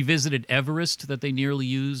have revisited Everest that they nearly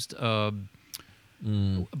used? But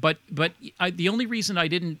the only reason I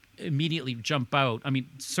didn't immediately jump out, I mean,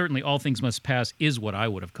 certainly All Things Must Pass is what I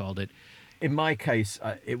would have called it. In my case,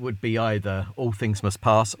 it would be either All Things Must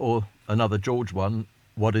Pass or another George one,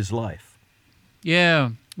 What is Life?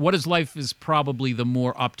 Yeah. What is Life is probably the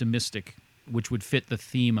more optimistic, which would fit the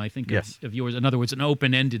theme, I think, Yes. of yours. In other words, an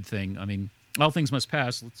open-ended thing. I mean, all things must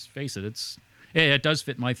pass. Let's face it. It does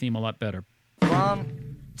fit my theme a lot better.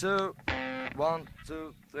 1, 2, 1,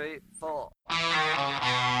 2, 3, 4.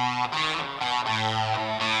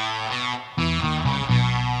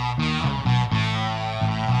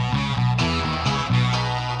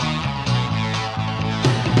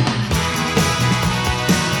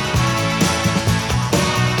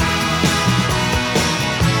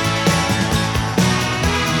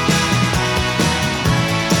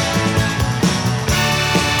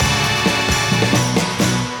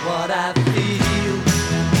 What I feel,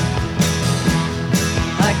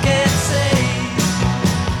 I can't say.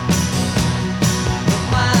 But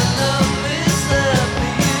my love is there for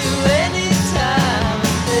you anytime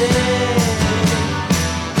of day.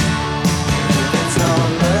 It's all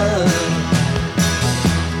love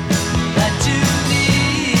that you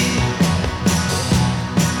need,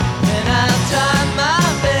 and I'll try my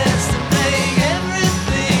best to make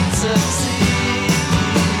everything succeed.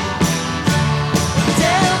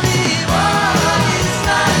 Tell me what is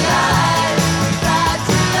my life without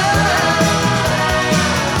your love?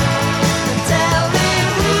 Tell me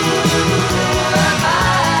who am I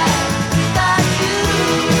without you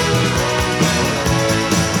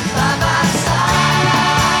by my side?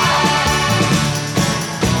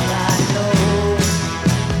 I know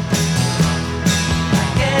I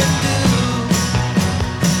can do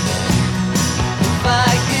if I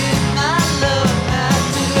give my love out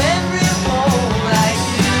to everyone like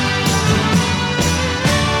you.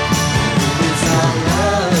 It's all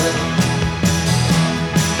love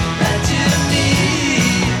that you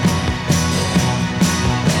need,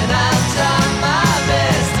 and I'll try my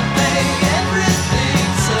best to make everything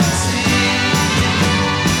succeed.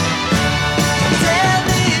 Tell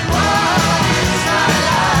me what is my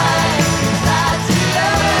life without your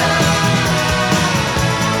love?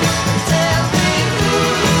 Tell me who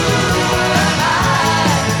am I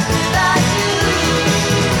without you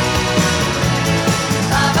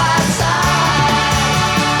by my side?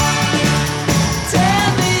 Tell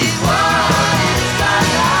me what is my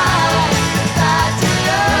life without your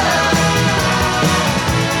love?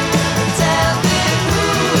 Tell me who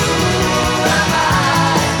am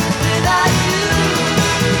I without you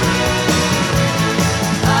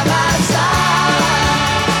by my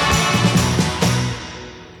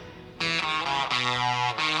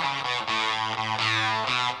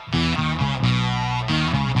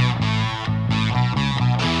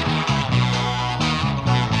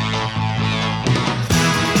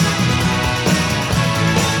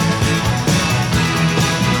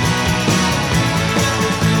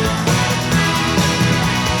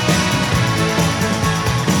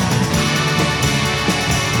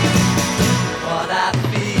What I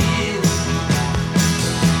feel,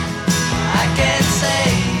 I can't say.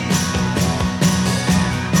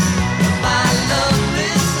 My love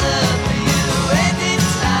is there for you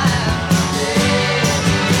anytime of day.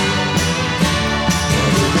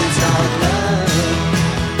 It's all love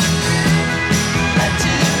that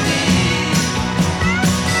you need,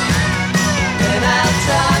 and I'll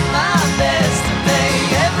try my best to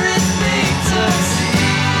make everything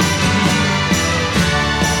succeed.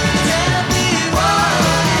 Tell me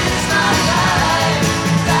what is my life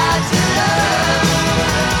without your love?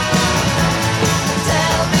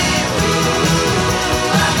 Tell me who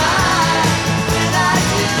am I without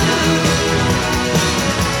you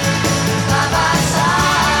by my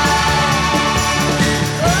side?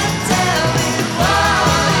 Oh, tell me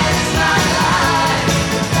what is my life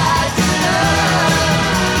without your love?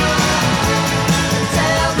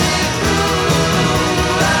 Tell me who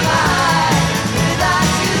am I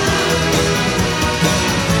without you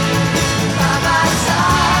by my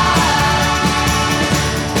side?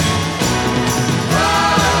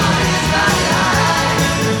 What is my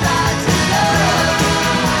life without your love?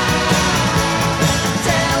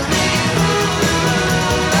 Tell me who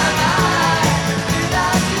am I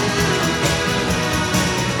without you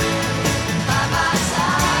by my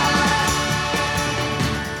side?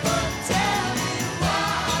 Tell me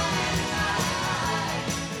what is my life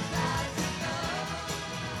without your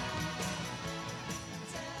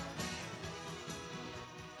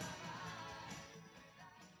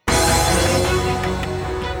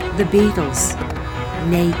The Beatles,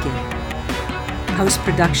 Naked.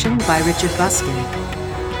 Post-production by Richard Buskin.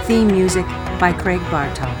 Theme music by Craig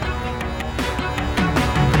Bartok.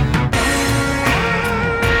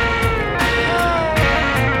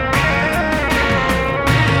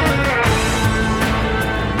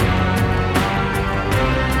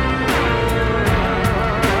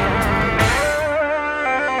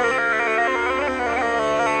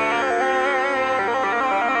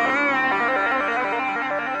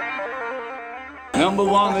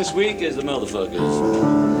 song this week is The Motherfuckers,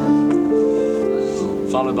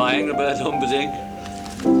 followed by Engelbert Humperdinck.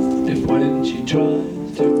 If when she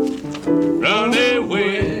tries to run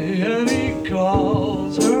away and he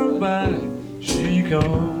calls her back, she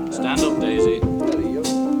comes. Stand up, Daisy. It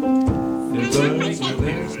burns the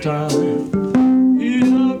next time.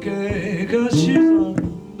 He's okay, 'cause she's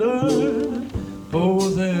under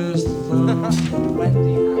both his thumbs.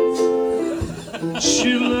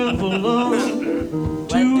 She left alone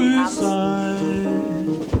to his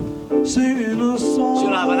side, singing a song.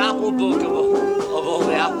 She'll have an apple book of all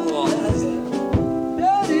the apple ones.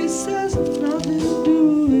 Daddy says nothing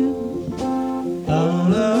doing.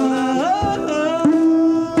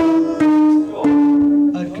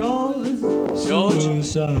 I call it George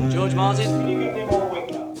suicide. Martin.